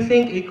 do you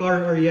think a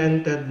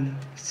car-oriented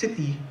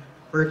city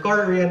or a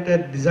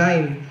car-oriented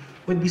design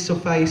would be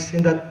suffice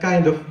in that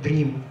kind of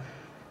dream?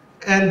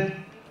 And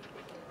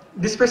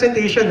this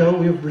presentation,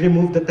 we've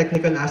removed the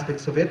technical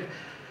aspects of it,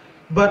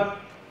 but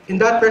in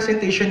that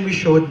presentation we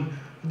showed,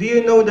 do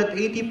you know that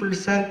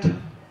 80%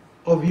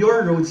 of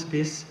your road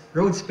space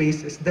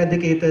is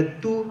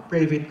dedicated to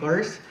private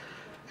cars?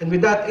 And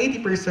with that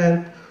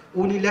 80%,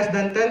 only less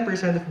than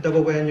 10% of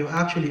Davaoenyo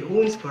actually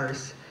owns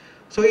cars.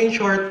 So in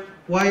short,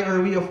 why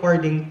are we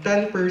affording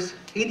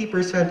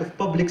 80% of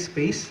public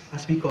space,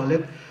 as we call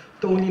it,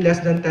 to only less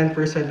than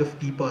 10% of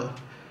people?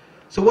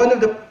 So one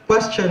of the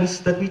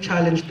questions that we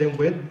challenge them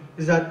with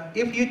is that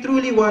if you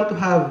truly want to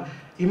have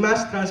a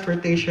mass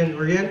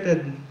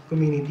transportation-oriented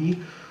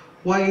community,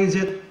 why is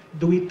it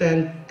do we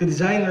tend to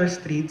design our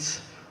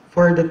streets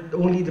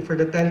only for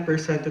the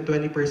 10% to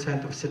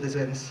 20% of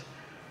citizens?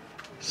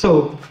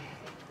 So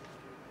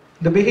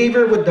the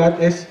behavior with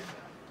that is,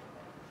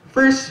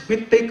 first,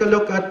 we take a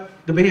look at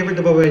the behavior of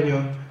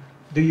Davaoenyo.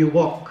 Do you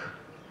walk?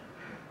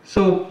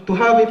 So to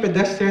have a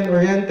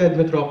pedestrian-oriented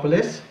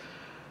metropolis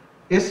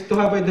is to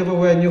have a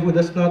Davaoenyo who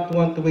does not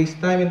want to waste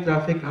time in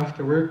traffic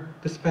after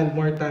work to spend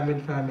more time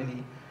with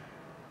family.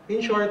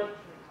 In short,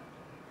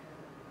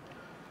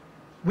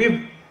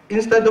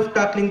 instead of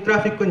tackling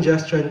traffic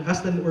congestion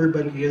as an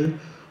urban ill,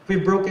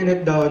 we've broken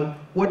it down.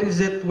 What is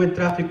it with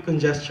traffic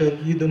congestion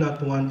you do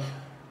not want?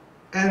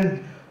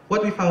 And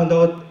what we found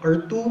out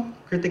are two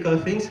critical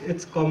things.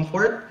 It's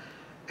comfort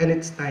and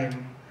it's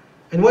time.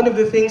 And one of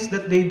the things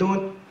they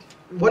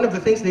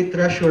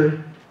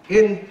treasure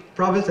in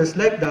provinces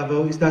like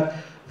Davao is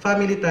that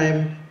family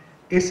time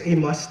is a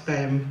must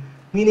time.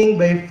 Meaning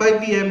by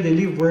 5 p.m. they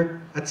leave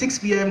work, at 6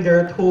 p.m.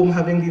 they're at home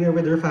having dinner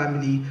with their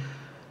family.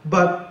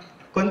 But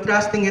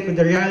contrasting it with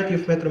the reality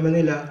of Metro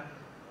Manila,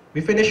 we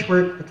finish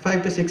work at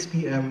 5 to 6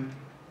 p.m.,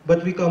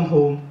 but we come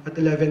home at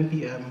 11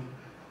 p.m.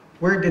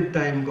 Where did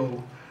time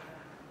go?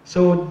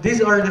 So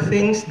these are the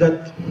things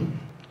that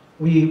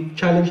we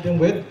challenge them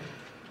with.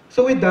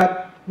 So with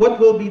that, what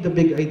will be the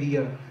big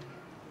idea?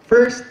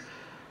 First,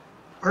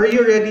 are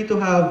you ready to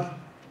have,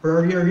 or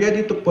are you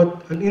ready to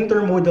put an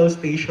intermodal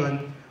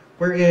station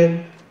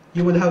wherein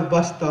you will have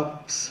bus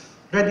stops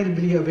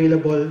readily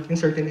available in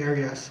certain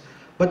areas?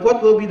 But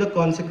what will be the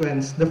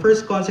consequence? The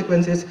first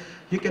consequence is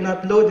you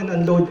cannot load and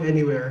unload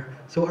anywhere.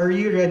 So are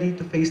you ready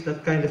to face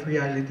that kind of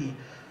reality?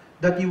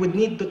 That you would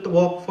need to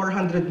walk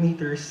 400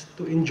 meters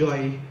to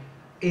enjoy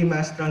a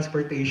mass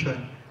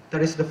transportation.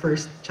 That is the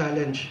first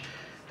challenge.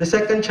 The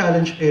second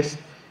challenge is,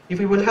 if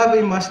we will have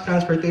a mass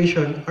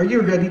transportation, are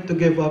you ready to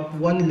give up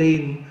one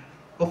lane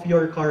of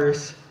your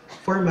cars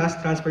for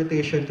mass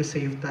transportation to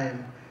save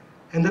time?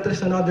 And that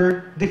is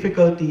another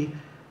difficulty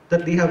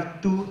that they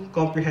have to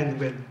comprehend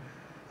with.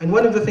 And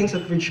one of the things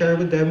that we share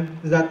with them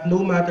is that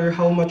no matter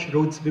how much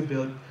roads we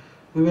build,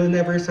 we will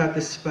never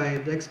satisfy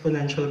the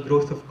exponential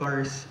growth of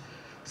cars.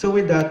 So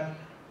with that,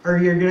 are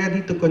you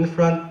ready to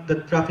confront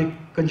the traffic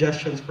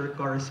congestions for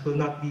cars will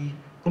not be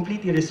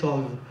completely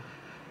resolved?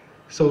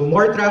 So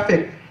more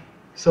traffic.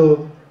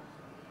 So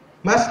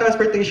mass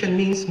transportation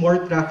means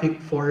more traffic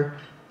for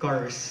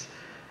cars.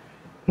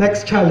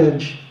 Next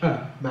challenge.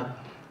 Back.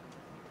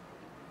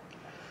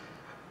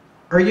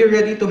 Are you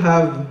ready to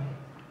have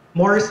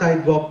more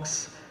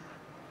sidewalks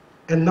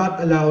and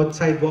not allowed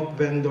sidewalk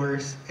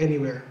vendors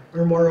anywhere,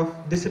 or more of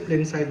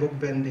disciplined sidewalk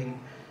vending?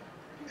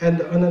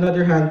 And on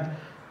another hand,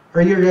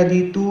 are you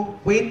ready to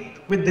wait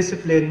with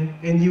discipline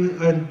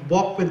and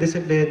walk with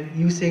discipline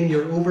using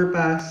your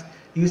overpass,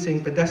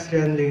 using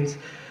pedestrian lanes?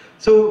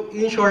 So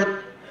in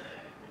short,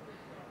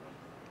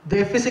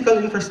 the physical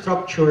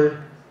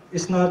infrastructure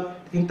is not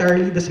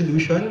entirely the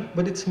solution,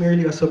 but it's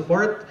merely a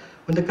support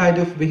on the kind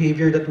of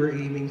behavior that we're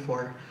aiming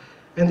for.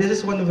 And this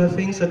is one of the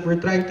things that we're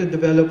trying to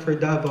develop for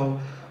Davao.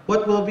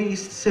 What will be a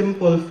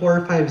simple 4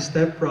 or 5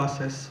 step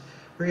process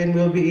wherein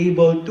we'll be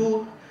able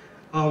to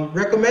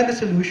recommend a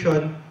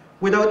solution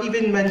without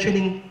even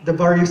mentioning the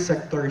various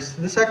sectors.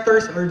 The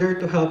sectors are there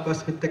to help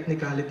us with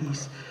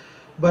technicalities,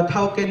 but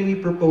how can we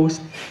propose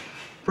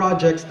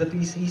projects that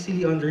is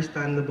easily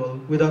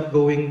understandable without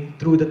going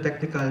through the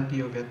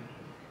technicality of it?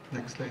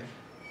 Next slide.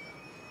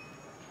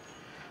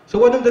 So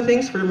one of the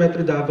things for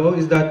Metro Davao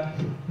is that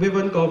we've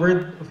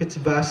uncovered of its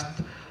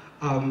vast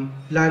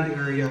land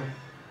area.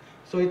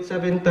 So it's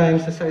 7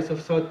 times the size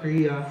of South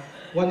Korea,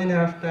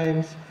 1.5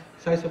 times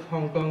the size of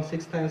Hong Kong,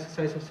 6 times the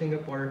size of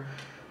Singapore,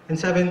 and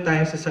 7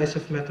 times the size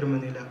of Metro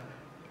Manila.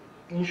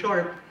 In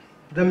short,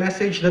 the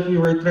message that we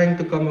were trying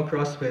to come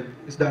across with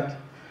is that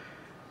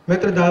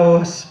Metro Davao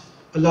has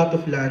a lot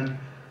of land.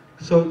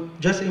 So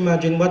just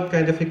imagine what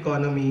kind of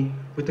economy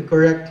with the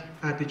correct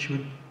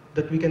attitude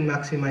that we can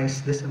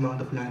maximize this amount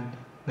of land.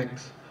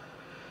 Next.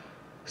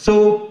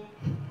 So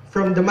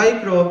from the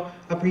micro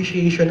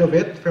appreciation of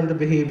it, from the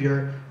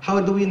behavior,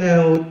 how do we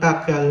now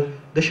tackle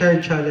the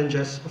shared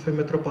challenges of a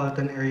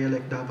metropolitan area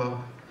like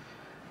Davao?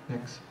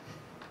 Next.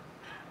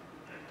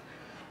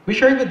 We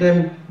shared with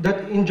them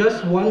that in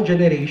just one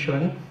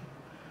generation,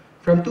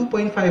 from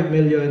 2.5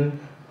 million,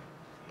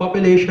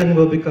 population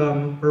will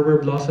become or will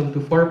blossom to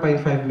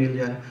 4.5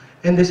 million.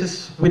 And this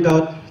is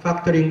without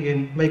factoring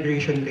in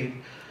migration rate.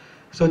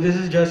 So this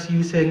is just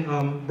using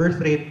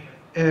birth rate,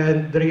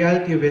 and the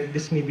reality of it,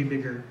 this may be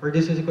bigger, or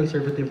this is a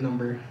conservative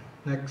number.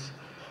 Next.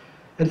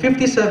 And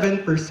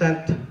 57%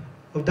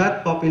 of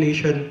that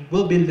population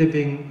will be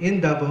living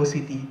in Davao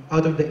City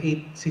out of the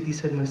 8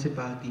 cities and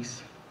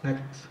municipalities.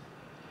 Next.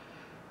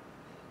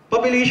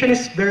 Population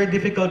is very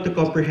difficult to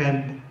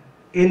comprehend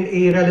in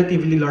a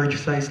relatively large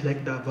size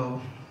like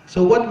Davao.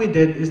 So what we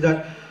did is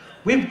that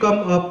we've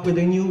come up with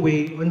a new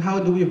way on how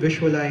do we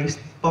visualize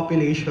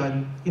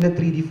population in a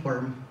 3D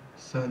form.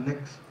 So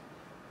next.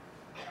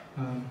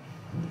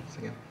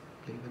 Sige,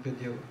 play the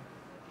video.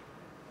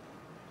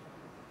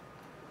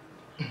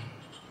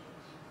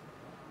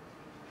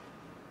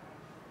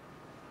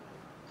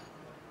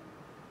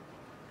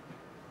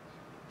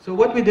 So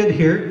what we did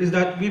here is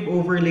that we've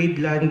overlaid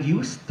land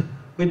use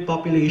with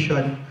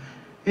population.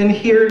 And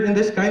here in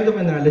this kind of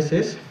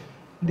analysis,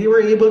 they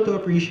were able to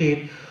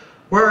appreciate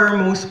where are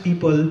most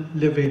people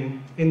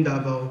living in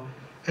Davao.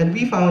 And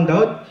we found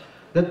out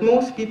that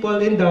most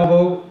people in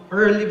Davao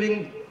are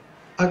living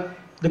at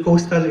the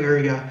coastal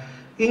area.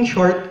 In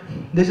short,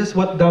 this is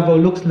what Davao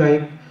looks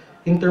like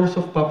in terms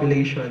of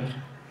population.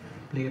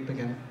 Play it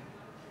again.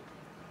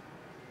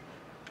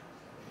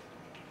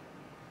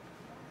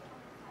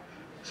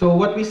 So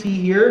what we see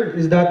here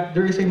is that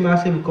there is a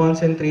massive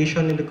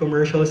concentration in the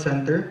commercial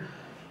center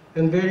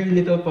and very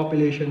little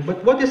population.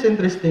 But what is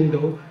interesting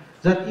though,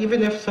 is that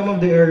even if some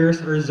of the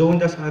areas are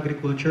zoned as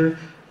agriculture,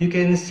 you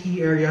can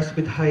see areas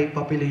with high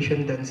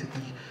population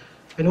density.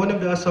 And one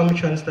of the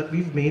assumptions that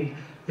we've made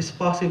is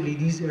possibly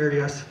these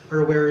areas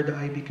are where the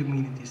IB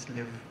communities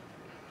live.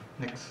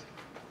 Next.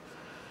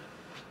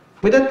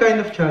 With that kind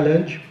of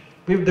challenge,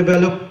 we've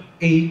developed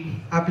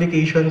an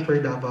application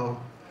for Davao.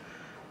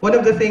 One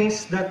of the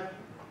things that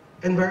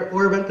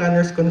urban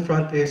planners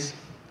confront is,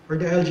 or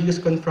the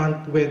LGUs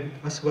confront with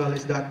as well,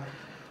 is that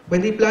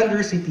when they plan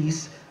their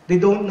cities, they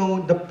don't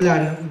know the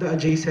plan of the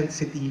adjacent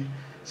city.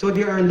 So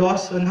they are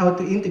lost on how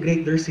to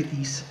integrate their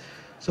cities.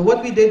 So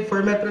what we did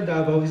for Metro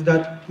Davao is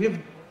that we've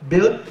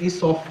built a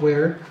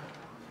software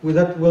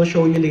that we'll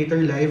show you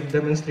later, live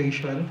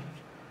demonstration,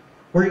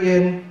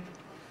 wherein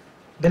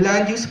the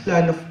land use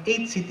plan of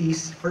 8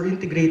 cities are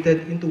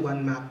integrated into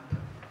one map.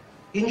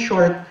 In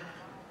short,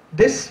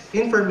 this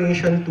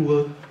information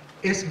tool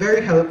is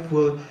very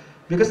helpful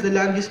because the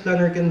land use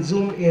planner can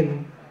zoom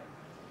in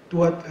to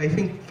what I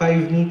think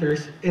 5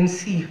 meters and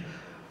see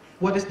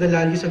what is the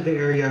land use of the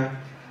area.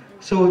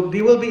 So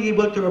they will be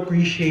able to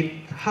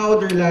appreciate how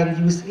their land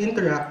use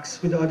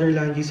interacts with the other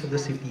land use of the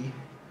city.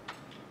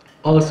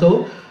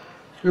 Also,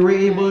 we were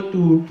able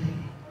to,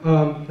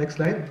 next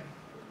slide.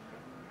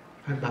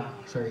 I'm back,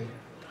 sorry.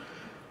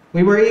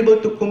 We were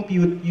able to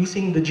compute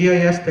using the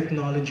GIS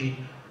technology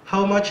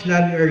how much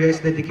land area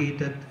is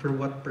dedicated for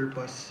what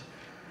purpose.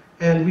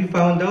 And we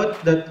found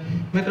out that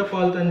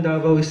Metropolitan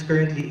Davao is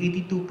currently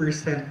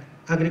 82%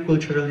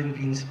 agricultural and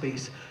green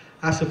space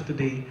as of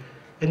today,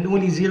 and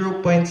only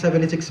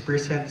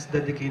 0.76% is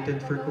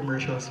dedicated for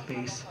commercial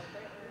space.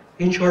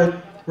 In short,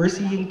 we're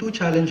seeing 2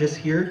 challenges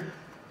here.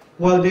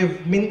 While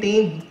they've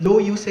maintained low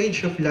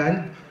usage of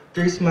land,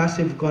 there's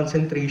massive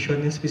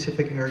concentration in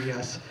specific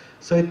areas.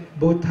 So it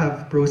both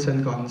have pros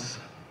and cons.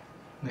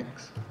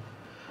 Next.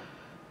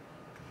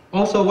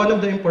 Also, one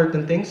of the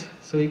important things,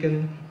 so you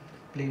can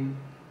play.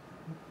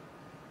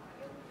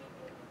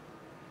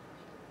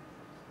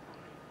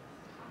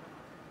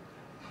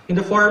 In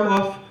the form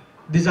of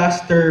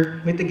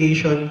disaster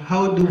mitigation,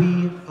 how do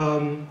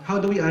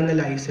we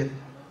analyze it?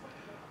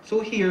 So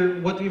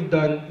here, what we've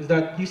done is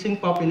that using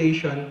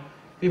population,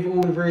 we've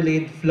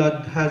overlaid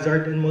flood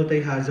hazard and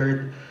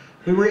multi-hazard.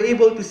 We were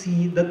able to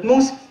see that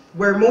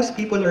where most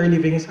people are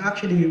living is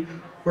actually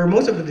where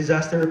most of the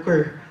disaster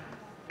occur.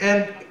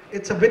 And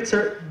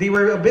they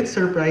were a bit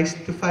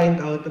surprised to find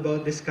out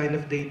about this kind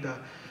of data.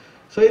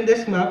 So in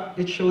this map,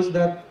 it shows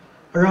that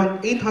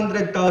around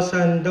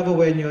 800,000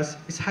 Davaoenos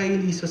is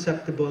highly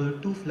susceptible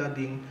to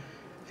flooding.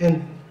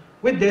 And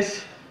with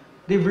this,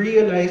 they've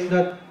realized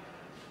that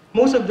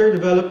most of their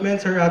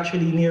developments are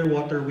actually near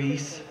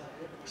waterways.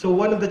 So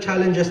one of the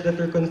challenges that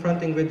they're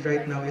confronting with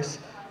right now is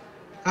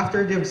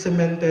after they've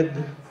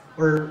cemented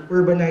or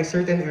urbanized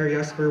certain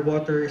areas where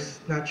water is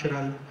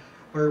natural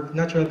or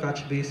natural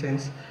catch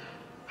basins,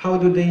 how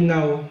do they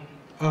now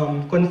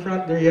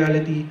confront the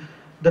reality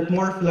that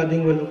more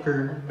flooding will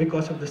occur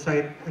because of the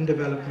site and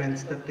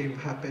developments that they've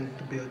happened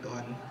to build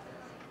on?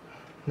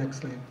 Next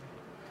slide.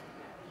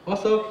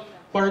 Also,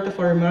 part of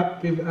our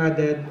map, we've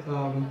added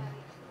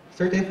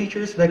certain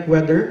features like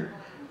weather.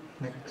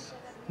 Next.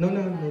 No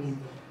need.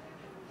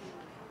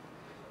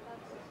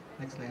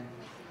 Next slide.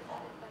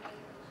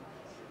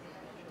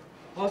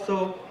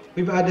 Also,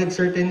 we've added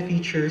certain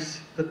features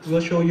that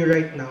we'll show you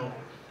right now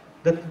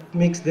that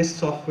makes this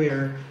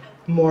software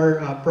more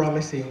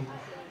promising.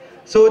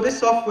 So this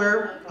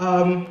software,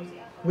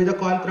 with a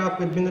contract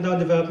with Mindanao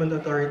Development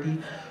Authority,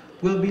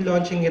 we'll be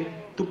launching it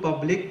to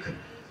public,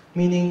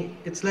 meaning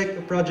it's like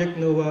a Project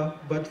NOAA,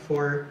 but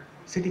for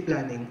city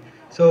planning.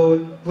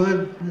 So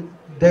we'll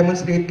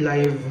demonstrate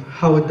live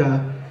how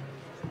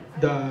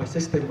the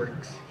system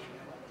works.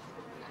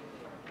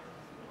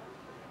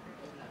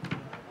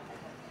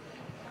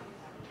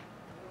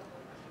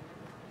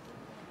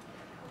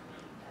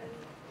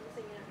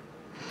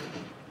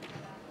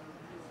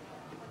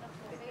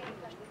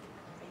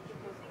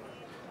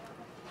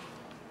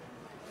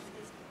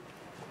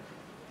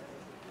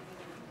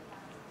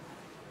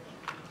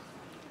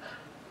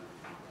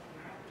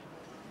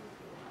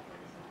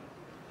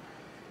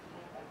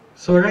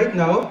 So right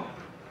now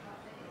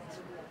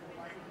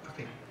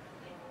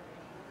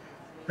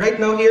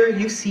here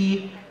you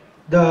see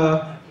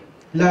the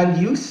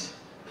land use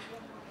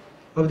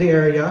of the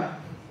area.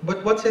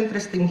 But what's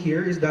interesting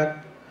here is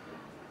that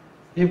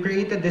we've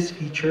created this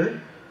feature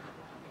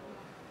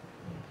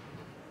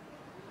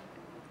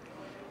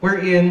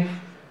wherein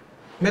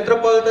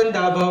Metropolitan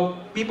Davao,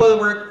 people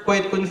were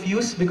quite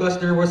confused because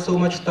there was so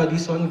much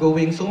studies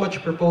ongoing, so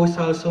much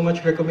proposals, so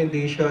much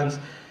recommendations,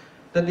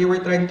 that they were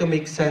trying to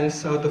make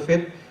sense out of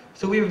it.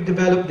 So we've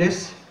developed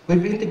this,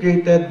 we've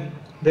integrated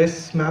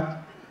this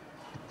map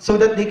so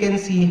that they can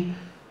see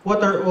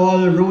what are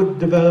all road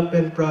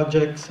development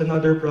projects and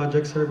other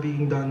projects are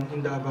being done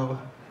in Davao.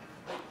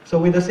 So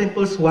with a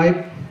simple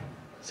swipe,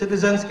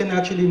 citizens can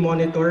actually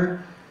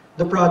monitor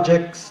the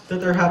projects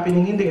that are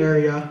happening in the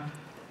area.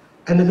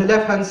 And on the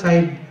left-hand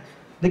side,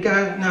 they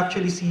can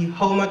actually see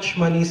how much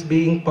money is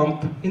being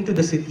pumped into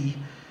the city.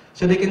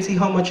 So they can see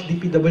how much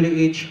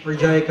DPWH or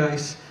JICA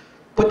is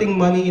putting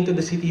money into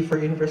the city for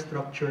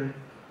infrastructure.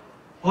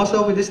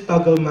 Also with this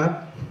toggle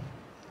map,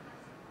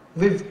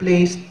 we've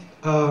placed,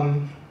 let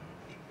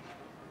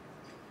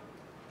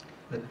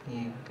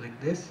me click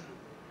this.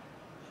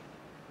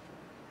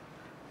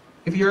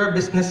 If you're a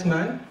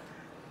businessman,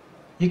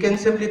 you can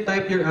simply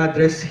type your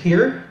address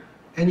here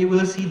and you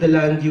will see the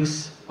land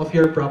use of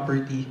your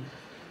property.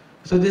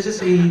 So this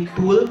is a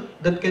tool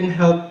that can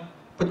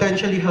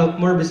potentially help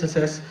more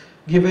businesses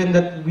given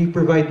that we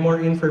provide more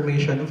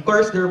information. Of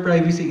course, there are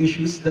privacy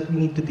issues that we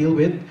need to deal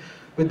with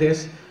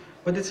this,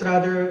 but it's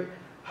rather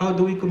how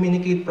do we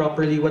communicate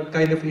properly what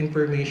kind of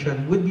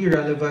information would be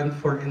relevant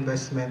for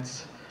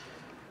investments.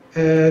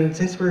 And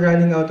since we're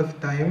running out of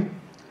time,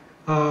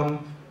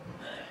 well,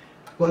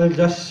 I'll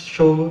just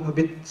show a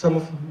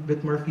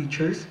bit more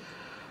features.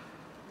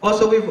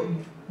 Also, we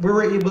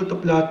were able to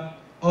plot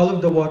all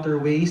of the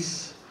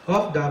waterways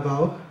of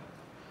Davao,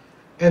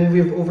 and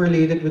we've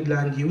overlaid it with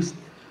land use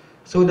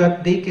so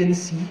that they can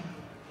see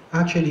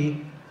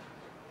actually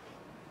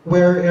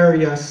where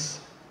areas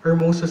are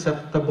most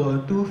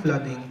susceptible to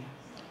flooding.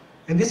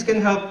 And this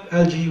can help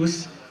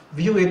LGUs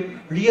view it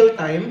real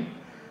time,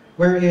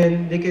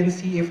 wherein they can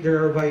see if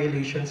there are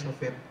violations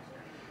of it.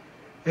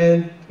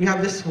 And we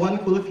have this one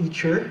cool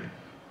feature,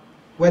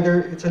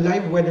 whether it's a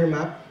live weather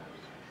map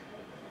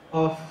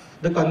of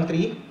the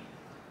country.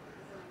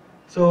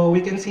 So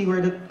we can see where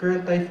the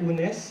current typhoon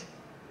is.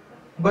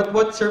 But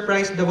what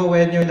surprised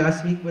Davaoenyo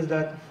last week was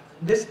that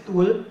this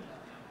tool,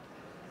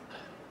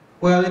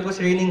 while it was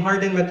raining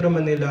hard in Metro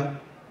Manila,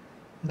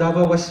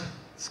 Davao was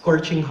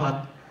scorching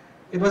hot.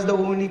 It was the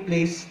only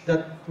place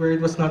where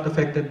it was not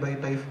affected by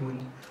typhoon.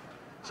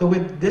 So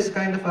with this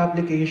kind of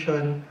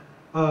application,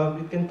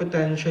 it can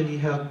potentially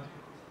help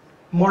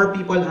more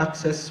people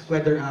access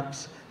weather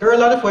apps. There are a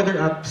lot of weather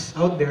apps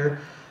out there,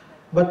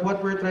 but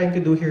what we're trying to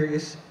do here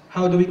is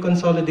how do we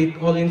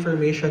consolidate all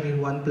information in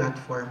one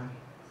platform.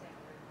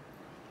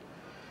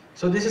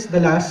 So this is the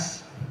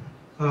last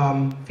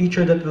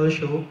feature that I'll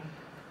show.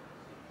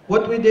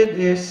 What we did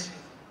is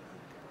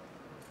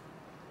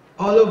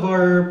all of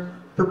our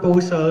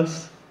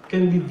proposals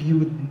can be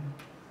viewed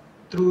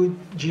through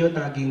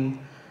geotagging.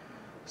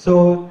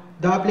 So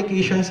the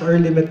applications are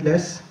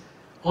limitless,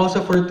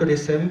 also for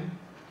tourism.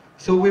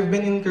 So we've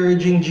been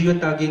encouraging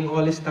geotagging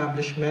all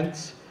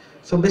establishments.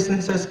 So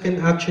businesses can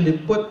actually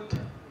put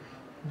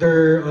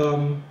their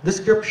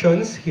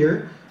descriptions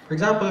here. For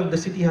example, if the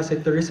city has a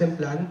tourism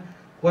plan,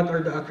 what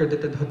are the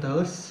accredited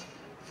hotels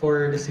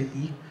for the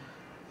city?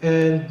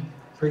 And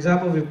for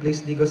example, we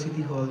placed Ligo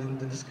City Hall and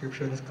the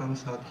description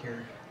comes out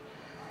here.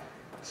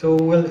 So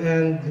we'll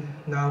end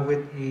now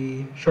with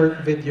a short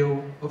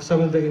video of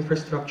some of the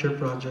infrastructure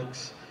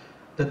projects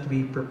that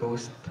we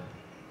proposed.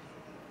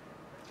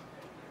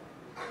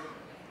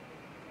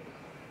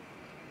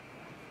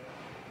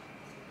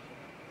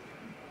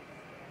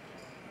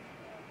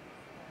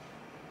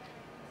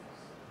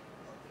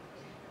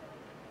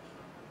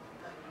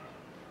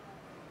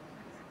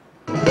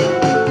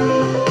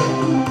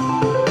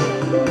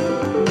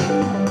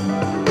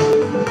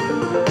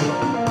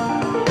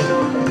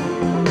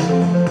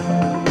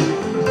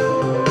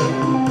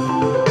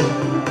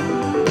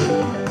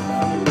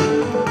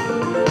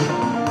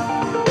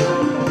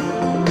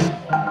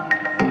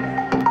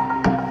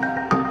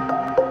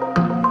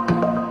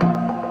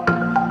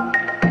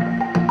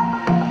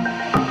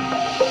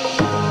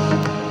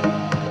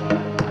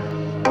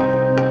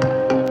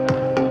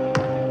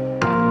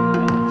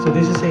 So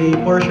this is a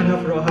portion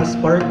of Rojas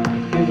Park.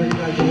 If you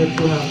were imagine it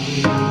to have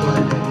a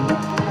garden.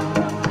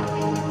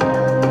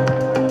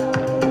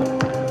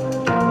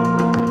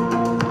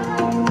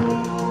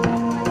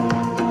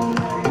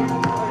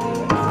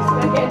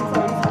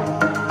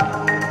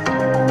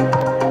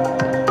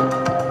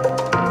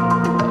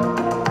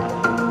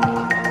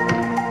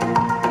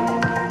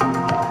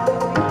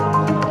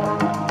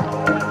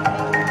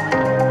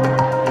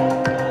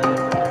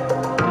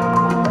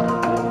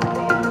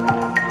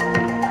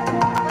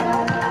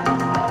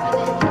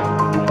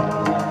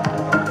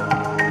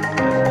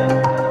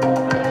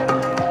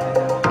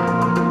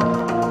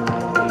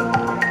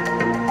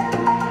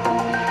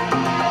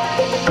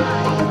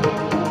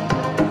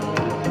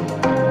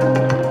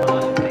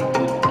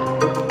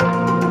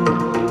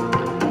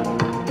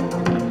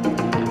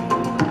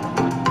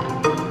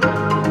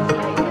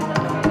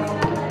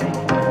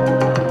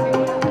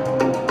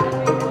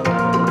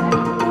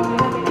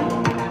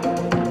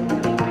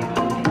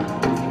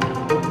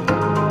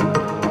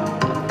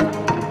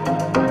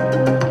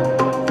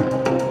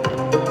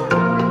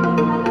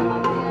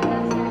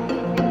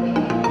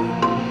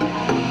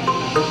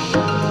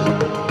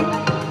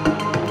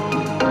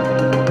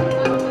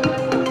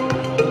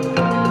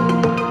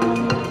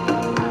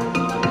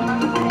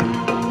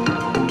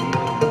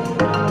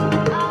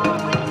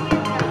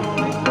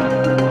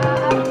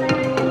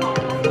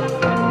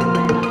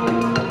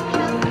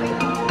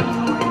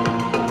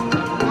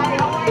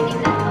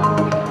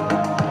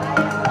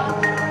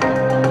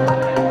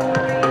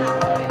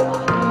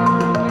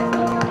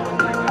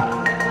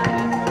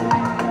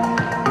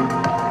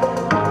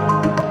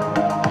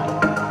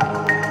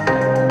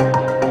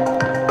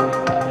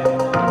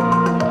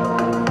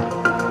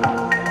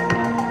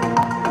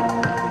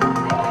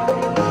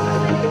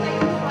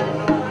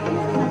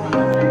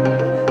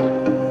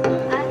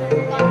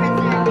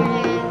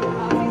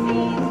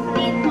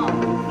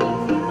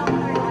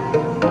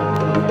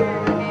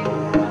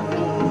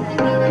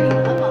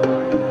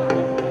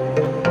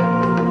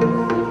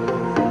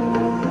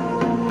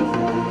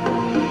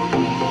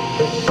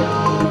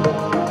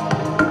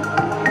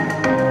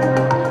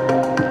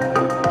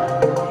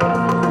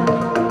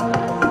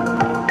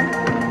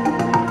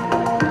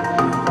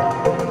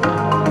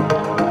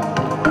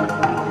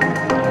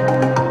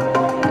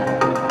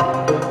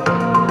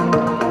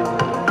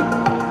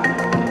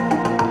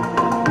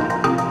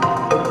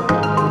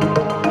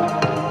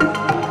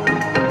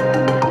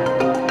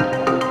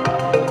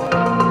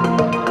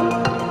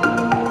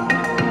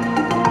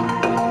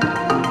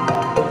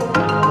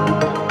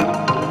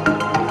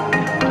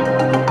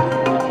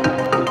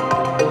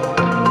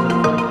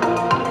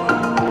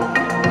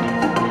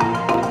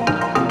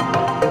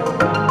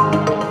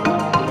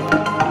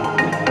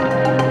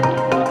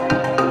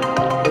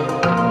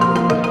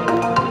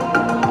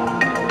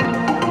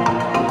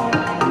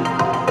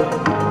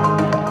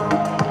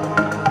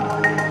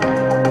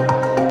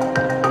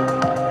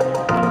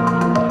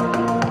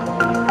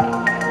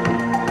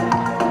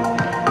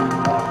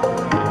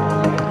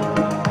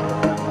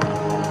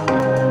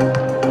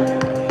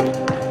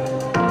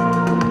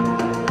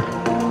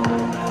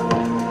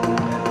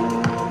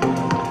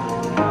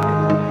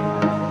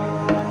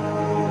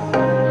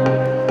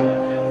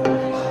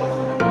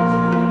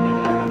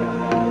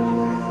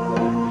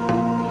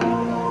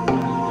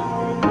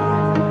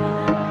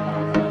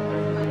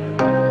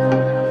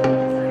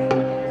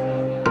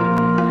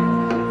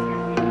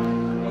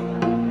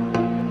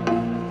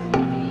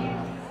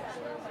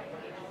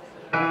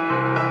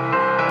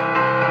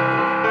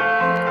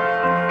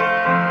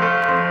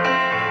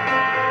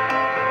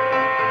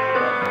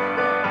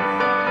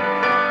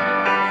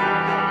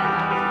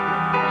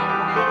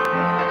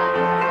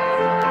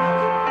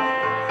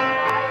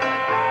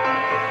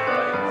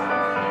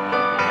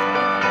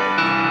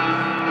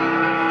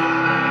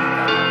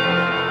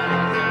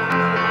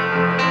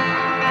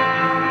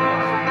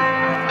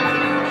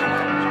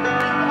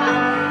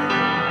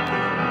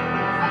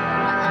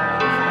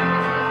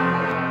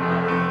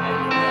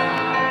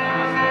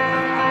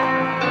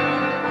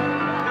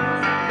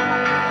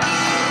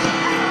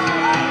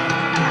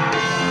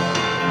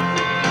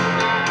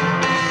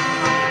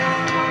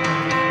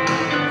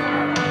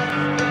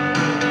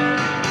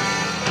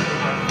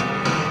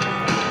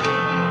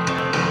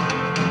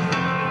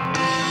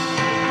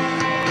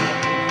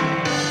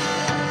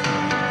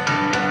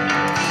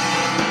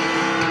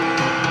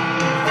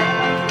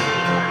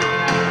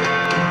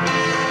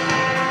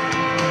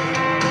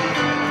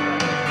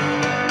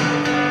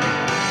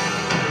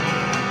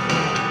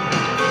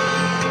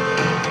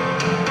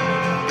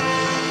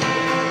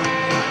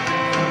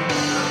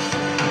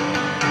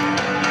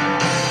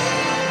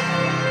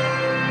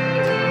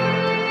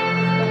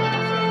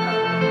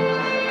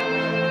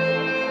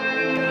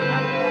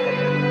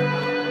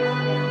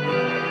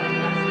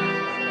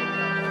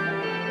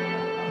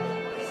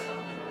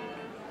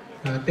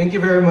 Thank you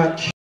very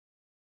much.